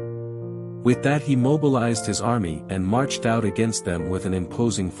land." With that he mobilized his army and marched out against them with an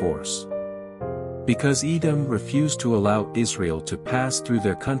imposing force. Because Edom refused to allow Israel to pass through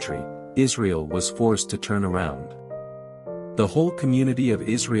their country, Israel was forced to turn around. The whole community of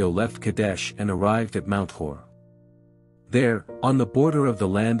Israel left Kadesh and arrived at Mount Hor. There, on the border of the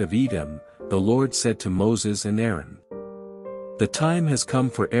land of Edom, the Lord said to Moses and Aaron, "The time has come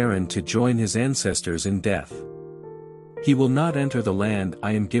for Aaron to join his ancestors in death. He will not enter the land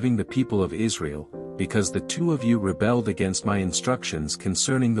I am giving the people of Israel, because the two of you rebelled against my instructions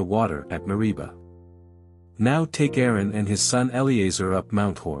concerning the water at Meribah. Now take Aaron and his son Eleazar up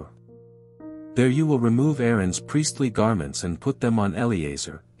Mount Hor. There you will remove Aaron's priestly garments and put them on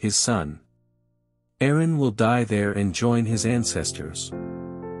Eleazar, his son. Aaron will die there and join his ancestors."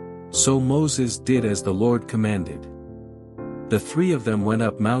 So Moses did as the Lord commanded. The three of them went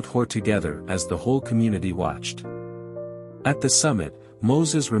up Mount Hor together as the whole community watched. At the summit,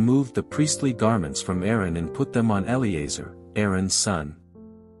 Moses removed the priestly garments from Aaron and put them on Eleazar, Aaron's son.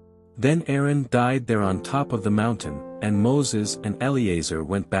 Then Aaron died there on top of the mountain, and Moses and Eleazar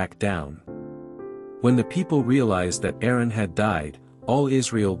went back down. When the people realized that Aaron had died, all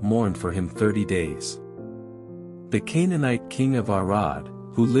Israel mourned for him 30 days. The Canaanite king of Arad,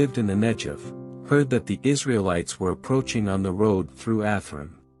 who lived in the Negev, heard that the Israelites were approaching on the road through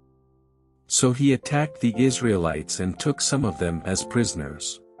Athram. So he attacked the Israelites and took some of them as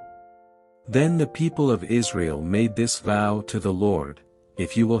prisoners. Then the people of Israel made this vow to the Lord: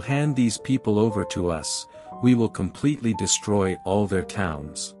 "If you will hand these people over to us, we will completely destroy all their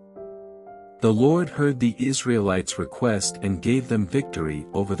towns." The Lord heard the Israelites' request and gave them victory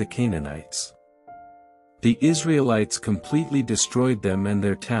over the Canaanites. The Israelites completely destroyed them and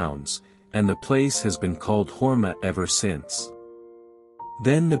their towns, and the place has been called Hormah ever since.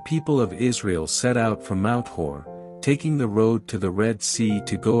 Then the people of Israel set out from Mount Hor, taking the road to the Red Sea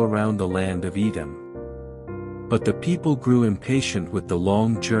to go around the land of Edom. But the people grew impatient with the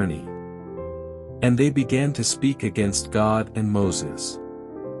long journey. And they began to speak against God and Moses.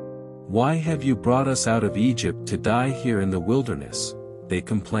 "Why have you brought us out of Egypt to die here in the wilderness?" they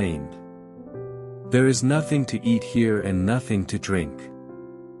complained. "There is nothing to eat here and nothing to drink.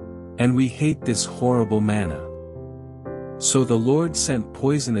 And we hate this horrible manna." So the Lord sent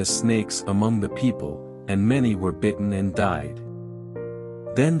poisonous snakes among the people, and many were bitten and died.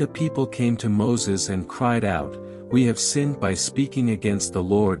 Then the people came to Moses and cried out, "We have sinned by speaking against the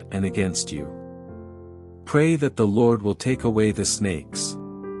Lord and against you. Pray that the Lord will take away the snakes."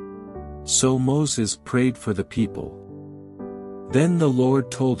 So Moses prayed for the people. Then the Lord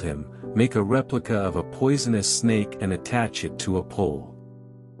told him, make a replica of a poisonous snake and attach it to a pole.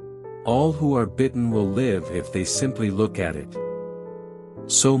 All who are bitten will live if they simply look at it.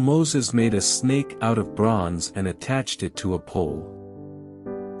 So Moses made a snake out of bronze and attached it to a pole.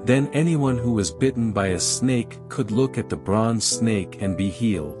 Then anyone who was bitten by a snake could look at the bronze snake and be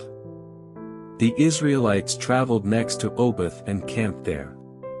healed. The Israelites traveled next to Oboth and camped there.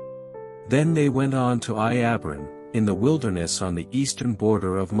 Then they went on to Iabron, in the wilderness on the eastern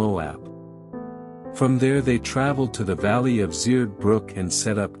border of Moab. From there they traveled to the valley of Zered Brook and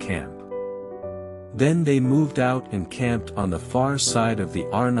set up camp. Then they moved out and camped on the far side of the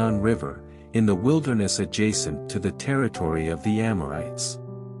Arnon River, in the wilderness adjacent to the territory of the Amorites.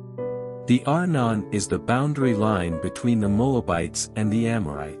 The Arnon is the boundary line between the Moabites and the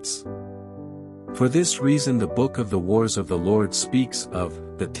Amorites. For this reason the book of the Wars of the Lord speaks of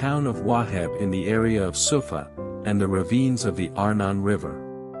the town of Waheb in the area of Suphah, and the ravines of the Arnon River,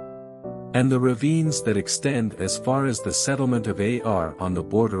 and the ravines that extend as far as the settlement of Ar on the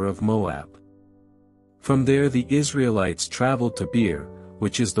border of Moab. From there the Israelites traveled to Beer,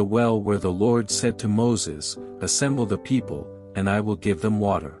 which is the well where the Lord said to Moses, "Assemble the people, and I will give them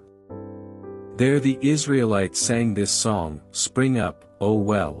water." There the Israelites sang this song, "Spring up, O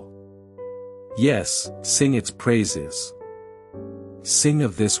well." Yes, sing its praises. Sing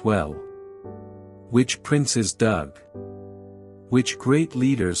of this well, which princes dug, which great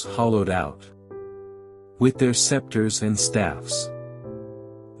leaders hollowed out, with their scepters and staffs.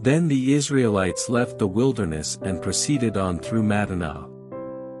 Then the Israelites left the wilderness and proceeded on through Madanah,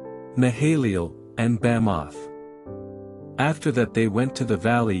 Nahaliel, and Bamoth. After that they went to the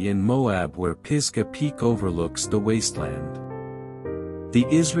valley in Moab where Pisgah Peak overlooks the wasteland. The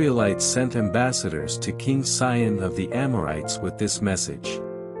Israelites sent ambassadors to King Sihon of the Amorites with this message: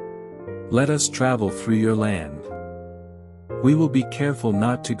 "Let us travel through your land. We will be careful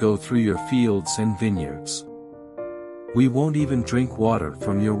not to go through your fields and vineyards. We won't even drink water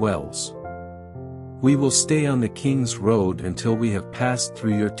from your wells. We will stay on the king's road until we have passed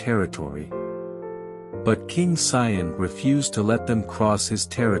through your territory." But King Sihon refused to let them cross his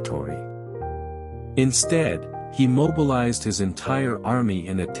territory. Instead, he mobilized his entire army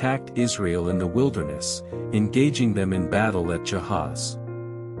and attacked Israel in the wilderness, engaging them in battle at Jahaz.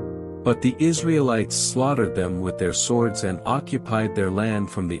 But the Israelites slaughtered them with their swords and occupied their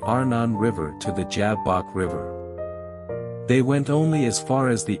land from the Arnon River to the Jabbok River. They went only as far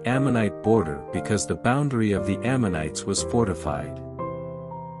as the Ammonite border because the boundary of the Ammonites was fortified.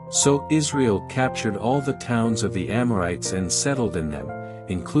 So Israel captured all the towns of the Amorites and settled in them,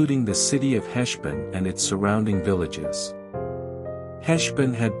 including the city of Heshbon and its surrounding villages.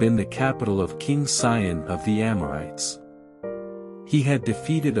 Heshbon had been the capital of King Sihon of the Amorites. He had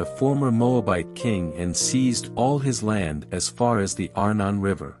defeated a former Moabite king and seized all his land as far as the Arnon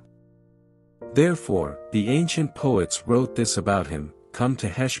River. Therefore, the ancient poets wrote this about him: "Come to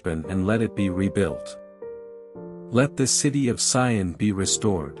Heshbon and let it be rebuilt. Let the city of Sihon be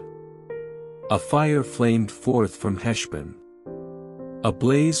restored. A fire flamed forth from Heshbon, a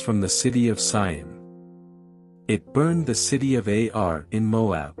blaze from the city of Sihon. It burned the city of Ar in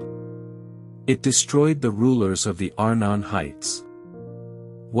Moab. It destroyed the rulers of the Arnon heights.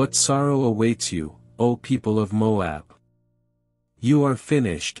 What sorrow awaits you, O people of Moab! You are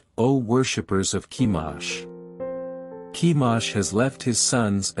finished, O worshippers of Chemosh. Chemosh has left his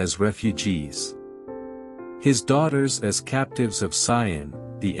sons as refugees, his daughters as captives of Sihon,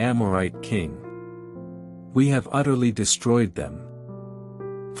 the Amorite king. We have utterly destroyed them.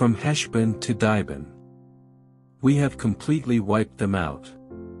 From Heshbon to Dibon, we have completely wiped them out,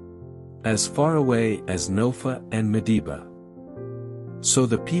 as far away as Nophah and Medeba." So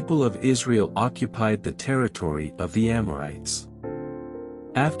the people of Israel occupied the territory of the Amorites.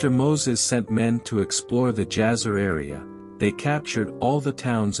 After Moses sent men to explore the Jazer area, they captured all the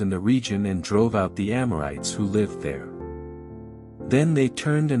towns in the region and drove out the Amorites who lived there. Then they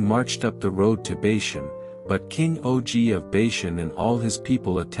turned and marched up the road to Bashan, but King Og of Bashan and all his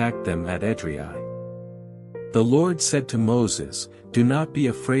people attacked them at Edrei. The Lord said to Moses, "Do not be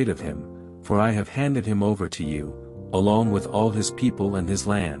afraid of him, for I have handed him over to you, along with all his people and his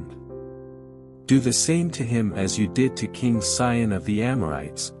land. Do the same to him as you did to King Sihon of the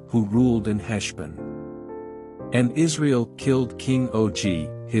Amorites, who ruled in Heshbon." And Israel killed King Og,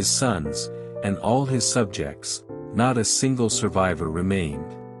 his sons, and all his subjects. Not a single survivor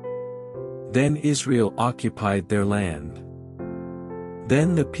remained. Then Israel occupied their land.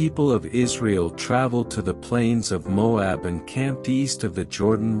 Then the people of Israel traveled to the plains of Moab and camped east of the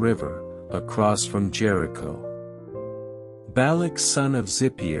Jordan River, across from Jericho. Balak son of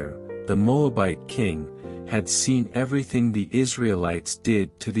Zippor, the Moabite king, had seen everything the Israelites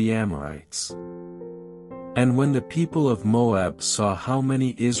did to the Amorites. And when the people of Moab saw how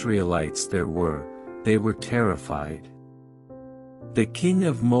many Israelites there were, they were terrified. The king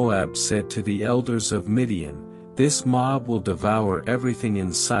of Moab said to the elders of Midian, "This mob will devour everything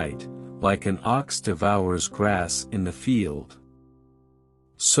in sight, like an ox devours grass in the field."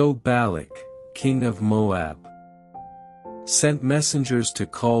 So Balak, king of Moab, sent messengers to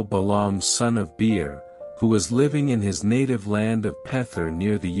call Balaam son of Beor, who was living in his native land of Pethor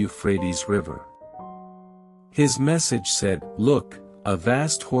near the Euphrates River. His message said, "Look, a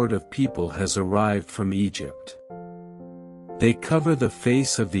vast horde of people has arrived from Egypt. They cover the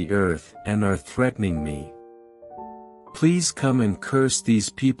face of the earth and are threatening me. Please come and curse these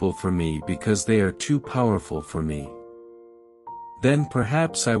people for me because they are too powerful for me. Then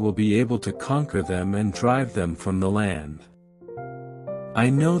perhaps I will be able to conquer them and drive them from the land. I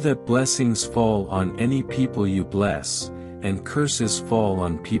know that blessings fall on any people you bless, and curses fall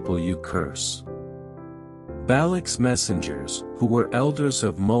on people you curse." Balak's messengers, who were elders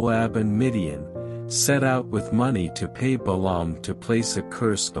of Moab and Midian, set out with money to pay Balaam to place a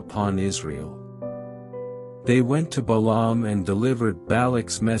curse upon Israel. They went to Balaam and delivered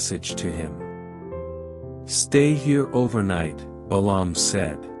Balak's message to him. "Stay here overnight," Balaam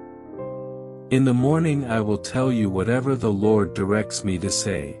said. "In the morning I will tell you whatever the Lord directs me to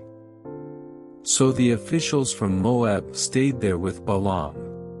say." So the officials from Moab stayed there with Balaam.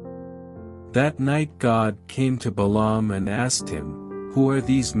 That night God came to Balaam and asked him, "Who are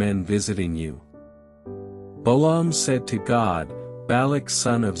these men visiting you?" Balaam said to God, "Balak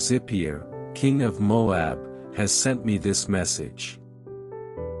son of Zippor, king of Moab, has sent me this message.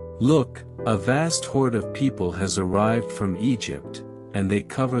 Look, a vast horde of people has arrived from Egypt, and they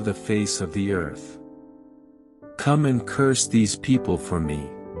cover the face of the earth. Come and curse these people for me.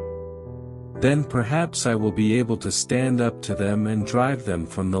 Then perhaps I will be able to stand up to them and drive them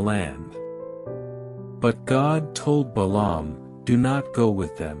from the land." But God told Balaam, "Do not go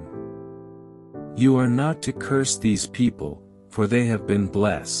with them. You are not to curse these people, for they have been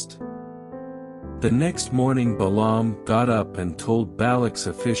blessed." The next morning Balaam got up and told Balak's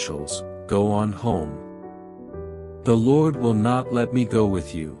officials, "Go on home. The Lord will not let me go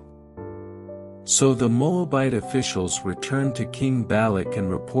with you." So the Moabite officials returned to King Balak and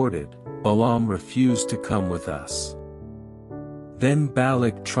reported, "Balaam refused to come with us." Then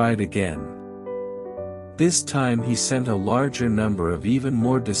Balak tried again. This time he sent a larger number of even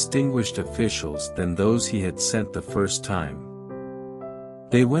more distinguished officials than those he had sent the first time.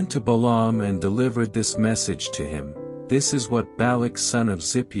 They went to Balaam and delivered this message to him, "This is what Balak son of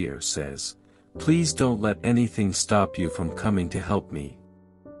Zippor says, please don't let anything stop you from coming to help me.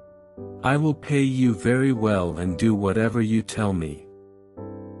 I will pay you very well and do whatever you tell me.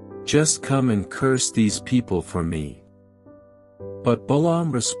 Just come and curse these people for me." But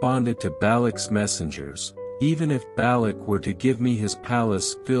Balaam responded to Balak's messengers, "Even if Balak were to give me his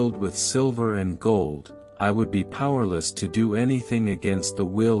palace filled with silver and gold, I would be powerless to do anything against the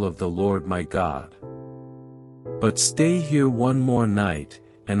will of the Lord my God. But stay here one more night,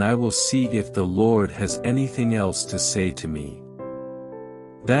 and I will see if the Lord has anything else to say to me."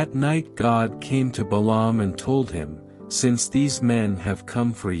 That night God came to Balaam and told him, "Since these men have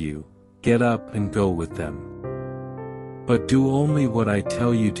come for you, get up and go with them. But do only what I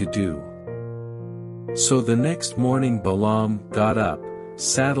tell you to do." So the next morning Balaam got up,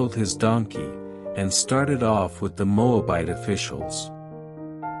 saddled his donkey, and started off with the Moabite officials.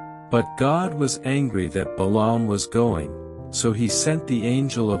 But God was angry that Balaam was going, so he sent the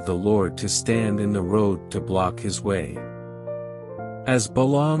angel of the Lord to stand in the road to block his way. As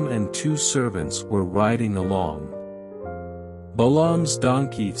Balaam and 2 servants were riding along, Balaam's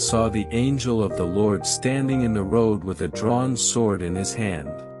donkey saw the angel of the Lord standing in the road with a drawn sword in his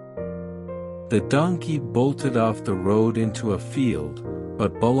hand. The donkey bolted off the road into a field,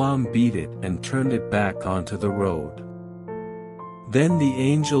 but Balaam beat it and turned it back onto the road. Then the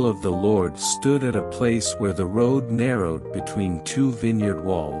angel of the Lord stood at a place where the road narrowed between 2 vineyard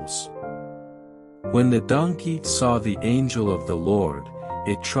walls. When the donkey saw the angel of the Lord,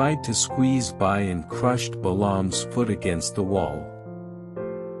 it tried to squeeze by and crushed Balaam's foot against the wall.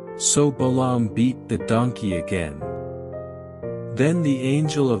 So Balaam beat the donkey again. Then the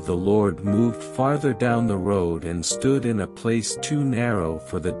angel of the Lord moved farther down the road and stood in a place too narrow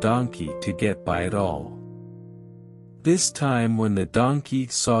for the donkey to get by at all. This time when the donkey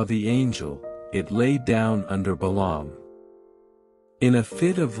saw the angel, it lay down under Balaam. In a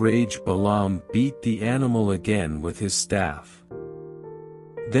fit of rage Balaam beat the animal again with his staff.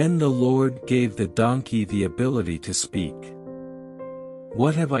 Then the Lord gave the donkey the ability to speak.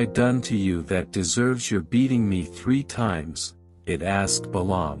 "What have I done to you that deserves your beating me 3 times?" it asked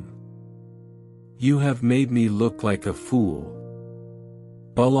Balaam. "You have made me look like a fool."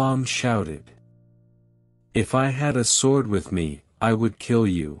 Balaam shouted, "If I had a sword with me, I would kill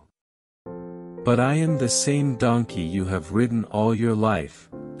you. But I am the same donkey you have ridden all your life,"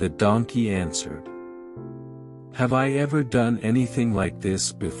 the donkey answered. "Have I ever done anything like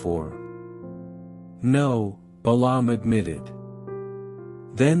this before?" "No," Balaam admitted.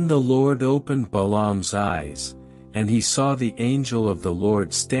 Then the Lord opened Balaam's eyes, and he saw the angel of the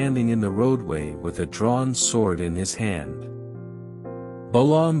Lord standing in the roadway with a drawn sword in his hand.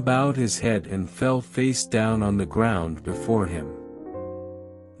 Balaam bowed his head and fell face down on the ground before him.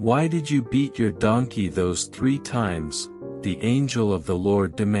 "Why did you beat your donkey those 3 times?" the angel of the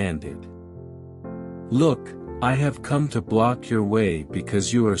Lord demanded. "Look, I have come to block your way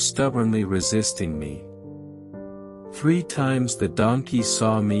because you are stubbornly resisting me." 3 times the donkey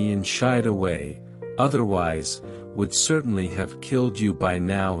saw me and shied away, otherwise, would certainly have killed you by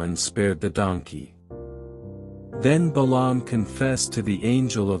now and spared the donkey. Then Balaam confessed to the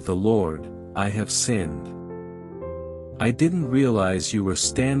angel of the Lord, "I have sinned. I didn't realize you were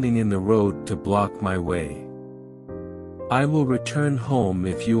standing in the road to block my way. I will return home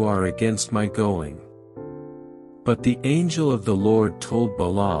if you are against my going." But the angel of the Lord told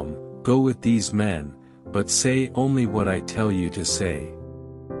Balaam, "Go with these men, but say only what I tell you to say."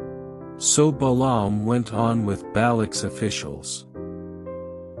 So Balaam went on with Balak's officials.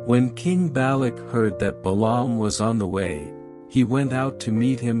 When King Balak heard that Balaam was on the way, he went out to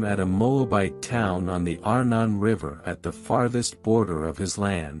meet him at a Moabite town on the Arnon River at the farthest border of his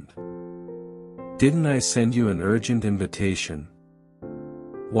land. "Didn't I send you an urgent invitation?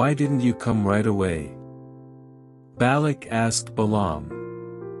 Why didn't you come right away?" Balak asked Balaam.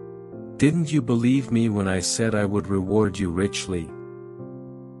 "Didn't you believe me when I said I would reward you richly?"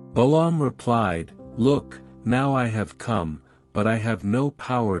 Balaam replied, "Look, now I have come, but I have no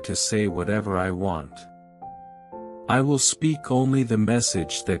power to say whatever I want. I will speak only the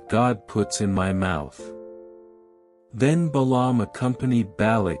message that God puts in my mouth." Then Balaam accompanied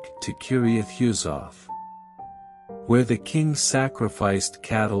Balak to Kiriath-Huzoth, where the king sacrificed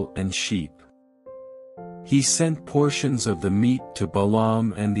cattle and sheep. He sent portions of the meat to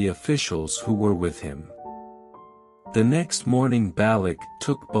Balaam and the officials who were with him. The next morning Balak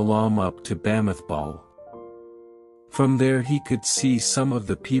took Balaam up to Bamoth-baal. From there he could see some of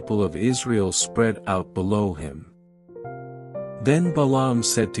the people of Israel spread out below him. Then Balaam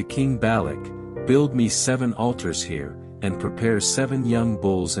said to King Balak, "Build me 7 altars here, and prepare 7 young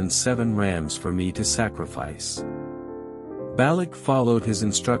bulls and 7 rams for me to sacrifice." Balak followed his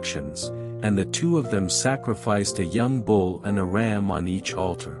instructions, and the 2 of them sacrificed a young bull and a ram on each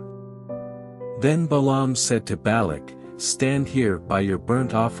altar. Then Balaam said to Balak, "Stand here by your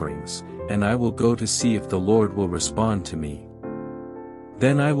burnt offerings, and I will go to see if the Lord will respond to me.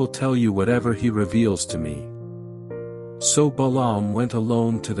 Then I will tell you whatever he reveals to me." So Balaam went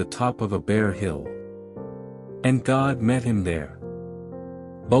alone to the top of a bare hill. And God met him there.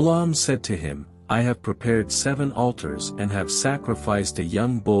 Balaam said to him, "I have prepared 7 altars and have sacrificed a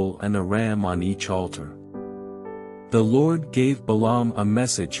young bull and a ram on each altar." The Lord gave Balaam a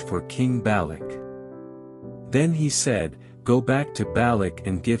message for King Balak. Then he said, "Go back to Balak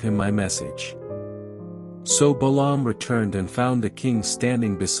and give him my message." So Balaam returned and found the king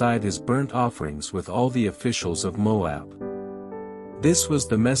standing beside his burnt offerings with all the officials of Moab. This was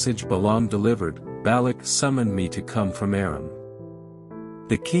the message Balaam delivered: "Balak summoned me to come from Aram.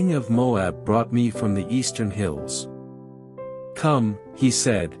 The king of Moab brought me from the eastern hills. Come," he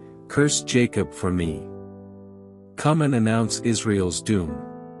said, "curse Jacob for me. Come and announce Israel's doom."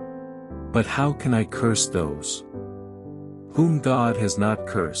 But how can I curse those whom God has not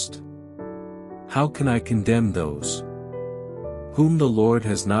cursed? How can I condemn those whom the Lord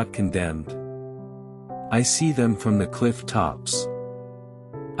has not condemned? I see them from the cliff tops.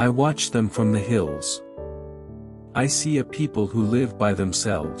 I watch them from the hills. I see a people who live by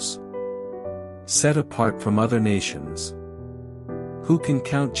themselves, set apart from other nations. Who can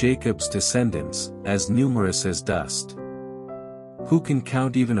count Jacob's descendants, as numerous as dust? Who can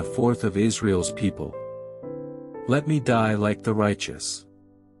count even a fourth of Israel's people? Let me die like the righteous.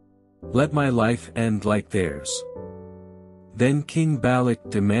 Let my life end like theirs. Then King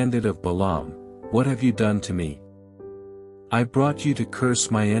Balak demanded of Balaam, "What have you done to me? I brought you to curse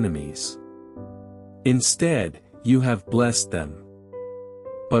my enemies. Instead, you have blessed them."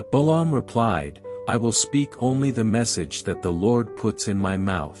 But Balaam replied, "I will speak only the message that the Lord puts in my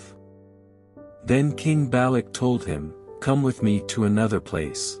mouth." Then King Balak told him, "Come with me to another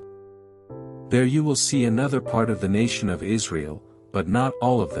place. There you will see another part of the nation of Israel, but not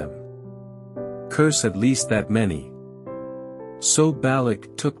all of them. Curse at least that many." So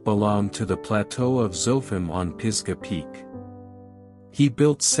Balak took Balaam to the plateau of Zophim on Pisgah Peak. He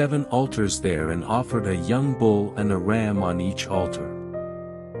built 7 altars there and offered a young bull and a ram on each altar.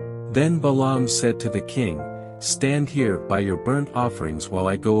 Then Balaam said to the king, "Stand here by your burnt offerings while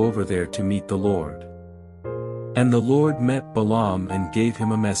I go over there to meet the Lord." And the Lord met Balaam and gave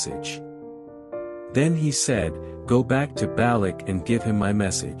him a message. Then he said, "Go back to Balak and give him my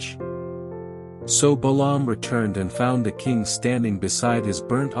message." So Balaam returned and found the king standing beside his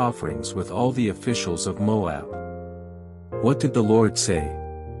burnt offerings with all the officials of Moab. "What did the Lord say?"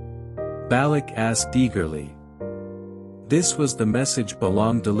 Balak asked eagerly. This was the message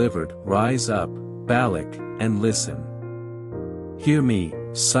Balaam delivered, "Rise up, Balak, and listen. Hear me,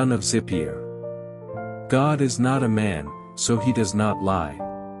 son of Zippor. God is not a man, so he does not lie.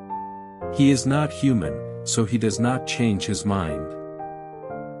 He is not human, so he does not change his mind.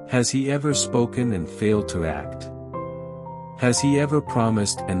 Has he ever spoken and failed to act? Has he ever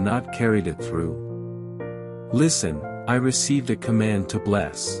promised and not carried it through? Listen, I received a command to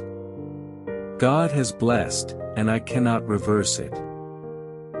bless. God has blessed, and I cannot reverse it.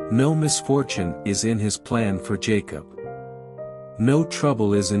 No misfortune is in his plan for Jacob. No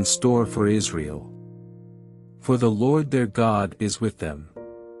trouble is in store for Israel. For the Lord their God is with them.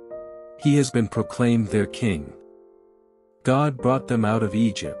 He has been proclaimed their king. God brought them out of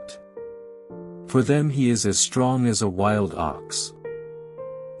Egypt. For them he is as strong as a wild ox.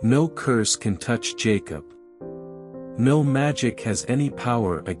 No curse can touch Jacob. No magic has any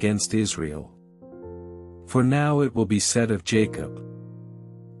power against Israel. For now it will be said of Jacob,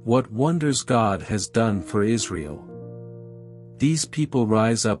 what wonders God has done for Israel. These people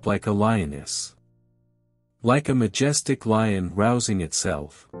rise up like a lioness. Like a majestic lion rousing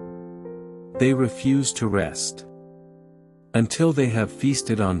itself. They refuse to rest. Until they have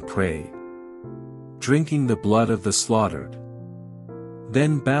feasted on prey. Drinking the blood of the slaughtered.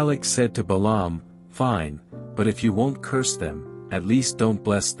 Then Balak said to Balaam, "Fine, but if you won't curse them, at least don't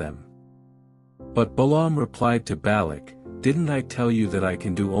bless them." But Balaam replied to Balak, "Didn't I tell you that I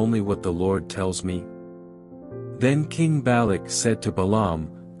can do only what the Lord tells me?" Then King Balak said to Balaam,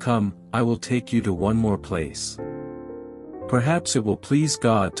 "Come, I will take you to one more place. Perhaps it will please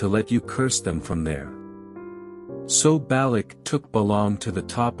God to let you curse them from there." So Balak took Balaam to the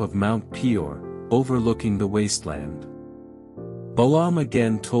top of Mount Peor, overlooking the wasteland. Balaam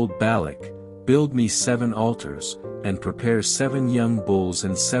again told Balak, "Build me 7 altars, and prepare 7 young bulls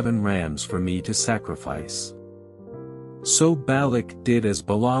and 7 rams for me to sacrifice." So Balak did as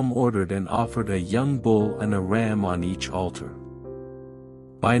Balaam ordered and offered a young bull and a ram on each altar.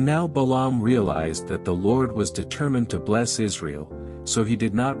 By now Balaam realized that the Lord was determined to bless Israel, so he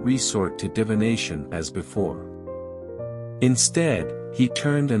did not resort to divination as before. Instead, he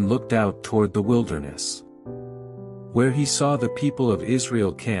turned and looked out toward the wilderness, where he saw the people of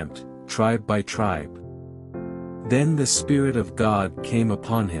Israel camped, tribe by tribe. Then the Spirit of God came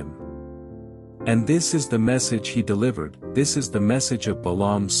upon him. And this is the message he delivered, this is the message of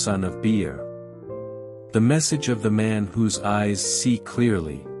Balaam son of Beor. The message of the man whose eyes see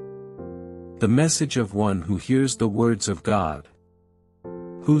clearly. The message of one who hears the words of God.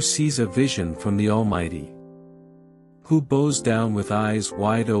 Who sees a vision from the Almighty. Who bows down with eyes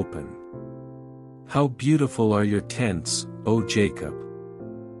wide open. How beautiful are your tents, O Jacob!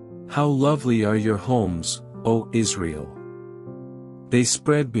 How lovely are your homes, O Israel! They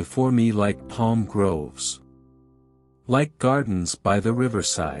spread before me like palm groves. Like gardens by the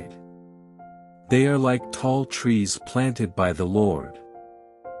riverside. They are like tall trees planted by the Lord.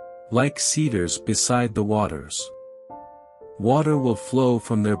 Like cedars beside the waters. Water will flow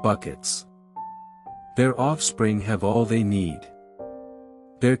from their buckets. Their offspring have all they need.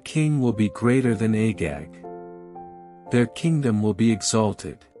 Their king will be greater than Agag. Their kingdom will be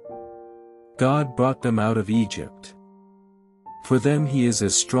exalted. God brought them out of Egypt. For them he is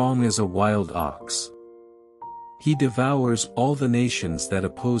as strong as a wild ox. He devours all the nations that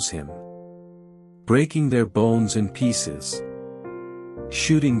oppose him. Breaking their bones in pieces.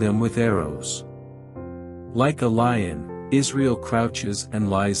 Shooting them with arrows. Like a lion, Israel crouches and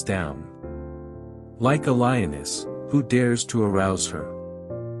lies down. Like a lioness, who dares to arouse her?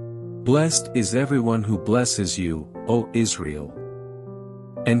 Blessed is everyone who blesses you, O Israel.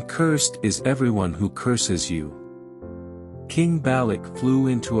 And cursed is everyone who curses you. King Balak flew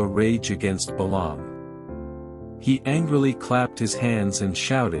into a rage against Balaam. He angrily clapped his hands and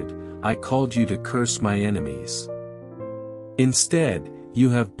shouted, "I called you to curse my enemies. Instead, you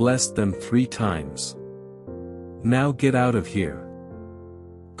have blessed them 3 times. Now get out of here.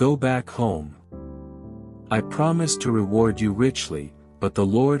 Go back home. I promised to reward you richly, but the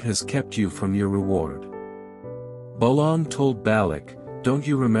Lord has kept you from your reward." Balaam told Balak, "Don't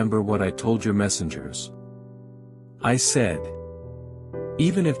you remember what I told your messengers? I said,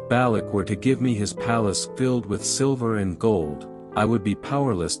 even if Balak were to give me his palace filled with silver and gold, I would be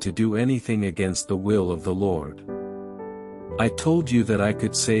powerless to do anything against the will of the Lord. I told you that I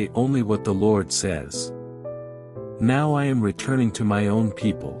could say only what the Lord says. Now I am returning to my own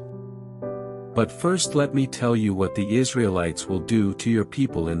people. But first let me tell you what the Israelites will do to your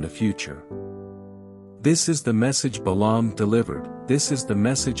people in the future." This is the message Balaam delivered. This is the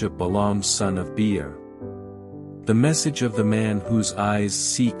message of Balaam son of Beor. The message of the man whose eyes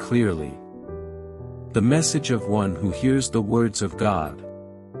see clearly. The message of one who hears the words of God.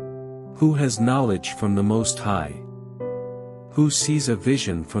 Who has knowledge from the Most High. Who sees a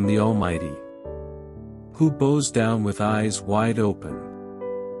vision from the Almighty. Who bows down with eyes wide open.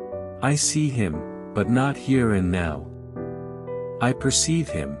 I see him, but not here and now. I perceive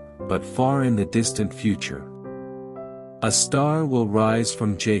him, but far in the distant future. A star will rise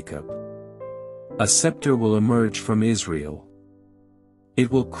from Jacob. A scepter will emerge from Israel.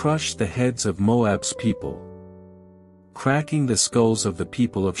 It will crush the heads of Moab's people, cracking the skulls of the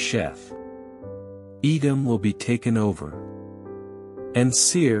people of Sheth. Edom will be taken over, and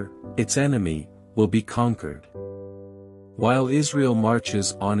Seir, its enemy, will be conquered. While Israel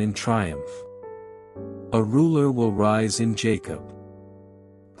marches on in triumph, a ruler will rise in Jacob,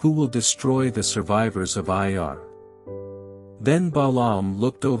 who will destroy the survivors of Ir. Then Balaam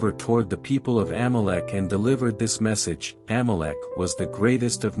looked over toward the people of Amalek and delivered this message: Amalek was the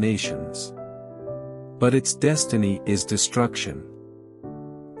greatest of nations, but its destiny is destruction.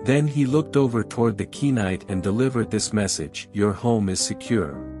 Then he looked over toward the Kenite and delivered this message: Your home is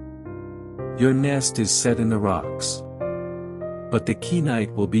secure. Your nest is set in the rocks. But the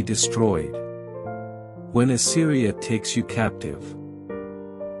Kenite will be destroyed when Assyria takes you captive.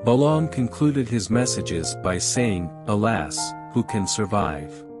 Balaam concluded his messages by saying, Alas, who can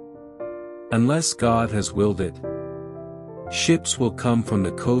survive? Unless God has willed it. Ships will come from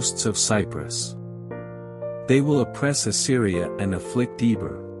the coasts of Cyprus. They will oppress Assyria and afflict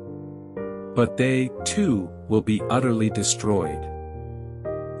Eber. But they, too, will be utterly destroyed.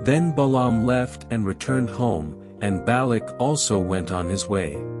 Then Balaam left and returned home, and Balak also went on his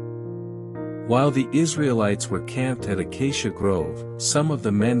way. While the Israelites were camped at Acacia Grove, some of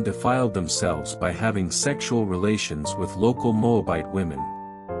the men defiled themselves by having sexual relations with local Moabite women.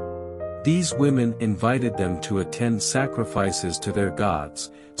 These women invited them to attend sacrifices to their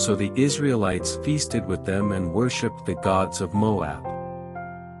gods, so the Israelites feasted with them and worshipped the gods of Moab.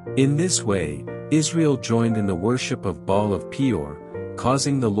 In this way, Israel joined in the worship of Baal of Peor,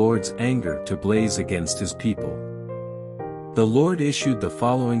 causing the Lord's anger to blaze against his people. The Lord issued the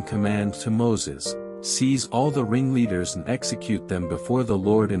following command to Moses: Seize all the ringleaders and execute them before the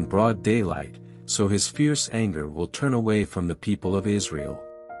Lord in broad daylight, so his fierce anger will turn away from the people of Israel.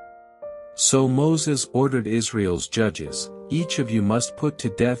 So Moses ordered Israel's judges, Each of you must put to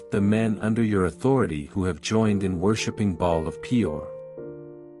death the men under your authority who have joined in worshipping Baal of Peor.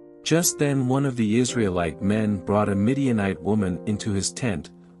 Just then one of the Israelite men brought a Midianite woman into his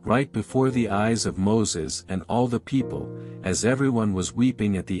tent, right before the eyes of Moses and all the people, as everyone was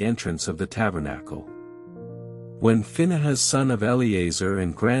weeping at the entrance of the tabernacle. When Phinehas son of Eleazar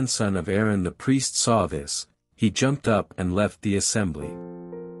and grandson of Aaron the priest saw this, he jumped up and left the assembly.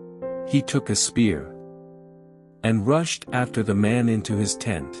 He took a spear and rushed after the man into his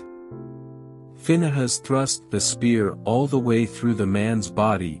tent. Phinehas thrust the spear all the way through the man's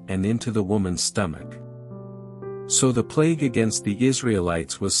body and into the woman's stomach. So the plague against the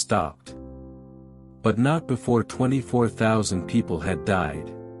Israelites was stopped. But not before 24,000 people had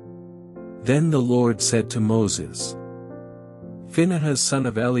died. Then the Lord said to Moses, Phinehas son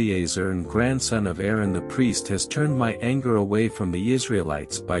of Eleazar and grandson of Aaron the priest has turned my anger away from the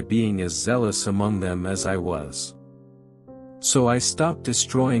Israelites by being as zealous among them as I was. So I stopped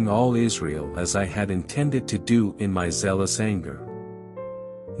destroying all Israel as I had intended to do in my zealous anger.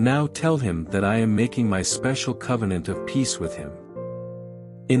 Now tell him that I am making my special covenant of peace with him.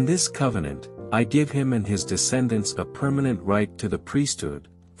 In this covenant, I give him and his descendants a permanent right to the priesthood,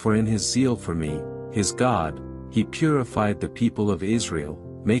 for in his zeal for me, his God, he purified the people of Israel,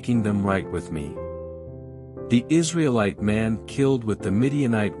 making them right with me. The Israelite man killed with the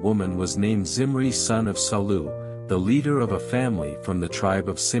Midianite woman was named Zimri son of Salu, the leader of a family from the tribe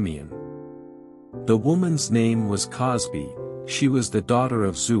of Simeon. The woman's name was Cosbi. She was the daughter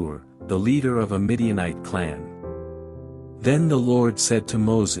of Zur, the leader of a Midianite clan. Then the Lord said to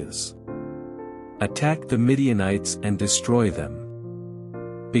Moses, Attack the Midianites and destroy them.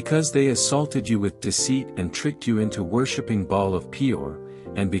 Because they assaulted you with deceit and tricked you into worshipping Baal of Peor,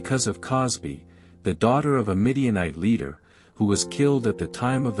 and because of Cosbi, the daughter of a Midianite leader, who was killed at the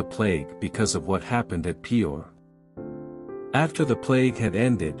time of the plague because of what happened at Peor. After the plague had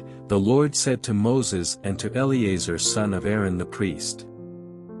ended, the Lord said to Moses and to Eleazar son of Aaron the priest,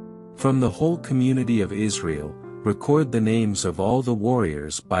 "From the whole community of Israel, record the names of all the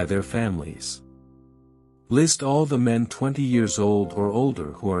warriors by their families. List all the men 20 years old or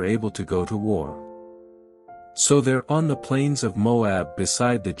older who are able to go to war." So there on the plains of Moab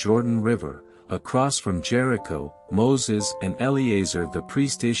beside the Jordan River, across from Jericho, Moses and Eleazar the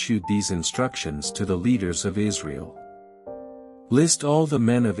priest issued these instructions to the leaders of Israel. List all the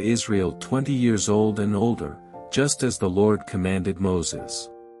men of Israel 20 years old and older, just as the Lord commanded Moses.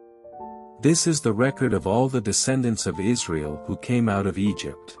 This is the record of all the descendants of Israel who came out of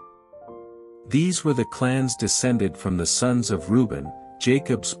Egypt. These were the clans descended from the sons of Reuben,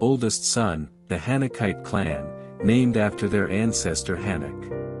 Jacob's oldest son, the Hanokite clan, named after their ancestor Hanok.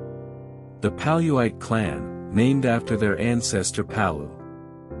 The Paluite clan, named after their ancestor Palu.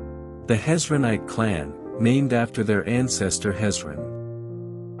 The Hezronite clan, named after their ancestor Hezron.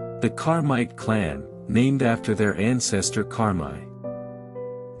 The Carmite clan, named after their ancestor Carmi.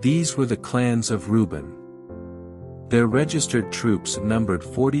 These were the clans of Reuben. Their registered troops numbered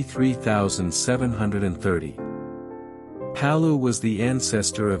 43,730. Palu was the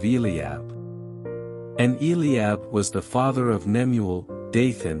ancestor of Eliab. And Eliab was the father of Nemuel,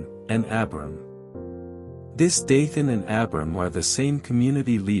 Dathan, and Abiram. This Dathan and Abiram are the same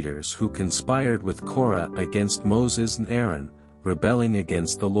community leaders who conspired with Korah against Moses and Aaron, rebelling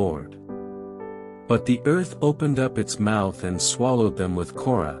against the Lord. But the earth opened up its mouth and swallowed them with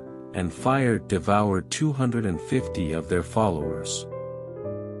Korah, and fire devoured 250 of their followers.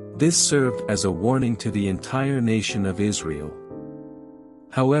 This served as a warning to the entire nation of Israel.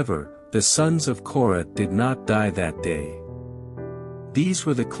 However, the sons of Korah did not die that day. These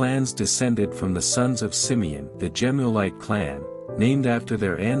were the clans descended from the sons of Simeon, the Jemuelite clan, named after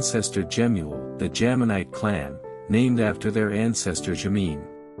their ancestor Jemuel, the Jaminite clan, named after their ancestor Jamin.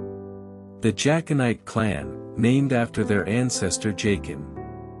 The Jachinite clan, named after their ancestor Jachin.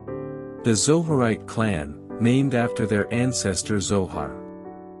 The Zoharite clan, named after their ancestor Zohar.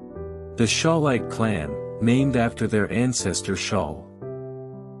 The Shaulite clan, named after their ancestor Shaul.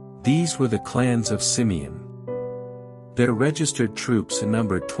 These were the clans of Simeon. Their registered troops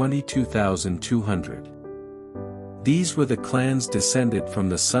numbered 22,200. These were the clans descended from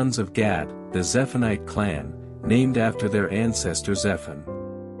the sons of Gad, the Zephonite clan, named after their ancestor Zephon.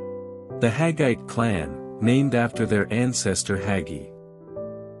 The Haggite clan, named after their ancestor Haggi.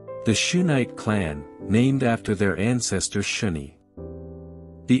 The Shunite clan, named after their ancestor Shuni.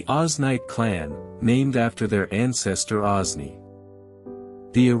 The Oznite clan, named after their ancestor Ozni.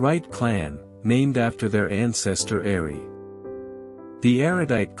 The Arite clan, named after their ancestor Eri. The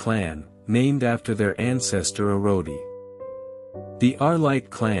Aradite clan, named after their ancestor Arodi. The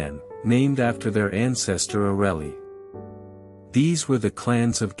Arlite clan, named after their ancestor Areli. These were the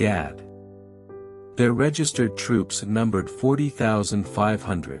clans of Gad. Their registered troops numbered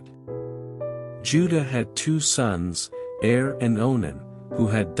 40,500. Judah had two sons, Er and Onan, who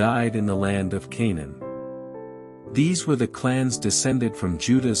had died in the land of Canaan. These were the clans descended from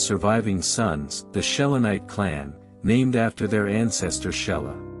Judah's surviving sons, the Shelonite clan, named after their ancestor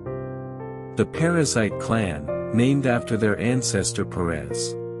Shelah. The Perizzite clan, named after their ancestor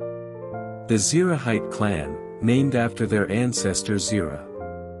Perez. The Zerahite clan, named after their ancestor Zerah.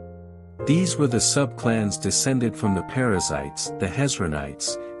 These were the subclans descended from the Perizzites, the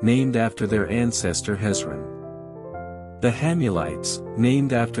Hezronites, named after their ancestor Hezron. The Hamulites,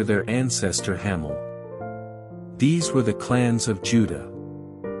 named after their ancestor Hamul. These were the clans of Judah.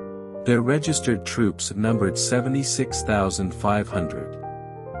 Their registered troops numbered 76,500.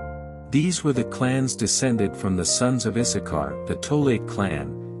 These were the clans descended from the sons of Issachar, the Tolate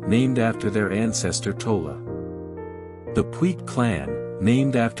clan, named after their ancestor Tola. The Puite clan,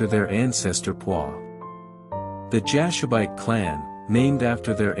 named after their ancestor Pua. The Jashubite clan, named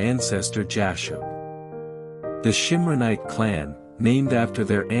after their ancestor Jashub. The Shimronite clan, named after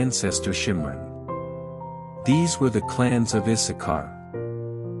their ancestor Shimron. These were the clans of Issachar.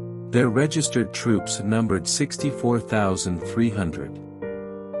 Their registered troops numbered 64,300.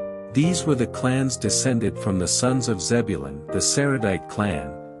 These were the clans descended from the sons of Zebulun, the Saradite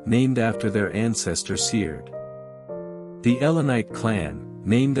clan, named after their ancestor Seard. The Elonite clan,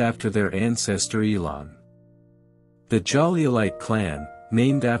 named after their ancestor Elon. The Jalielite clan,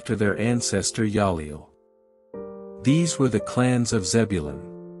 named after their ancestor Yaliel. These were the clans of Zebulun.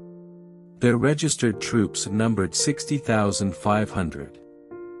 Their registered troops numbered 60,500.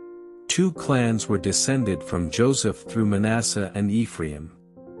 2 clans were descended from Joseph through Manasseh and Ephraim.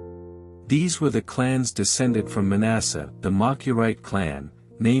 These were the clans descended from Manasseh, the Machirite clan,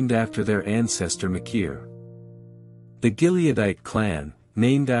 named after their ancestor Machir. The Gileadite clan,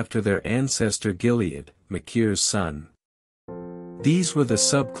 named after their ancestor Gilead, Machir's son. These were the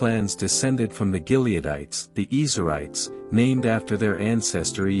subclans descended from the Gileadites, the Ezerites, named after their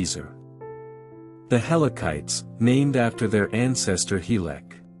ancestor Ezer. The Helekites, named after their ancestor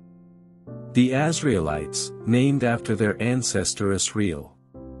Helek. The Asrielites, named after their ancestor Asriel.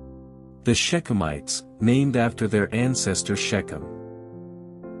 The Shechemites, named after their ancestor Shechem.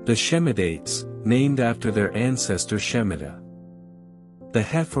 The Shemidates, named after their ancestor Shemida. The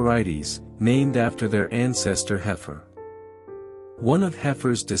Hepherites, named after their ancestor Hepher. One of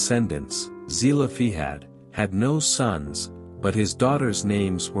Hepher's descendants, Zelophehad, had no sons, but his daughters'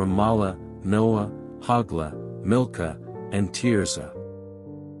 names were Mahlah, Noah, Hoglah, Milcah, and Tirzah.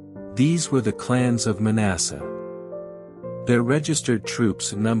 These were the clans of Manasseh. Their registered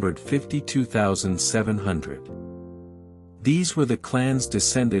troops numbered 52,700. These were the clans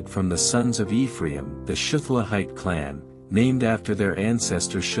descended from the sons of Ephraim, the Shuthelahite clan, named after their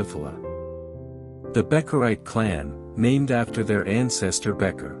ancestor Shuthelah. The Becherite clan, named after their ancestor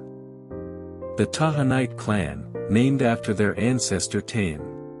Becher. The Tahanite clan, named after their ancestor Taim.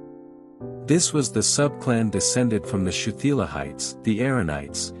 This was the subclan descended from the Shuthelahites, the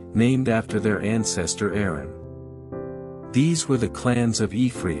Aaronites, named after their ancestor Aaron. These were the clans of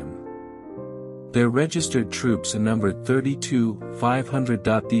Ephraim. Their registered troops numbered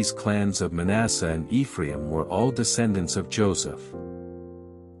 32,500. These clans of Manasseh and Ephraim were all descendants of Joseph.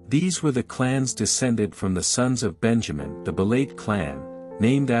 These were the clans descended from the sons of Benjamin, the Belite clan,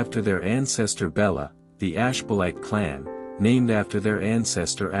 named after their ancestor Bela, the Ashbelite clan, named after their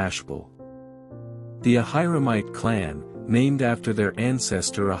ancestor Ashbel. The Ahiramite clan, named after their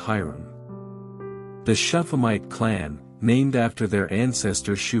ancestor Ahiram. The Shupham clan, named after their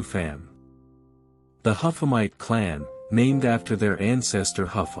ancestor Shupham. The Huphamite clan, named after their ancestor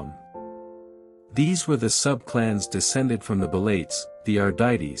Hupham. These were the subclans descended from the Belites, the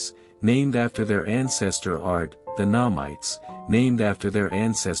Ardites, named after their ancestor Ard, the Nahmites, named after their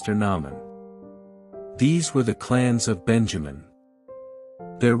ancestor Naaman. These were the clans of Benjamin.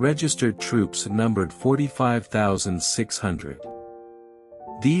 Their registered troops numbered 45,600.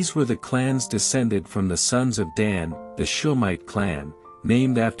 These were the clans descended from the sons of Dan, the Shuhamite clan,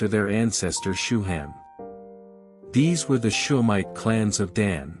 named after their ancestor Shuham. These were the Shuhamite clans of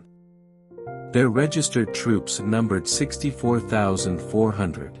Dan. Their registered troops numbered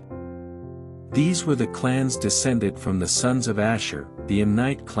 64,400. These were the clans descended from the sons of Asher, the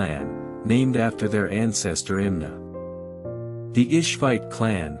Imnite clan, named after their ancestor Imnah. The Ishvite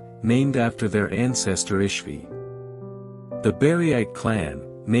clan, named after their ancestor Ishvi. The Beriite clan,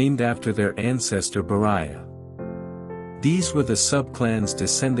 named after their ancestor Beriah. These were the subclans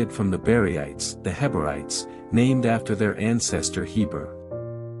descended from the Beriites, the Heberites, named after their ancestor Heber.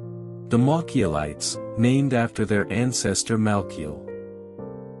 The Malchielites, named after their ancestor Malchiel.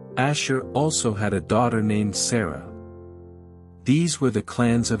 Asher also had a daughter named Sarah. These were the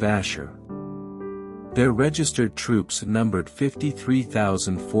clans of Asher. Their registered troops numbered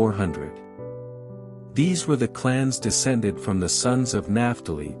 53,400. These were the clans descended from the sons of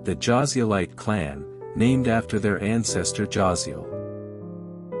Naphtali, the Jahzielite clan, named after their ancestor Jahziel.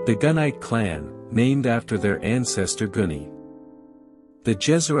 The Gunite clan, named after their ancestor Guni. The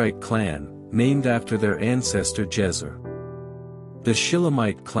Jezerite clan, named after their ancestor Jezer. The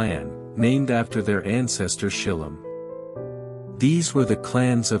Shilamite clan, named after their ancestor Shillam. These were the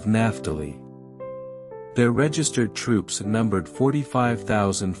clans of Naphtali. Their registered troops numbered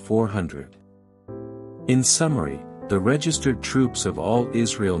 45,400. In summary, the registered troops of all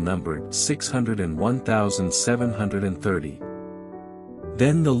Israel numbered 601,730.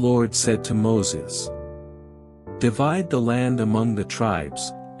 Then the Lord said to Moses, "Divide the land among the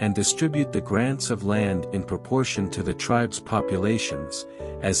tribes, and distribute the grants of land in proportion to the tribes' populations,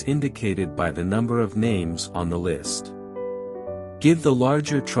 as indicated by the number of names on the list. Give the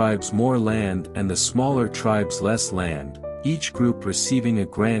larger tribes more land and the smaller tribes less land, each group receiving a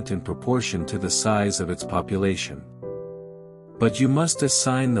grant in proportion to the size of its population. But you must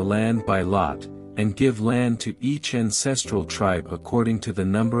assign the land by lot, and give land to each ancestral tribe according to the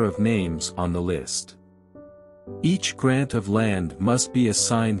number of names on the list. Each grant of land must be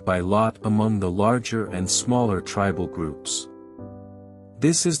assigned by lot among the larger and smaller tribal groups.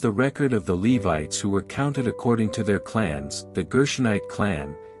 This is the record of the Levites who were counted according to their clans, the Gershonite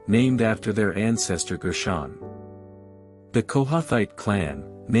clan, named after their ancestor Gershon. The Kohathite clan,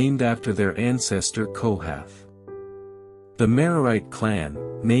 named after their ancestor Kohath. The Merarite clan,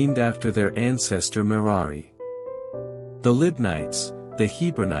 named after their ancestor Merari. The Libnites, the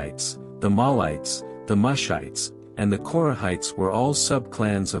Hebronites, the Malites, the Mushites, and the Korahites were all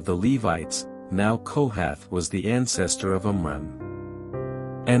subclans of the Levites. Now Kohath was the ancestor of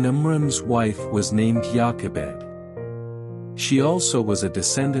Amram. And Amram's wife was named Jochebed. She also was a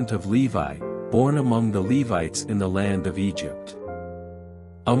descendant of Levi, born among the Levites in the land of Egypt.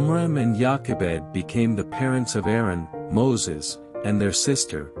 Amram and Jochebed became the parents of Aaron, Moses, and their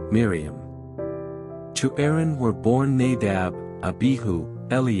sister, Miriam. To Aaron were born Nadab, Abihu,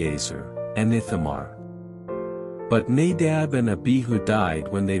 Eleazar, and Ithamar. But Nadab and Abihu died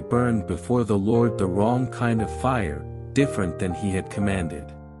when they burned before the Lord the wrong kind of fire, different than he had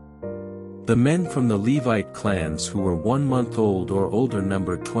commanded. The men from the Levite clans who were 1 month old or older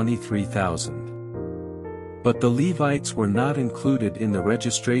numbered 23,000. But the Levites were not included in the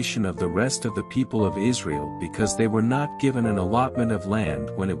registration of the rest of the people of Israel because they were not given an allotment of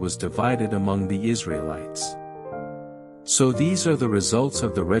land when it was divided among the Israelites. So these are the results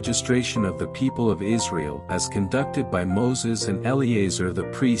of the registration of the people of Israel as conducted by Moses and Eleazar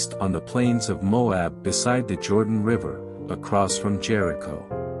the priest on the plains of Moab beside the Jordan River, across from Jericho.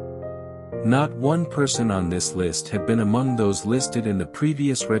 Not one person on this list had been among those listed in the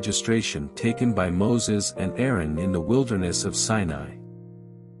previous registration taken by Moses and Aaron in the wilderness of Sinai.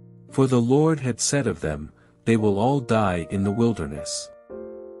 For the Lord had said of them, "They will all die in the wilderness."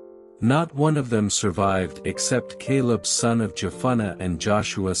 Not one of them survived except Caleb son of Jephunneh and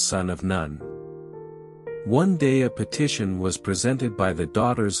Joshua son of Nun. One day a petition was presented by the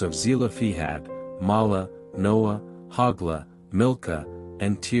daughters of Zelophehad, Mahlah, Noah, Hoglah, Milcah,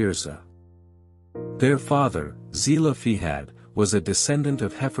 and Tirzah. Their father, Zelophehad, was a descendant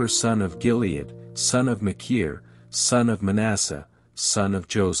of Hefer son of Gilead, son of Machir, son of Manasseh, son of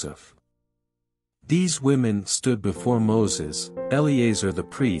Joseph. These women stood before Moses, Eleazar the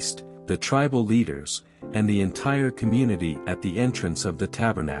priest, the tribal leaders, and the entire community at the entrance of the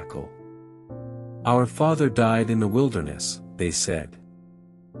tabernacle. "Our father died in the wilderness," they said.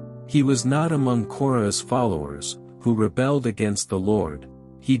 "He was not among Korah's followers, who rebelled against the Lord.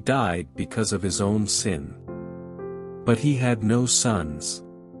 He died because of his own sin. But he had no sons.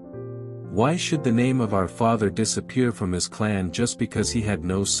 Why should the name of our father disappear from his clan just because he had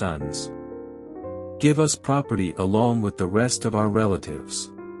no sons? Give us property along with the rest of our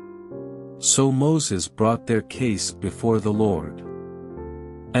relatives." So Moses brought their case before the Lord.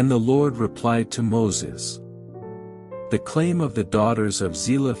 And the Lord replied to Moses, "The claim of the daughters of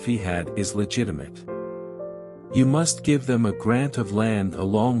Zelophehad is legitimate. You must give them a grant of land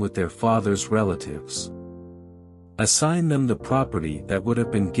along with their father's relatives. Assign them the property that would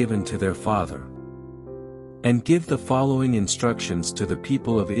have been given to their father. And give the following instructions to the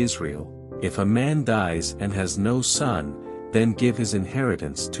people of Israel: if a man dies and has no son, then give his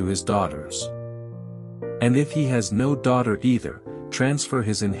inheritance to his daughters. And if he has no daughter either, transfer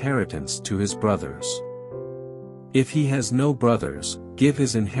his inheritance to his brothers. If he has no brothers, give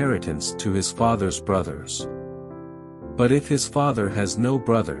his inheritance to his father's brothers. But if his father has no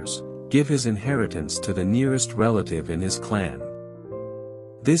brothers, give his inheritance to the nearest relative in his clan."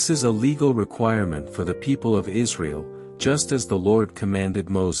 This is a legal requirement for the people of Israel, just as the Lord commanded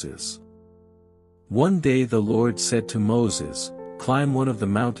Moses. One day the Lord said to Moses, "Climb one of the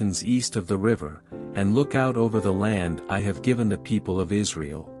mountains east of the river, and look out over the land I have given the people of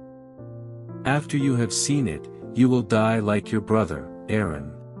Israel. After you have seen it, you will die like your brother,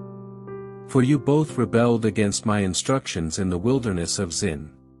 Aaron. For you both rebelled against my instructions in the wilderness of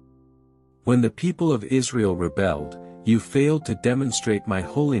Zin. When the people of Israel rebelled, you failed to demonstrate my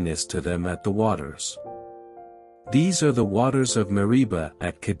holiness to them at the waters. These are the waters of Meribah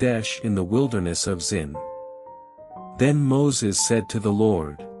at Kadesh in the wilderness of Zin." Then Moses said to the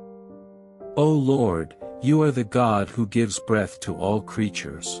Lord, "O Lord, you are the God who gives breath to all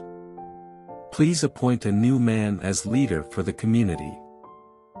creatures. Please appoint a new man as leader for the community.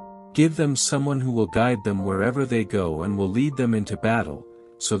 Give them someone who will guide them wherever they go and will lead them into battle,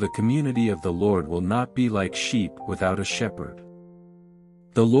 so the community of the Lord will not be like sheep without a shepherd."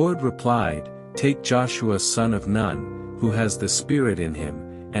 The Lord replied, "Take Joshua son of Nun, who has the Spirit in him,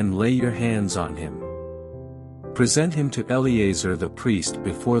 and lay your hands on him. Present him to Eleazar the priest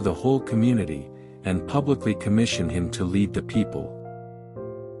before the whole community, and publicly commission him to lead the people.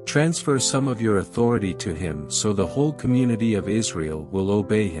 Transfer some of your authority to him so the whole community of Israel will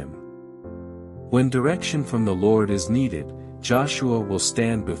obey him. When direction from the Lord is needed, Joshua will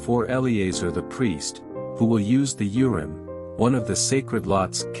stand before Eleazar the priest, who will use the Urim, one of the sacred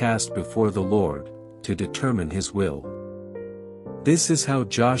lots cast before the Lord, to determine his will. This is how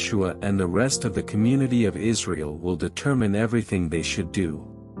Joshua and the rest of the community of Israel will determine everything they should do.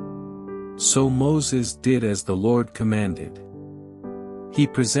 So Moses did as the Lord commanded. He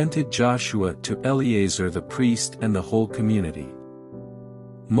presented Joshua to Eleazar the priest and the whole community.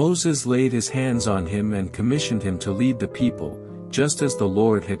 Moses laid his hands on him and commissioned him to lead the people, just as the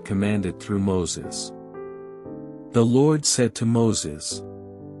Lord had commanded through Moses. The Lord said to Moses,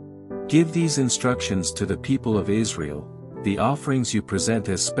 "Give these instructions to the people of Israel: the offerings you present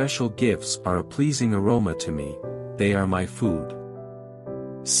as special gifts are a pleasing aroma to me, they are my food.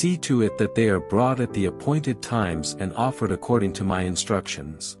 See to it that they are brought at the appointed times and offered according to my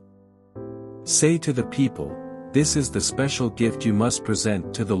instructions. Say to the people, this is the special gift you must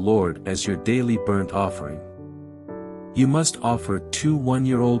present to the Lord as your daily burnt offering. You must offer 2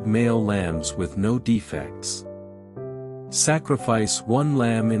 one-year-old male lambs with no defects. Sacrifice 1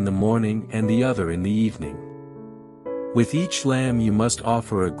 lamb in the morning and the other in the evening. With each lamb you must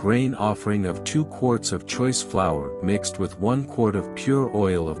offer a grain offering of 2 quarts of choice flour mixed with 1 quart of pure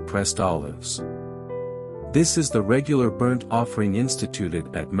oil of pressed olives. This is the regular burnt offering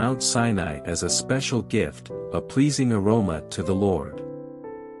instituted at Mount Sinai as a special gift, a pleasing aroma to the Lord.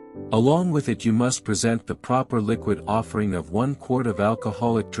 Along with it you must present the proper liquid offering of 1 quart of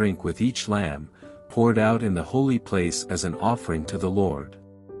alcoholic drink with each lamb, poured out in the holy place as an offering to the Lord.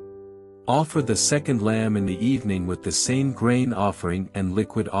 Offer the 2nd lamb in the evening with the same grain offering and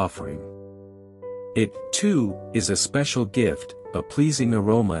liquid offering. It, too, is a special gift, a pleasing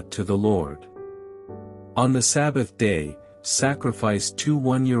aroma to the Lord. On the Sabbath day, sacrifice 2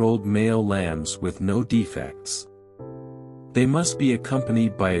 one-year-old male lambs with no defects. They must be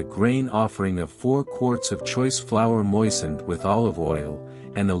accompanied by a grain offering of 4 quarts of choice flour moistened with olive oil,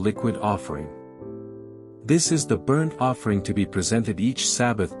 and a liquid offering. This is the burnt offering to be presented each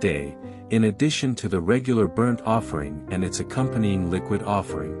Sabbath day, in addition to the regular burnt offering and its accompanying liquid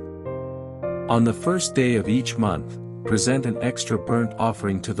offering. On the 1st day of each month, present an extra burnt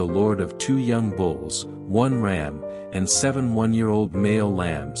offering to the Lord of 2 young bulls, 1 ram, and 7 one-year-old male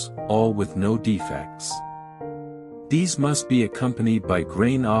lambs, all with no defects. These must be accompanied by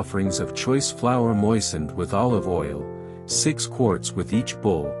grain offerings of choice flour moistened with olive oil, 6 quarts with each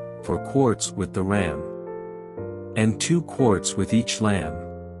bull, 4 quarts with the ram, and 2 quarts with each lamb.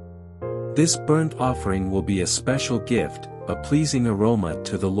 This burnt offering will be a special gift, a pleasing aroma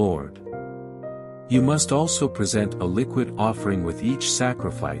to the Lord. You must also present a liquid offering with each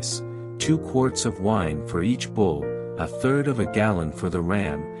sacrifice, 2 quarts of wine for each bull, 1/3 of a gallon for the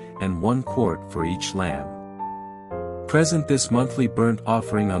ram, and 1 quart for each lamb. Present this monthly burnt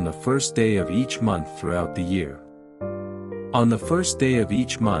offering on the 1st day of each month throughout the year. On the 1st day of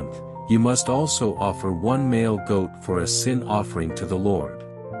each month, you must also offer 1 male goat for a sin offering to the Lord.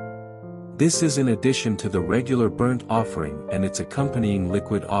 This is in addition to the regular burnt offering and its accompanying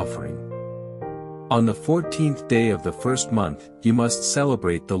liquid offering. On the 14th day of the 1st month, you must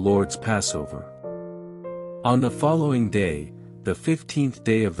celebrate the Lord's Passover. On the following day, the 15th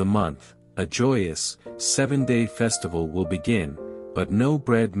day of the month, a joyous, 7-day festival will begin, but no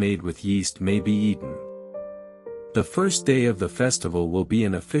bread made with yeast may be eaten. The 1st day of the festival will be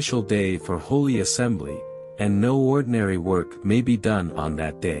an official day for holy assembly, and no ordinary work may be done on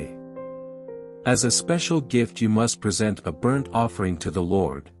that day. As a special gift you must present a burnt offering to the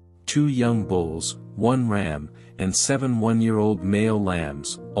Lord, 2 young bulls, 1 ram, and 7 one-year-old male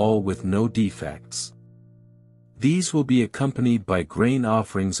lambs, all with no defects. These will be accompanied by grain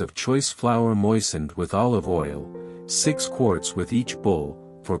offerings of choice flour moistened with olive oil, 6 quarts with each bull,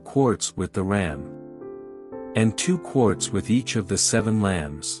 4 quarts with the ram, and 2 quarts with each of the 7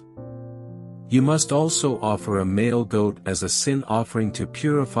 lambs. You must also offer a male goat as a sin offering to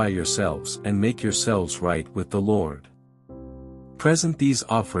purify yourselves and make yourselves right with the Lord. Present these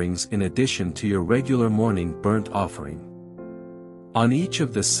offerings in addition to your regular morning burnt offering. On each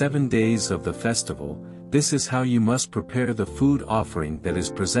of the 7 days of the festival, this is how you must prepare the food offering that is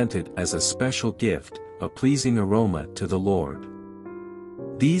presented as a special gift, a pleasing aroma to the Lord.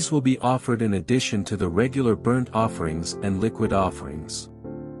 These will be offered in addition to the regular burnt offerings and liquid offerings.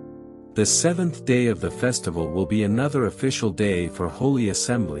 The 7th day of the festival will be another official day for holy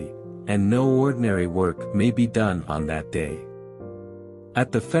assembly, and no ordinary work may be done on that day.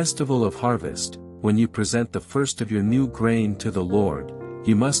 At the festival of harvest, when you present the first of your new grain to the Lord,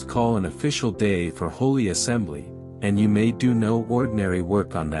 you must call an official day for holy assembly, and you may do no ordinary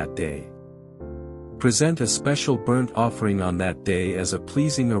work on that day. Present a special burnt offering on that day as a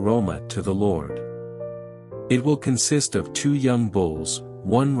pleasing aroma to the Lord. It will consist of 2 young bulls,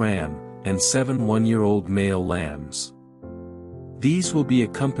 1 ram, and 7 one-year-old male lambs. These will be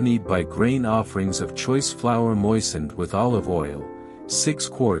accompanied by grain offerings of choice flour moistened with olive oil, 6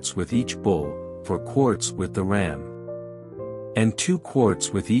 quarts with each bull, 4 quarts with the ram, and 2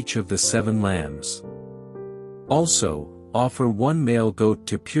 quarts with each of the 7 lambs. Also, offer 1 male goat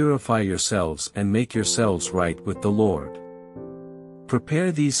to purify yourselves and make yourselves right with the Lord.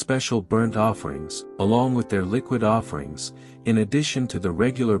 Prepare these special burnt offerings, along with their liquid offerings, in addition to the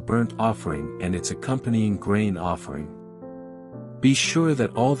regular burnt offering and its accompanying grain offering. Be sure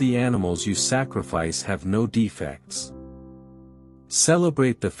that all the animals you sacrifice have no defects.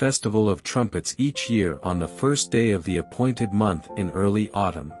 Celebrate the Festival of Trumpets each year on the first day of the appointed month in early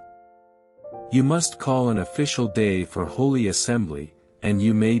autumn. You must call an official day for holy assembly, and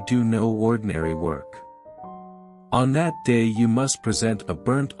you may do no ordinary work. On that day you must present a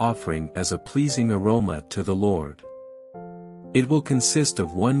burnt offering as a pleasing aroma to the Lord. It will consist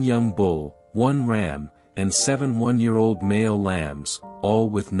of 1 young bull, 1 ram, and 7 one-year-old male lambs, all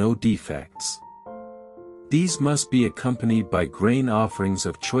with no defects. These must be accompanied by grain offerings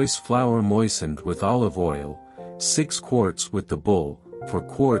of choice flour moistened with olive oil, 6 quarts with the bull, 4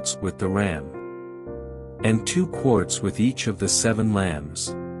 quarts with the ram, and 2 quarts with each of the 7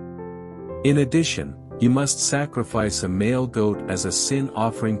 lambs. In addition, you must sacrifice a male goat as a sin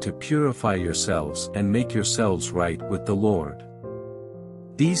offering to purify yourselves and make yourselves right with the Lord.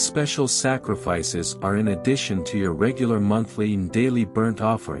 These special sacrifices are in addition to your regular monthly and daily burnt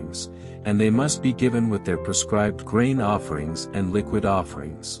offerings, and they must be given with their prescribed grain offerings and liquid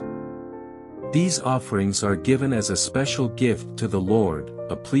offerings. These offerings are given as a special gift to the Lord,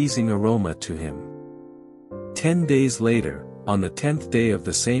 a pleasing aroma to Him. 10 days later, on the 10th day of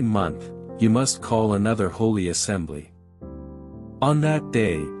the same month, you must call another holy assembly. On that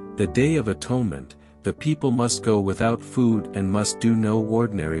day, the Day of Atonement, the people must go without food and must do no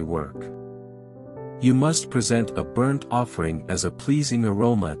ordinary work. You must present a burnt offering as a pleasing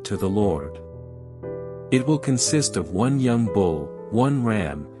aroma to the Lord. It will consist of 1 young bull, 1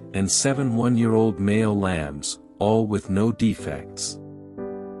 ram, and 7 one-year-old male lambs, all with no defects.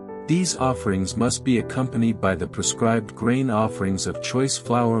 These offerings must be accompanied by the prescribed grain offerings of choice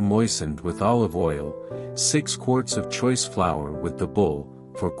flour moistened with olive oil, 6 quarts of choice flour with the bull,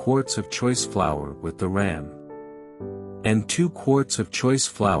 4 quarts of choice flour with the ram, and 2 quarts of choice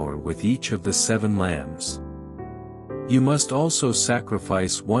flour with each of the 7 lambs. You must also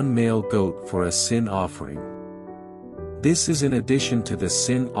sacrifice 1 male goat for a sin offering. This is in addition to the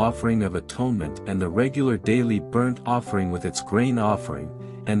sin offering of atonement and the regular daily burnt offering with its grain offering,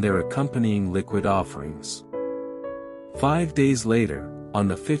 and their accompanying liquid offerings. 5 days later, on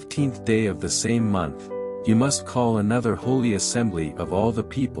the 15th day of the same month, you must call another holy assembly of all the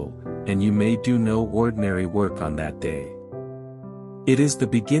people, and you may do no ordinary work on that day. It is the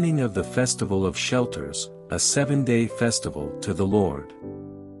beginning of the Festival of Shelters, a 7-day festival to the Lord.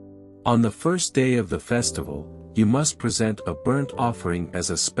 On the first day of the festival, you must present a burnt offering as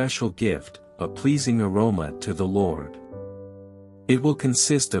a special gift, a pleasing aroma to the Lord. It will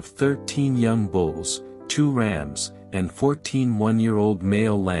consist of 13 young bulls, 2 rams, and 14 one-year-old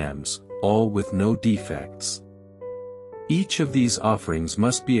male lambs, all with no defects. Each of these offerings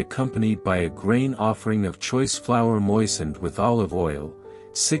must be accompanied by a grain offering of choice flour moistened with olive oil,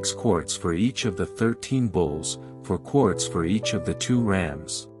 6 quarts for each of the 13 bulls, 4 quarts for each of the 2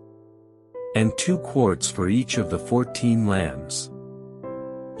 rams, and 2 quarts for each of the 14 lambs.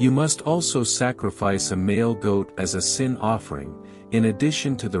 You must also sacrifice a male goat as a sin offering, in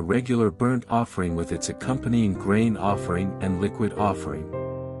addition to the regular burnt offering with its accompanying grain offering and liquid offering.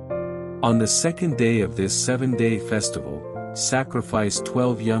 On the 2nd day of this 7-day festival, sacrifice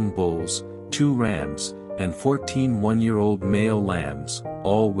 12 young bulls, 2 rams, and 14 one-year-old male lambs,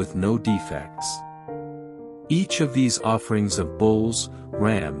 all with no defects. Each of these offerings of bulls,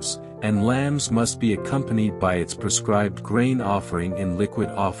 rams, and lambs must be accompanied by its prescribed grain offering and liquid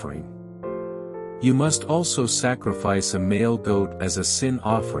offering. You must also sacrifice a male goat as a sin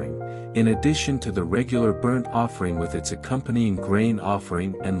offering, in addition to the regular burnt offering with its accompanying grain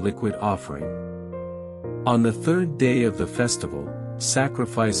offering and liquid offering. On the 3rd day of the festival,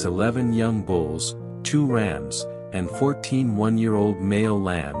 sacrifice 11 young bulls, 2 rams, and 14 one-year-old male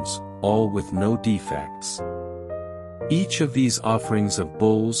lambs, all with no defects. Each of these offerings of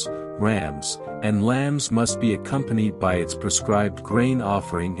bulls, rams, and lambs must be accompanied by its prescribed grain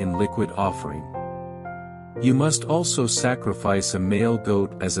offering and liquid offering. You must also sacrifice a male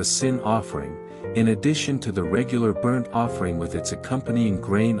goat as a sin offering, in addition to the regular burnt offering with its accompanying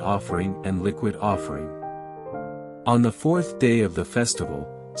grain offering and liquid offering. On the 4th day of the festival,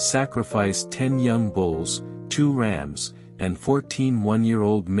 sacrifice 10 young bulls, 2 rams, and 14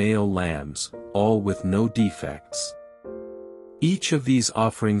 one-year-old male lambs, all with no defects. Each of these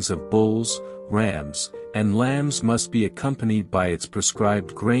offerings of bulls, rams, and lambs must be accompanied by its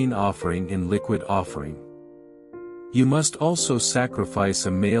prescribed grain offering and liquid offering. You must also sacrifice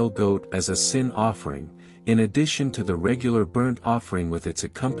a male goat as a sin offering, in addition to the regular burnt offering with its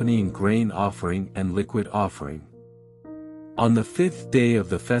accompanying grain offering and liquid offering. On the 5th day of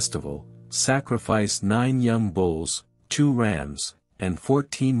the festival, sacrifice 9 young bulls, 2 rams, and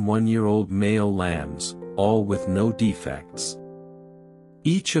 14 one-year-old male lambs, all with no defects.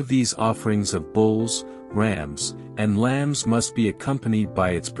 Each of these offerings of bulls, rams, and lambs must be accompanied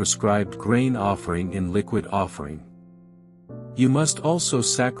by its prescribed grain offering and liquid offering. You must also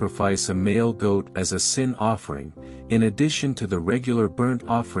sacrifice a male goat as a sin offering, in addition to the regular burnt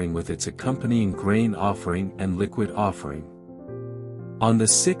offering with its accompanying grain offering and liquid offering. On the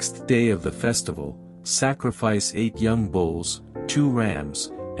 6th day of the festival, sacrifice 8 young bulls, 2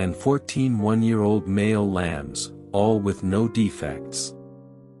 rams, and 14 one-year-old male lambs, all with no defects.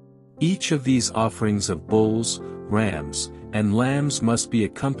 Each of these offerings of bulls, rams, and lambs must be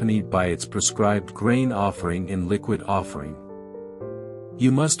accompanied by its prescribed grain offering and liquid offering.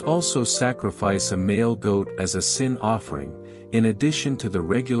 You must also sacrifice a male goat as a sin offering, in addition to the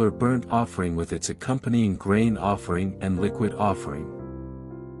regular burnt offering with its accompanying grain offering and liquid offering.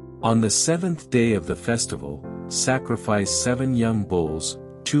 On the 7th day of the festival, sacrifice 7 young bulls,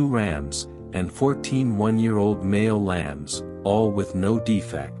 2 rams, and 14 one-year-old male lambs, all with no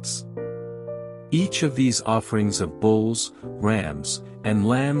defects. Each of these offerings of bulls, rams, and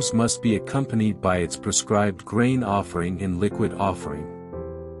lambs must be accompanied by its prescribed grain offering and liquid offering.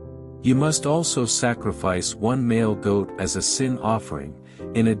 You must also sacrifice 1 male goat as a sin offering,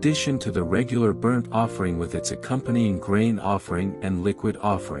 in addition to the regular burnt offering with its accompanying grain offering and liquid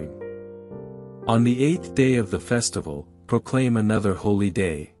offering. On the 8th day of the festival, proclaim another holy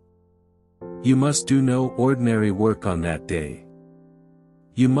day. You must do no ordinary work on that day.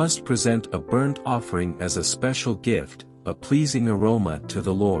 You must present a burnt offering as a special gift, a pleasing aroma to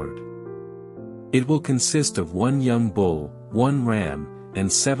the Lord. It will consist of 1 young bull, 1 ram,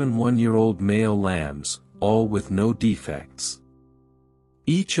 and 7 one-year-old male lambs, all with no defects.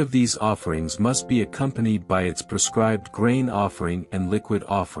 Each of these offerings must be accompanied by its prescribed grain offering and liquid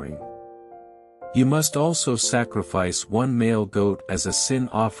offering. You must also sacrifice 1 male goat as a sin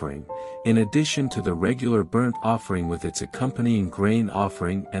offering, in addition to the regular burnt offering with its accompanying grain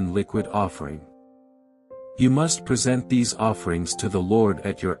offering and liquid offering. You must present these offerings to the Lord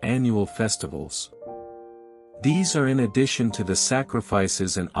at your annual festivals. These are in addition to the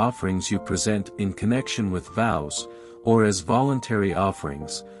sacrifices and offerings you present in connection with vows, or as voluntary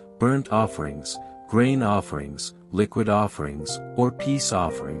offerings, burnt offerings, grain offerings, liquid offerings, or peace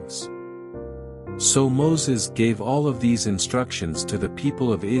offerings. So Moses gave all of these instructions to the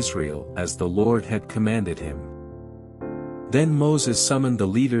people of Israel as the Lord had commanded him. Then Moses summoned the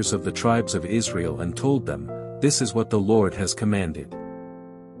leaders of the tribes of Israel and told them, "This is what the Lord has commanded.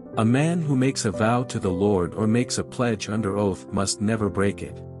 A man who makes a vow to the Lord or makes a pledge under oath must never break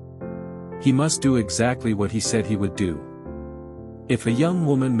it. He must do exactly what he said he would do. If a young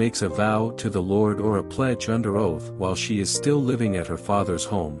woman makes a vow to the Lord or a pledge under oath while she is still living at her father's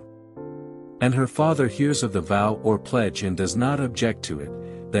home, and her father hears of the vow or pledge and does not object to it,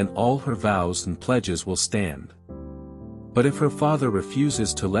 then all her vows and pledges will stand. But if her father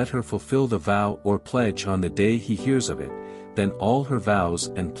refuses to let her fulfill the vow or pledge on the day he hears of it, then all her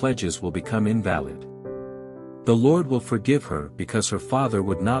vows and pledges will become invalid. The Lord will forgive her because her father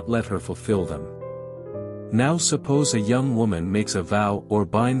would not let her fulfill them. Now suppose a young woman makes a vow or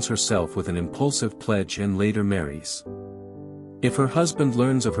binds herself with an impulsive pledge and later marries. If her husband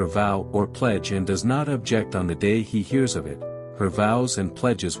learns of her vow or pledge and does not object on the day he hears of it, her vows and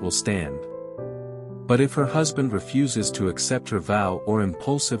pledges will stand. But if her husband refuses to accept her vow or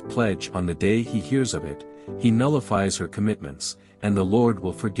impulsive pledge on the day he hears of it, he nullifies her commitments, and the Lord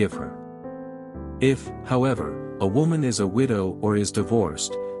will forgive her. If, however, a woman is a widow or is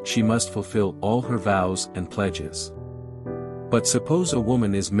divorced, she must fulfill all her vows and pledges. But suppose a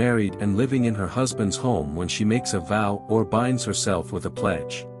woman is married and living in her husband's home when she makes a vow or binds herself with a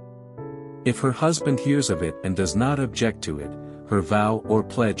pledge. If her husband hears of it and does not object to it, her vow or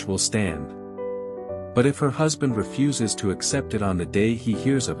pledge will stand. But if her husband refuses to accept it on the day he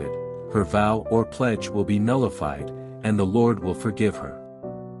hears of it, her vow or pledge will be nullified, and the Lord will forgive her.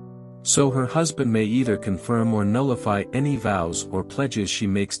 So her husband may either confirm or nullify any vows or pledges she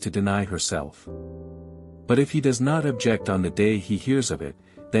makes to deny herself. But if he does not object on the day he hears of it,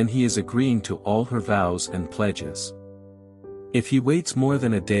 then he is agreeing to all her vows and pledges. If he waits more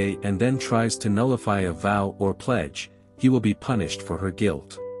than a day and then tries to nullify a vow or pledge, he will be punished for her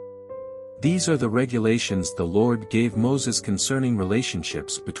guilt. These are the regulations the Lord gave Moses concerning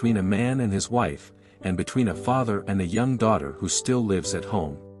relationships between a man and his wife, and between a father and a young daughter who still lives at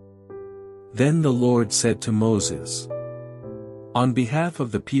home. Then the Lord said to Moses, "On behalf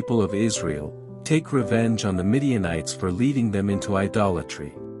of the people of Israel, take revenge on the Midianites for leading them into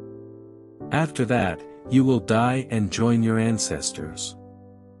idolatry. After that, you will die and join your ancestors."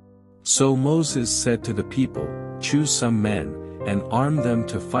 So Moses said to the people, "Choose some men, and arm them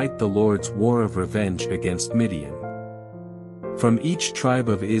to fight the Lord's war of revenge against Midian. From each tribe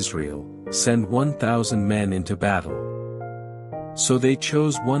of Israel, send 1,000 men into battle." So they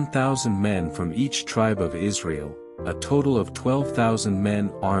chose 1,000 men from each tribe of Israel, a total of 12,000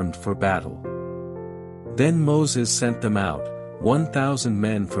 men armed for battle. Then Moses sent them out, 1,000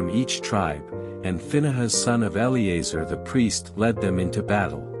 men from each tribe, and Phinehas son of Eleazar the priest led them into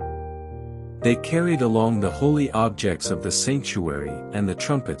battle. They carried along the holy objects of the sanctuary and the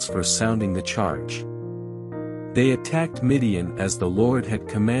trumpets for sounding the charge. They attacked Midian as the Lord had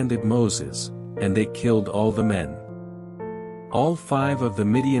commanded Moses, and they killed all the men. All 5 of the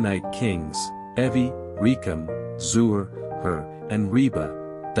Midianite kings, Evi, Rekam, Zur, Hur, and Reba,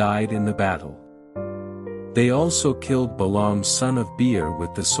 died in the battle. They also killed Balaam son of Beor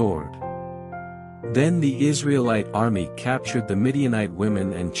with the sword. Then the Israelite army captured the Midianite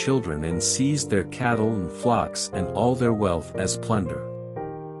women and children and seized their cattle and flocks and all their wealth as plunder.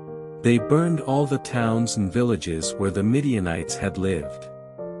 They burned all the towns and villages where the Midianites had lived.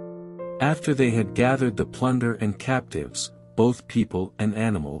 After they had gathered the plunder and captives, both people and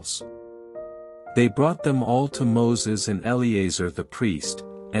animals, they brought them all to Moses and Eleazar the priest,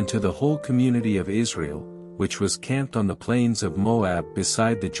 and to the whole community of Israel, which was camped on the plains of Moab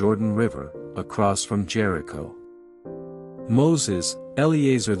beside the Jordan River, across from Jericho. Moses,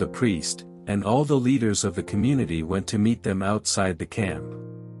 Eleazar the priest, and all the leaders of the community went to meet them outside the camp.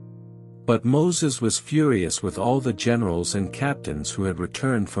 But Moses was furious with all the generals and captains who had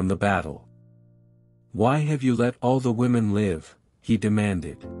returned from the battle. "Why have you let all the women live?" he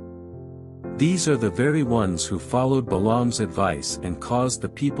demanded. "These are the very ones who followed Balaam's advice and caused the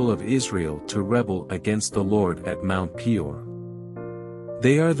people of Israel to rebel against the Lord at Mount Peor.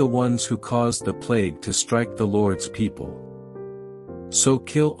 They are the ones who caused the plague to strike the Lord's people. So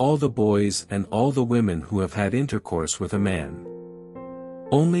kill all the boys and all the women who have had intercourse with a man.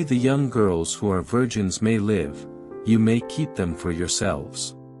 Only the young girls who are virgins may live, you may keep them for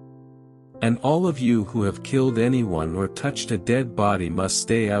yourselves. And all of you who have killed anyone or touched a dead body must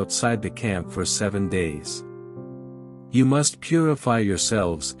stay outside the camp for 7 days. You must purify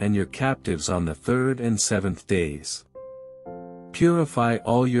yourselves and your captives on the 3rd and 7th days. Purify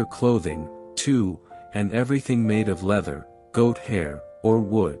all your clothing, too, and everything made of leather, goat hair, or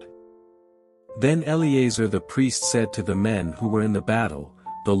wood." Then Eleazar the priest said to the men who were in the battle,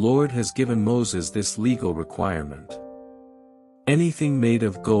 "The Lord has given Moses this legal requirement. Anything made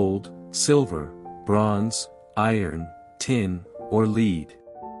of gold, silver, bronze, iron, tin, or lead,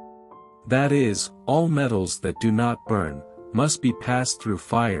 that is, all metals that do not burn, must be passed through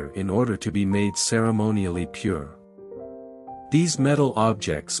fire in order to be made ceremonially pure. These metal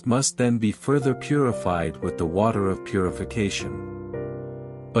objects must then be further purified with the water of purification.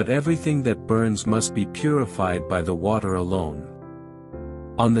 But everything that burns must be purified by the water alone.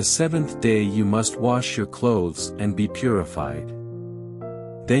 On the 7th day you must wash your clothes and be purified.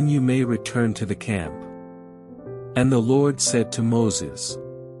 Then you may return to the camp." And the Lord said to Moses,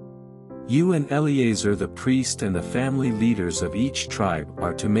 "You and Eleazar the priest and the family leaders of each tribe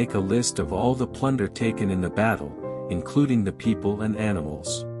are to make a list of all the plunder taken in the battle, including the people and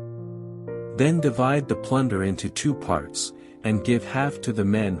animals. Then divide the plunder into 2 parts, and give half to the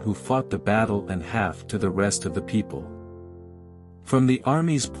men who fought the battle and half to the rest of the people. From the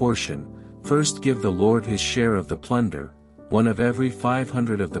army's portion, first give the Lord his share of the plunder, 1 of every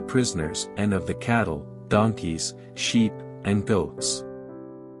 500 of the prisoners and of the cattle, donkeys, sheep, and goats.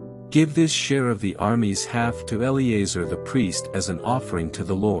 Give this share of the army's half to Eleazar the priest as an offering to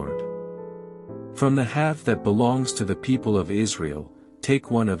the Lord. From the half that belongs to the people of Israel, take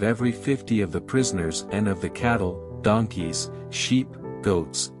 1 of every 50 of the prisoners and of the cattle, donkeys, sheep,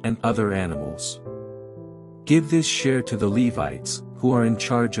 goats, and other animals. Give this share to the Levites, who are in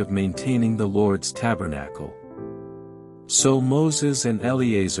charge of maintaining the Lord's tabernacle." So Moses and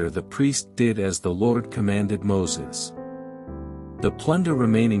Eleazar the priest did as the Lord commanded Moses. The plunder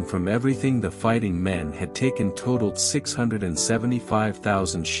remaining from everything the fighting men had taken totaled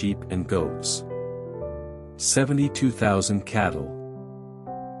 675,000 sheep and goats, 72,000 cattle,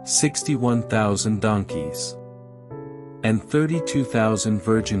 61,000 donkeys, and 32,000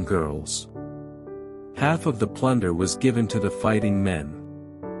 virgin girls. Half of the plunder was given to the fighting men.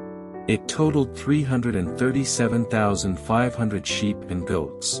 It totaled 337,500 sheep and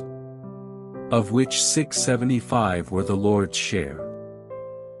goats, of which 675 were the Lord's share.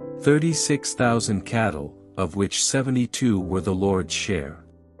 36,000 cattle, of which 72 were the Lord's share.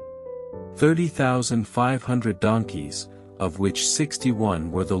 30,500 donkeys, of which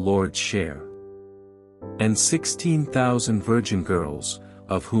 61 were the Lord's share. And 16,000 virgin girls,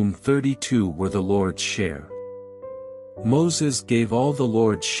 of whom 32 were the Lord's share. Moses gave all the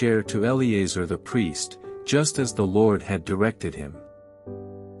Lord's share to Eleazar the priest, just as the Lord had directed him.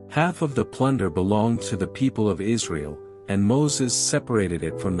 Half of the plunder belonged to the people of Israel, and Moses separated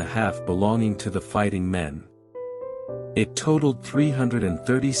it from the half belonging to the fighting men. It totaled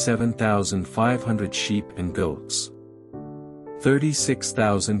 337,500 sheep and goats,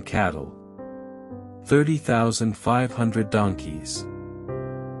 36,000 cattle, 30,500 donkeys,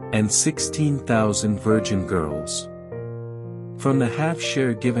 and 16,000 virgin girls. From the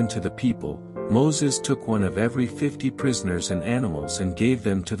half-share given to the people, Moses took one of every 50 prisoners and animals and gave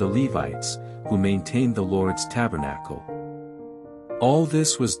them to the Levites, who maintained the Lord's tabernacle. All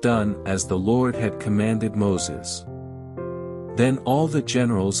this was done as the Lord had commanded Moses. Then all the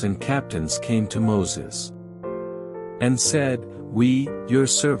generals and captains came to Moses and said, "We, your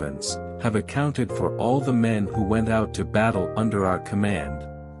servants, have accounted for all the men who went out to battle under our command.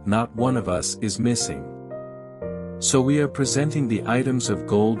 Not one of us is missing. So we are presenting the items of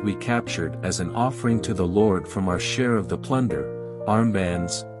gold we captured as an offering to the Lord from our share of the plunder,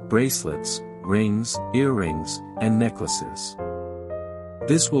 armbands, bracelets, rings, earrings, and necklaces.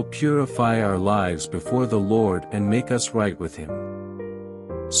 This will purify our lives before the Lord and make us right with Him."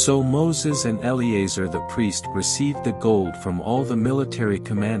 So Moses and Eleazar the priest received the gold from all the military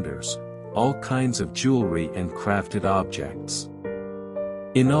commanders, all kinds of jewelry and crafted objects.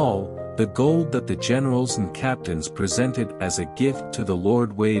 In all, the gold that the generals and captains presented as a gift to the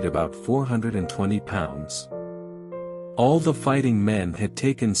Lord weighed about 420 pounds. All the fighting men had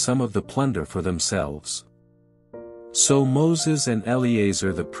taken some of the plunder for themselves. So Moses and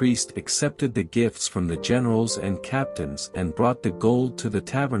Eleazar the priest accepted the gifts from the generals and captains and brought the gold to the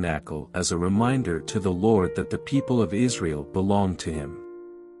tabernacle as a reminder to the Lord that the people of Israel belonged to Him.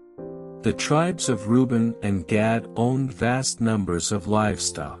 The tribes of Reuben and Gad owned vast numbers of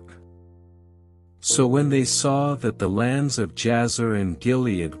livestock. So when they saw that the lands of Jazer and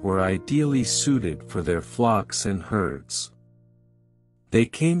Gilead were ideally suited for their flocks and herds, they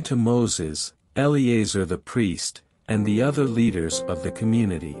came to Moses, Eleazar the priest, and the other leaders of the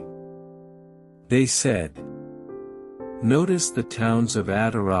community. They said, "Notice the towns of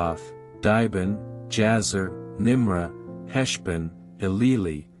Adaroth, Dibon, Jazer, Nimrah, Heshbon,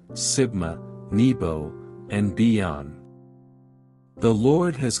 Eleli, Sibmah, Nebo, and Beon. The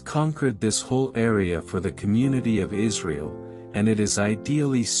Lord has conquered this whole area for the community of Israel, and it is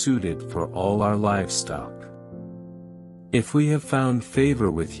ideally suited for all our livestock. If we have found favor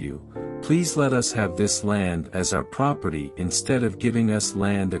with you, please let us have this land as our property instead of giving us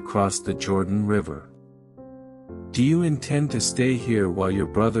land across the Jordan River. Do you intend to stay here while your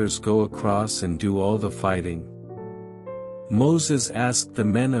brothers go across and do all the fighting?" Moses asked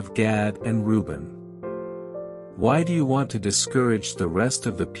the men of Gad and Reuben, "Why do you want to discourage the rest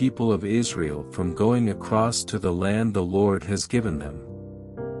of the people of Israel from going across to the land the Lord has given them?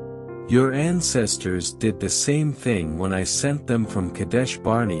 Your ancestors did the same thing when I sent them from Kadesh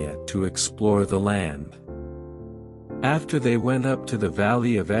Barnea to explore the land. After they went up to the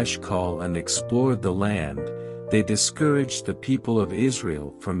valley of Eshcol and explored the land, they discouraged the people of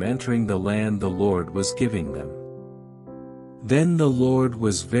Israel from entering the land the Lord was giving them. Then the Lord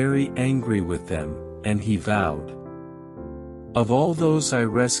was very angry with them, and He vowed, 'Of all those I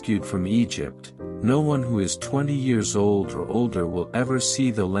rescued from Egypt, no one who is 20 years old or older will ever see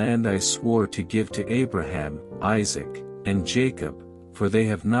the land I swore to give to Abraham, Isaac, and Jacob, for they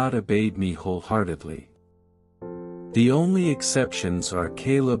have not obeyed me wholeheartedly.' The only exceptions are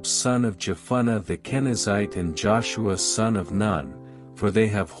Caleb son of Jephunneh the Kenizzite and Joshua son of Nun, for they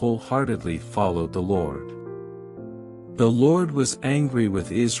have wholeheartedly followed the Lord. The Lord was angry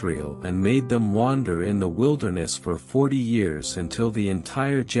with Israel and made them wander in the wilderness for 40 years until the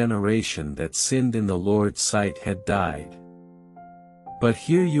entire generation that sinned in the Lord's sight had died. But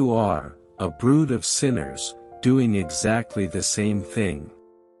here you are, a brood of sinners, doing exactly the same thing.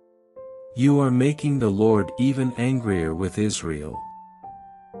 You are making the Lord even angrier with Israel.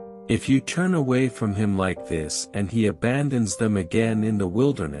 If you turn away from Him like this and He abandons them again in the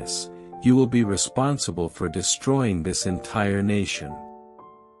wilderness, you will be responsible for destroying this entire nation."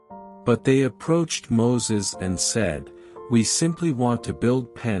 But they approached Moses and said, "We simply want to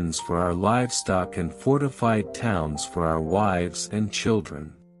build pens for our livestock and fortified towns for our wives and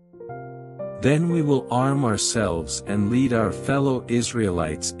children. Then we will arm ourselves and lead our fellow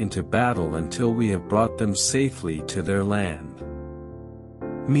Israelites into battle until we have brought them safely to their land.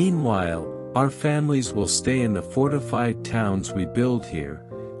 Meanwhile, our families will stay in the fortified towns we build here,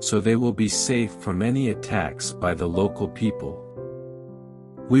 so they will be safe from any attacks by the local people.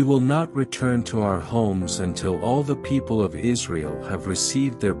 We will not return to our homes until all the people of Israel have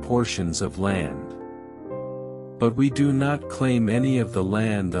received their portions of land. But we do not claim any of the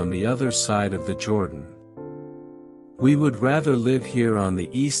land on the other side of the Jordan. We would rather live here on the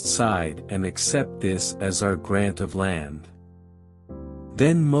east side and accept this as our grant of land."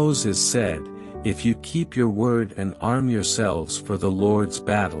 Then Moses said, "If you keep your word and arm yourselves for the Lord's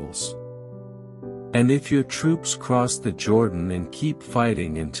battles, and if your troops cross the Jordan and keep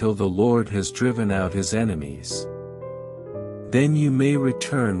fighting until the Lord has driven out his enemies, then you may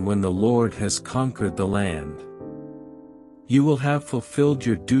return when the Lord has conquered the land. You will have fulfilled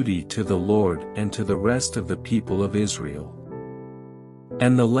your duty to the Lord and to the rest of the people of Israel.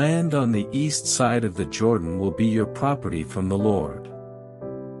 And the land on the east side of the Jordan will be your property from the Lord.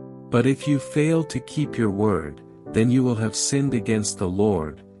 But if you fail to keep your word, then you will have sinned against the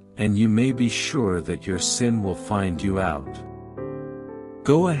Lord, and you may be sure that your sin will find you out.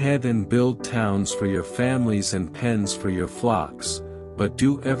 Go ahead and build towns for your families and pens for your flocks, but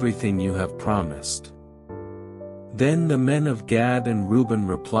do everything you have promised." Then the men of Gad and Reuben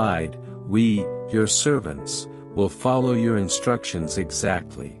replied, "We, your servants, will follow your instructions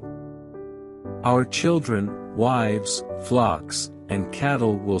exactly. Our children, wives, flocks, and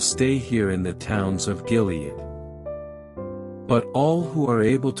cattle will stay here in the towns of Gilead. But all who are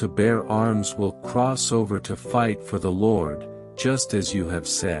able to bear arms will cross over to fight for the Lord, just as you have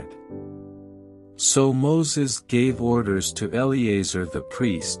said." So Moses gave orders to Eleazar the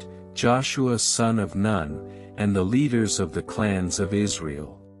priest, Joshua son of Nun, and the leaders of the clans of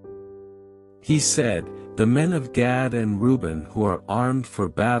Israel. He said, "The men of Gad and Reuben who are armed for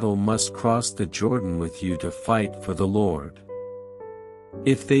battle must cross the Jordan with you to fight for the Lord.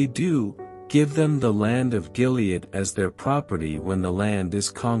 If they do, give them the land of Gilead as their property when the land is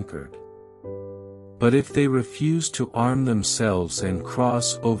conquered. But if they refuse to arm themselves and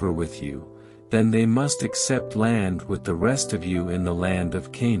cross over with you, then they must accept land with the rest of you in the land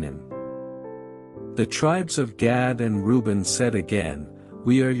of Canaan." The tribes of Gad and Reuben said again,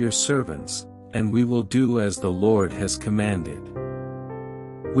 "We are your servants, and we will do as the Lord has commanded.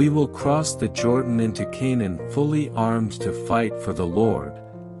 We will cross the Jordan into Canaan fully armed to fight for the Lord,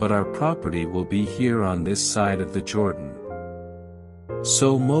 but our property will be here on this side of the Jordan."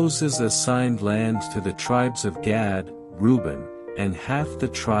 So Moses assigned land to the tribes of Gad, Reuben, and half the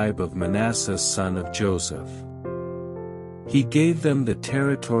tribe of Manasseh son of Joseph. He gave them the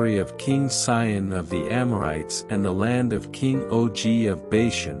territory of King Sihon of the Amorites and the land of King Og of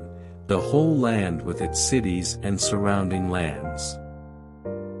Bashan, the whole land with its cities and surrounding lands.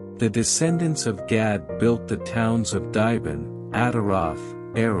 The descendants of Gad built the towns of Dibon, Ataroth,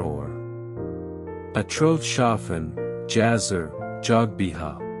 Aror, Atroth-Shaphan, Jazer,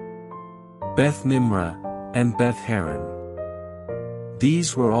 Jogbehah, Beth-Nimrah, and Beth-Haran.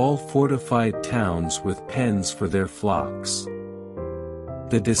 These were all fortified towns with pens for their flocks.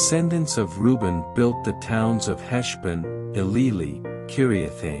 The descendants of Reuben built the towns of Heshbon, Eleli,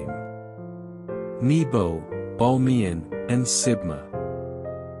 Kiriathaim, Nebo, Balmeon, and Sibmah.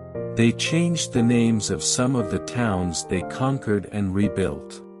 They changed the names of some of the towns they conquered and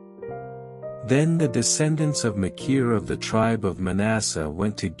rebuilt. Then the descendants of Machir of the tribe of Manasseh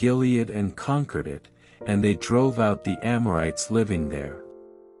went to Gilead and conquered it, and they drove out the Amorites living there.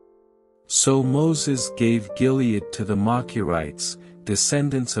 So Moses gave Gilead to the Machirites,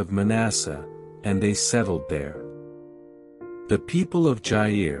 descendants of Manasseh, and they settled there. The people of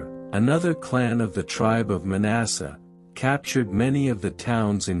Jair, another clan of the tribe of Manasseh, captured many of the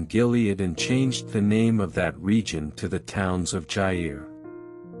towns in Gilead and changed the name of that region to the towns of Jair.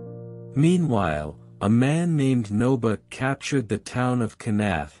 Meanwhile, a man named Noba captured the town of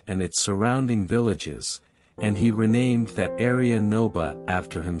Kenath and its surrounding villages, and he renamed that area Noba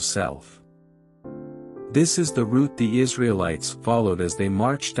after himself. This is the route the Israelites followed as they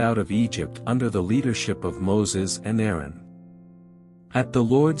marched out of Egypt under the leadership of Moses and Aaron. At the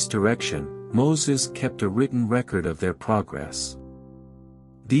Lord's direction, Moses kept a written record of their progress.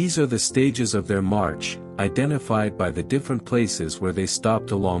 These are the stages of their march, identified by the different places where they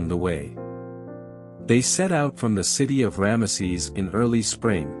stopped along the way. They set out from the city of Ramesses in early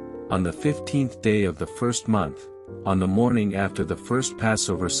spring, on the 15th day of the first month, on the morning after the first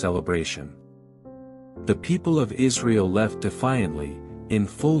Passover celebration. The people of Israel left defiantly, in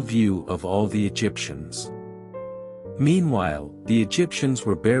full view of all the Egyptians. Meanwhile, the Egyptians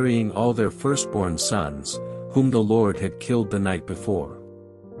were burying all their firstborn sons, whom the Lord had killed the night before.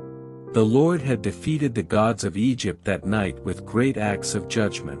 The Lord had defeated the gods of Egypt that night with great acts of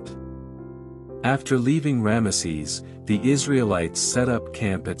judgment. After leaving Ramesses, the Israelites set up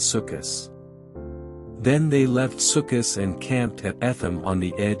camp at Sukkos. Then they left Sukkos and camped at Etham on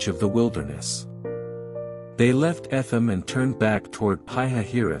the edge of the wilderness. They left Etham and turned back toward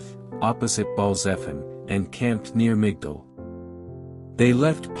Pi-Hahiroth, opposite Baal-zephon, and camped near Migdal. They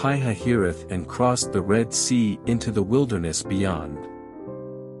left Pi-Hahiroth and crossed the Red Sea into the wilderness beyond.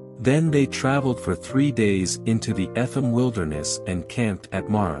 Then they traveled for 3 days into the Etham wilderness and camped at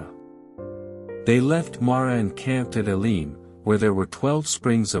Marah. They left Marah and camped at Elim, where there were 12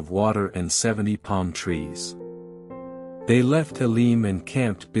 springs of water and 70 palm trees. They left Elim and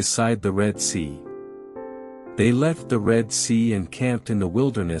camped beside the Red Sea. They left the Red Sea and camped in the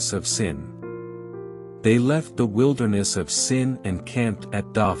wilderness of Sin. They left the wilderness of Sin and camped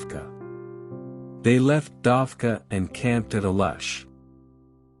at Dophkah. They left Dophkah and camped at Alush.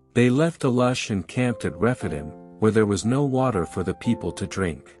 They left Alush and camped at Rephidim, where there was no water for the people to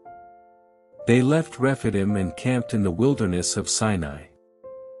drink. They left Rephidim and camped in the wilderness of Sinai.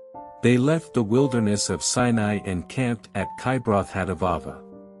 They left the wilderness of Sinai and camped at Kibroth-Hattaavah.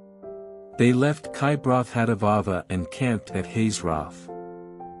 They left Kibroth-Hattaavah and camped at Hazeroth.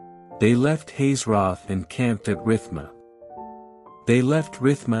 They left Hazeroth and camped at Rithmah. They left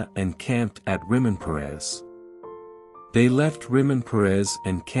Rithmah and camped at Rimmon-Perez. They left Rimmon-Perez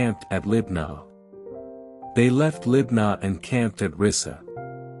and camped at Libnah. They left Libnah and camped at Rissah.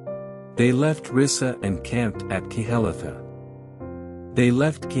 They left Rissah and camped at Kehelatha. They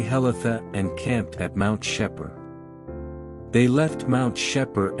left Kehelatha and camped at Mount Shepher. They left Mount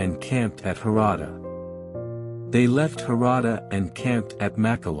Shepher and camped at Harada. They left Harada and camped at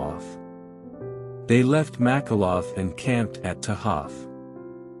Makaloth. They left Makaloth and camped at Tahath.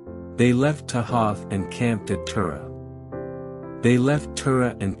 They left Tahath and camped at Turah. They left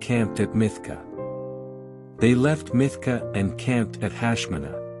Turah and camped at Mithkah. They left Mithkah and camped at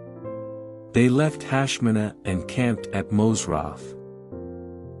Hashmanah. They left Hashmanah and camped at Mosroth.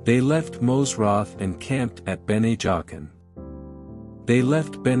 They left Mosroth and camped at Bene-Jaakan. They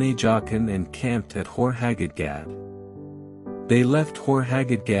left Bene-Jaakan and camped at Hor-Haggidgad. They left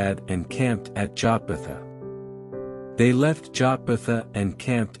Hor-Haggidgad and camped at Jotbathah. They left Jotbathah and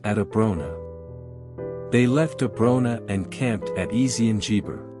camped at Abrona. They left Abrona and camped at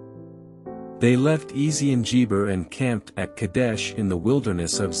Ezion-Geber. They left Ezion-Geber and camped at Kadesh in the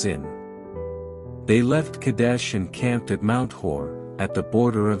wilderness of Zin. They left Kadesh and camped at Mount Hor, at the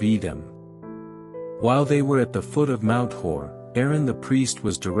border of Edom. While they were at the foot of Mount Hor, Aaron the priest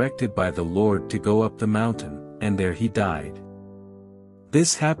was directed by the Lord to go up the mountain, and there he died.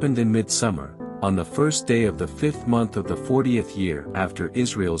 This happened in midsummer, on the first day of the 5th month of the 40th year after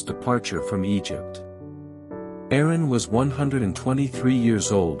Israel's departure from Egypt. Aaron was 123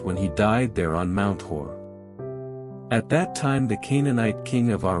 years old when he died there on Mount Hor. At that time the Canaanite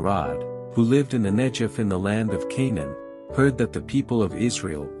king of Arad, who lived in the Negev in the land of Canaan, heard that the people of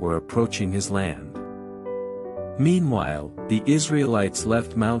Israel were approaching his land. Meanwhile, the Israelites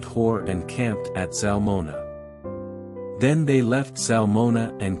left Mount Hor and camped at Zalmonah. Then they left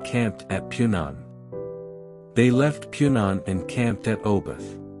Zalmonah and camped at Punon. They left Punon and camped at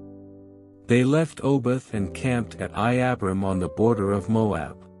Oboth. They left Oboth and camped at Iabrim on the border of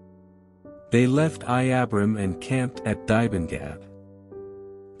Moab. They left Iabrim and camped at Dibon-Gad.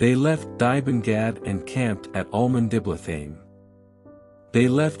 They left Dibon-Gad and camped at Almon-Diblathaim. They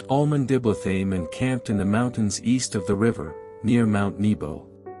left Almon-Diblathaim and camped in the mountains east of the river, near Mount Nebo.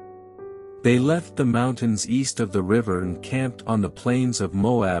 They left the mountains east of the river and camped on the plains of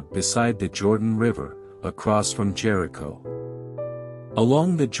Moab beside the Jordan River, across from Jericho.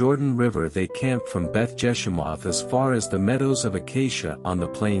 Along the Jordan River they camped from Beth-Jeshimoth as far as the meadows of Acacia on the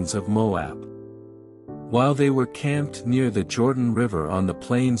plains of Moab. While they were camped near the Jordan River on the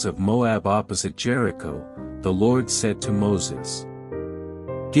plains of Moab opposite Jericho, the Lord said to Moses,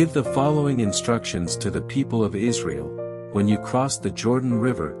 "Give the following instructions to the people of Israel, when you cross the Jordan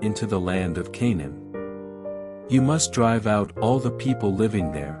River into the land of Canaan. You must drive out all the people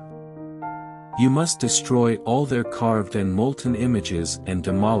living there. You must destroy all their carved and molten images and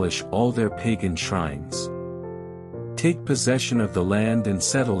demolish all their pagan shrines. Take possession of the land and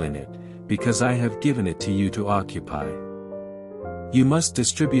settle in it, because I have given it to you to occupy. You must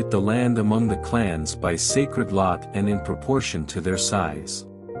distribute the land among the clans by sacred lot and in proportion to their size.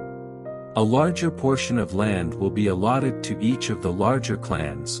 A larger portion of land will be allotted to each of the larger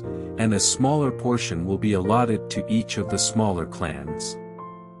clans, and a smaller portion will be allotted to each of the smaller clans.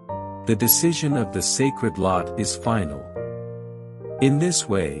 The decision of the sacred lot is final. In this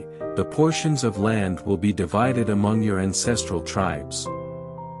way, the portions of land will be divided among your ancestral tribes.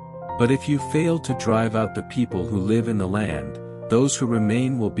 But if you fail to drive out the people who live in the land, those who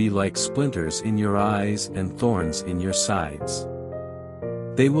remain will be like splinters in your eyes and thorns in your sides.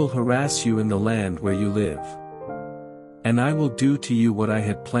 They will harass you in the land where you live. And I will do to you what I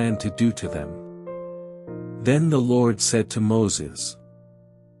had planned to do to them. Then the Lord said to Moses,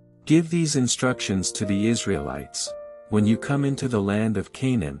 "Give these instructions to the Israelites: when you come into the land of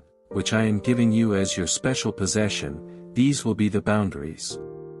Canaan, which I am giving you as your special possession, these will be the boundaries.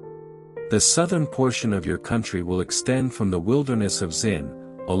 The southern portion of your country will extend from the wilderness of Zin,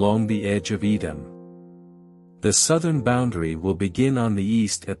 along the edge of Edom. The southern boundary will begin on the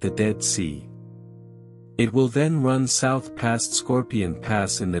east at the Dead Sea. It will then run south past Scorpion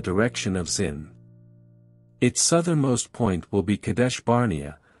Pass in the direction of Zin. Its southernmost point will be Kadesh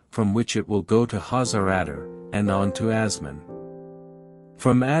Barnea, from which it will go to Hazar-Adar, and on to Asman.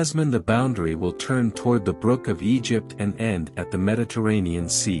 From Asman the boundary will turn toward the brook of Egypt and end at the Mediterranean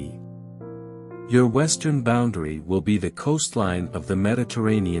Sea. Your western boundary will be the coastline of the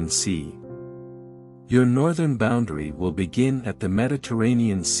Mediterranean Sea. Your northern boundary will begin at the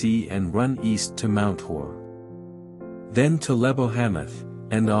Mediterranean Sea and run east to Mount Hor. Then to Lebo-Hamath,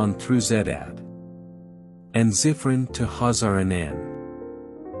 and on through Zedad. And Ziphron to Hazar-Enan.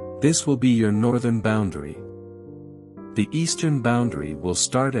 This will be your northern boundary. The eastern boundary will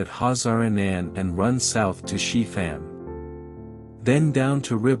start at Hazar-Enan and run south to Shepham. Then down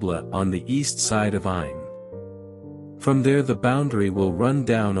to Riblah on the east side of Ain. From there the boundary will run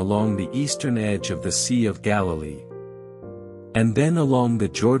down along the eastern edge of the Sea of Galilee. And then along the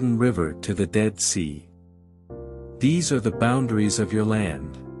Jordan River to the Dead Sea. These are the boundaries of your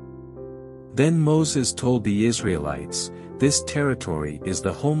land." Then Moses told the Israelites, "This territory is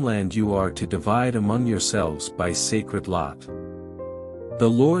the homeland you are to divide among yourselves by sacred lot. The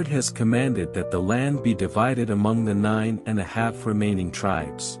Lord has commanded that the land be divided among the 9.5 remaining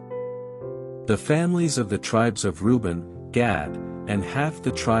tribes. The families of the tribes of Reuben, Gad, and half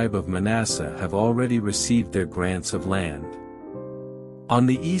the tribe of Manasseh have already received their grants of land. On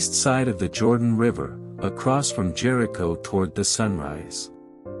the east side of the Jordan River, across from Jericho toward the sunrise."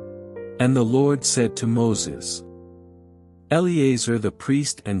 And the Lord said to Moses, "Eleazar the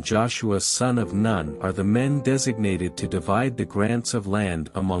priest and Joshua son of Nun are the men designated to divide the grants of land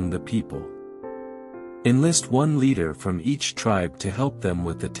among the people. Enlist one leader from each tribe to help them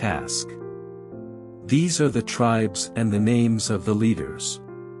with the task." These are the tribes and the names of the leaders.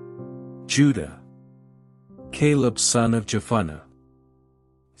 Judah, Caleb son of Jephunneh.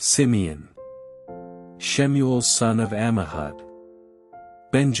 Simeon, Shemuel son of Ammihud.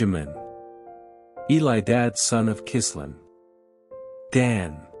 Benjamin, Elidad son of Kislon.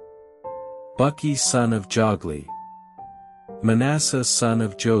 Dan, Bucky son of Jogli. Manasseh son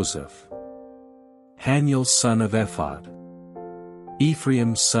of Joseph. Haniel son of Ephod.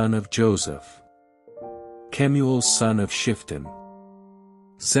 Ephraim son of Joseph. Kemuel son of Shifton.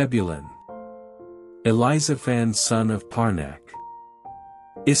 Zebulun, Elizaphan son of Parnak.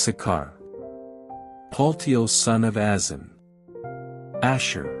 Issachar, Paltiel son of Azan.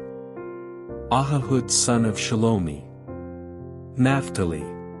 Asher, Ahahud son of Shalomi. Naphtali,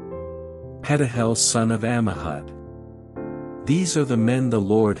 Pedahel son of Ammihud. These are the men the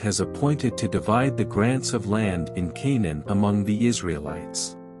Lord has appointed to divide the grants of land in Canaan among the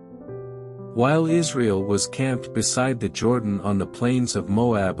Israelites. While Israel was camped beside the Jordan on the plains of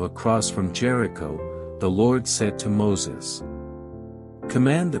Moab across from Jericho, the Lord said to Moses,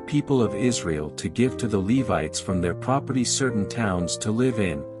 "Command the people of Israel to give to the Levites from their property certain towns to live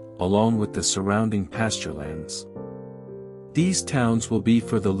in, along with the surrounding pasturelands. These towns will be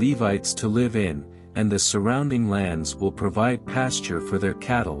for the Levites to live in, and the surrounding lands will provide pasture for their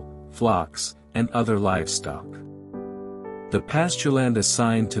cattle, flocks, and other livestock. The pastureland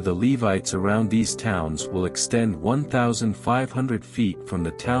assigned to the Levites around these towns will extend 1,500 feet from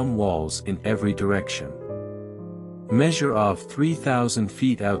the town walls in every direction. Measure off 3,000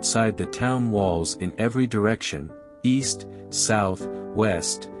 feet outside the town walls in every direction, east, south,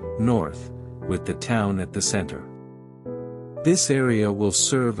 west, north, with the town at the center. This area will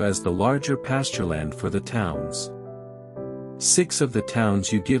serve as the larger pastureland for the towns. 6 of the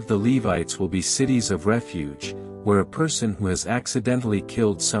towns you give the Levites will be cities of refuge, where a person who has accidentally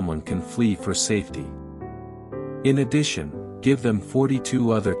killed someone can flee for safety. In addition, give them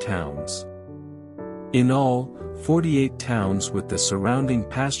 42 other towns. In all, 48 towns with the surrounding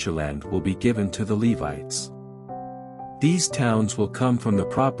pastureland will be given to the Levites. These towns will come from the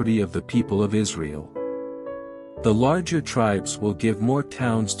property of the people of Israel. The larger tribes will give more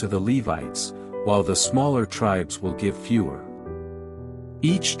towns to the Levites, while the smaller tribes will give fewer.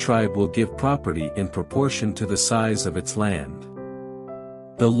 Each tribe will give property in proportion to the size of its land.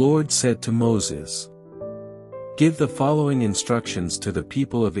 The Lord said to Moses, "Give the following instructions to the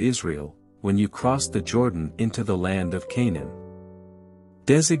people of Israel, when you cross the Jordan into the land of Canaan.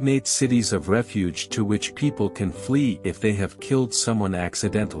 Designate cities of refuge to which people can flee if they have killed someone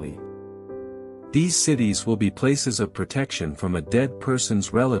accidentally. These cities will be places of protection from a dead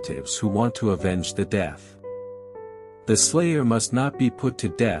person's relatives who want to avenge the death. The slayer must not be put to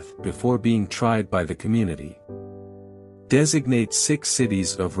death before being tried by the community. Designate 6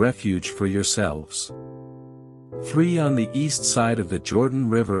 cities of refuge for yourselves. 3 on the east side of the Jordan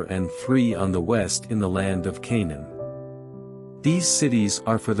River and 3 on the west in the land of Canaan. These cities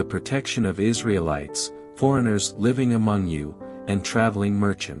are for the protection of Israelites, foreigners living among you, and traveling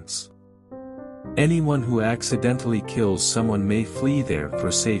merchants. Anyone who accidentally kills someone may flee there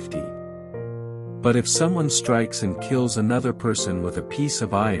for safety. But if someone strikes and kills another person with a piece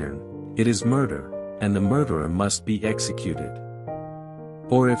of iron, it is murder, and the murderer must be executed.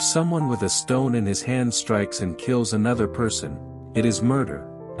 Or if someone with a stone in his hand strikes and kills another person, it is murder,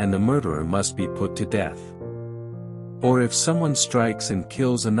 and the murderer must be put to death. Or if someone strikes and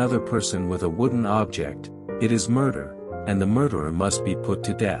kills another person with a wooden object, it is murder, and the murderer must be put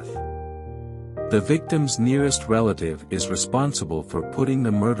to death. The victim's nearest relative is responsible for putting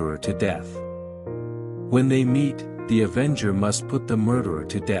the murderer to death. When they meet, the avenger must put the murderer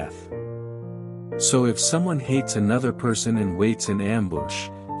to death. So if someone hates another person and waits in ambush,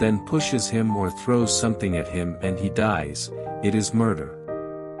 then pushes him or throws something at him and he dies, it is murder.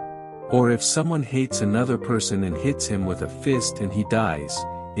 Or if someone hates another person and hits him with a fist and he dies,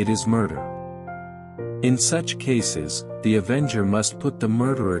 it is murder. In such cases, the avenger must put the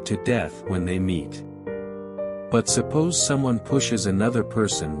murderer to death when they meet. But suppose someone pushes another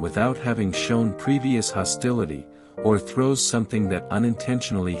person without having shown previous hostility, or throws something that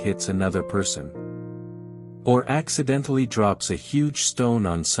unintentionally hits another person. Or accidentally drops a huge stone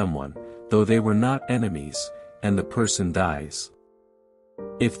on someone, though they were not enemies, and the person dies.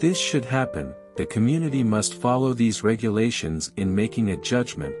 If this should happen, the community must follow these regulations in making a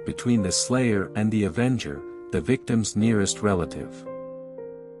judgment between the slayer and the avenger, the victim's nearest relative.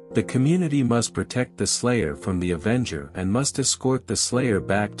 The community must protect the slayer from the avenger and must escort the slayer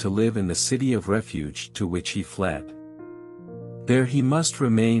back to live in the city of refuge to which he fled. There he must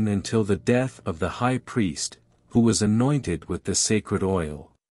remain until the death of the high priest, who was anointed with the sacred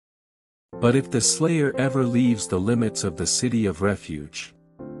oil. But if the slayer ever leaves the limits of the city of refuge,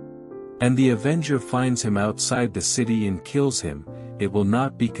 and the avenger finds him outside the city and kills him, it will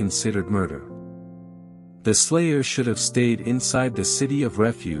not be considered murder. The slayer should have stayed inside the city of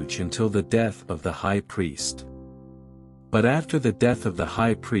refuge until the death of the high priest. But after the death of the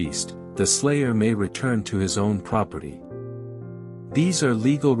high priest, the slayer may return to his own property. These are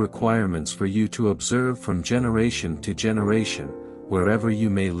legal requirements for you to observe from generation to generation, wherever you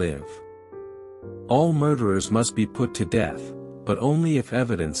may live. All murderers must be put to death, but only if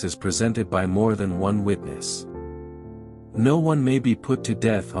evidence is presented by more than one witness. No one may be put to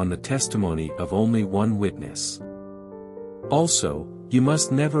death on the testimony of only one witness. Also, you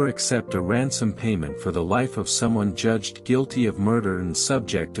must never accept a ransom payment for the life of someone judged guilty of murder and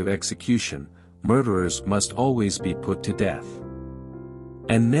subject to execution. Murderers must always be put to death.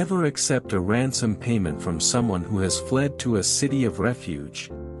 And never accept a ransom payment from someone who has fled to a city of refuge,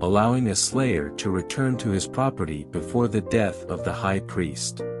 allowing a slayer to return to his property before the death of the high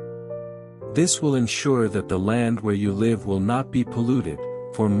priest. This will ensure that the land where you live will not be polluted,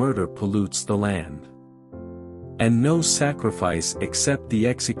 for murder pollutes the land. And no sacrifice except the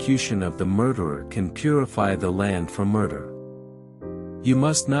execution of the murderer can purify the land from murder. You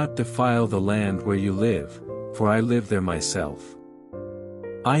must not defile the land where you live, for I live there myself.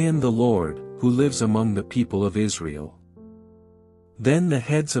 I am the Lord, who lives among the people of Israel. Then the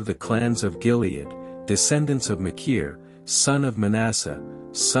heads of the clans of Gilead, descendants of Machir, son of Manasseh,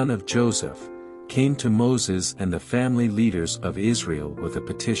 son of Joseph, came to Moses and the family leaders of Israel with a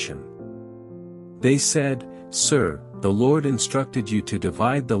petition. They said, "Sir, the Lord instructed you to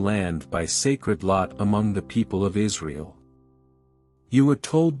divide the land by sacred lot among the people of Israel. You were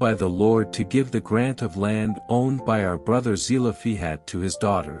told by the Lord to give the grant of land owned by our brother Zelophehad to his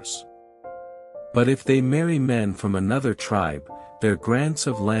daughters. But if they marry men from another tribe, their grants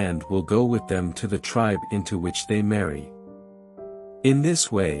of land will go with them to the tribe into which they marry. In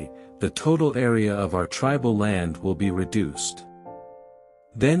this way, the total area of our tribal land will be reduced.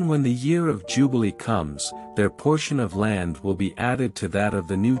 Then when the year of Jubilee comes, their portion of land will be added to that of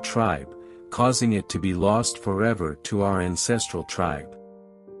the new tribe, causing it to be lost forever to our ancestral tribe.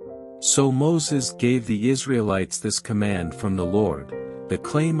 So Moses gave the Israelites this command from the Lord: the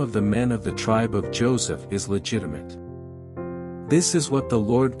claim of the men of the tribe of Joseph is legitimate. This is what the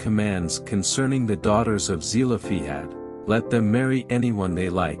Lord commands concerning the daughters of Zelophehad: let them marry anyone they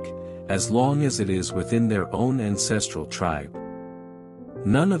like, as long as it is within their own ancestral tribe.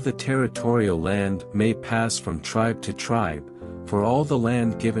 None of the territorial land may pass from tribe to tribe, for all the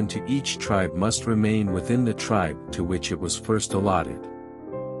land given to each tribe must remain within the tribe to which it was first allotted.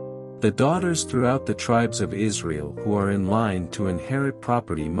 The daughters throughout the tribes of Israel who are in line to inherit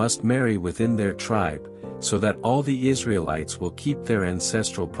property must marry within their tribe, so that all the Israelites will keep their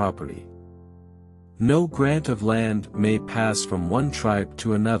ancestral property. No grant of land may pass from one tribe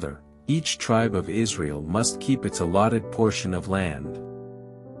to another. Each tribe of Israel must keep its allotted portion of land.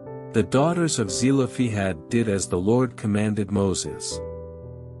 The daughters of Zelophehad did as the Lord commanded Moses.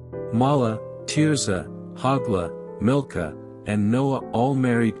 Mahlah, Tirzah, Hoglah, Milcah, and Noah all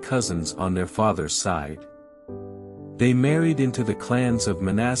married cousins on their father's side. They married into the clans of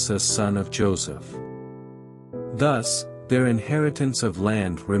Manasseh son of Joseph. Thus, their inheritance of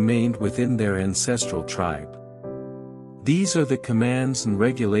land remained within their ancestral tribe. These are the commands and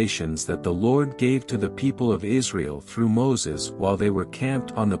regulations that the Lord gave to the people of Israel through Moses while they were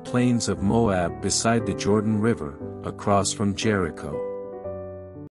camped on the plains of Moab beside the Jordan River, across from Jericho.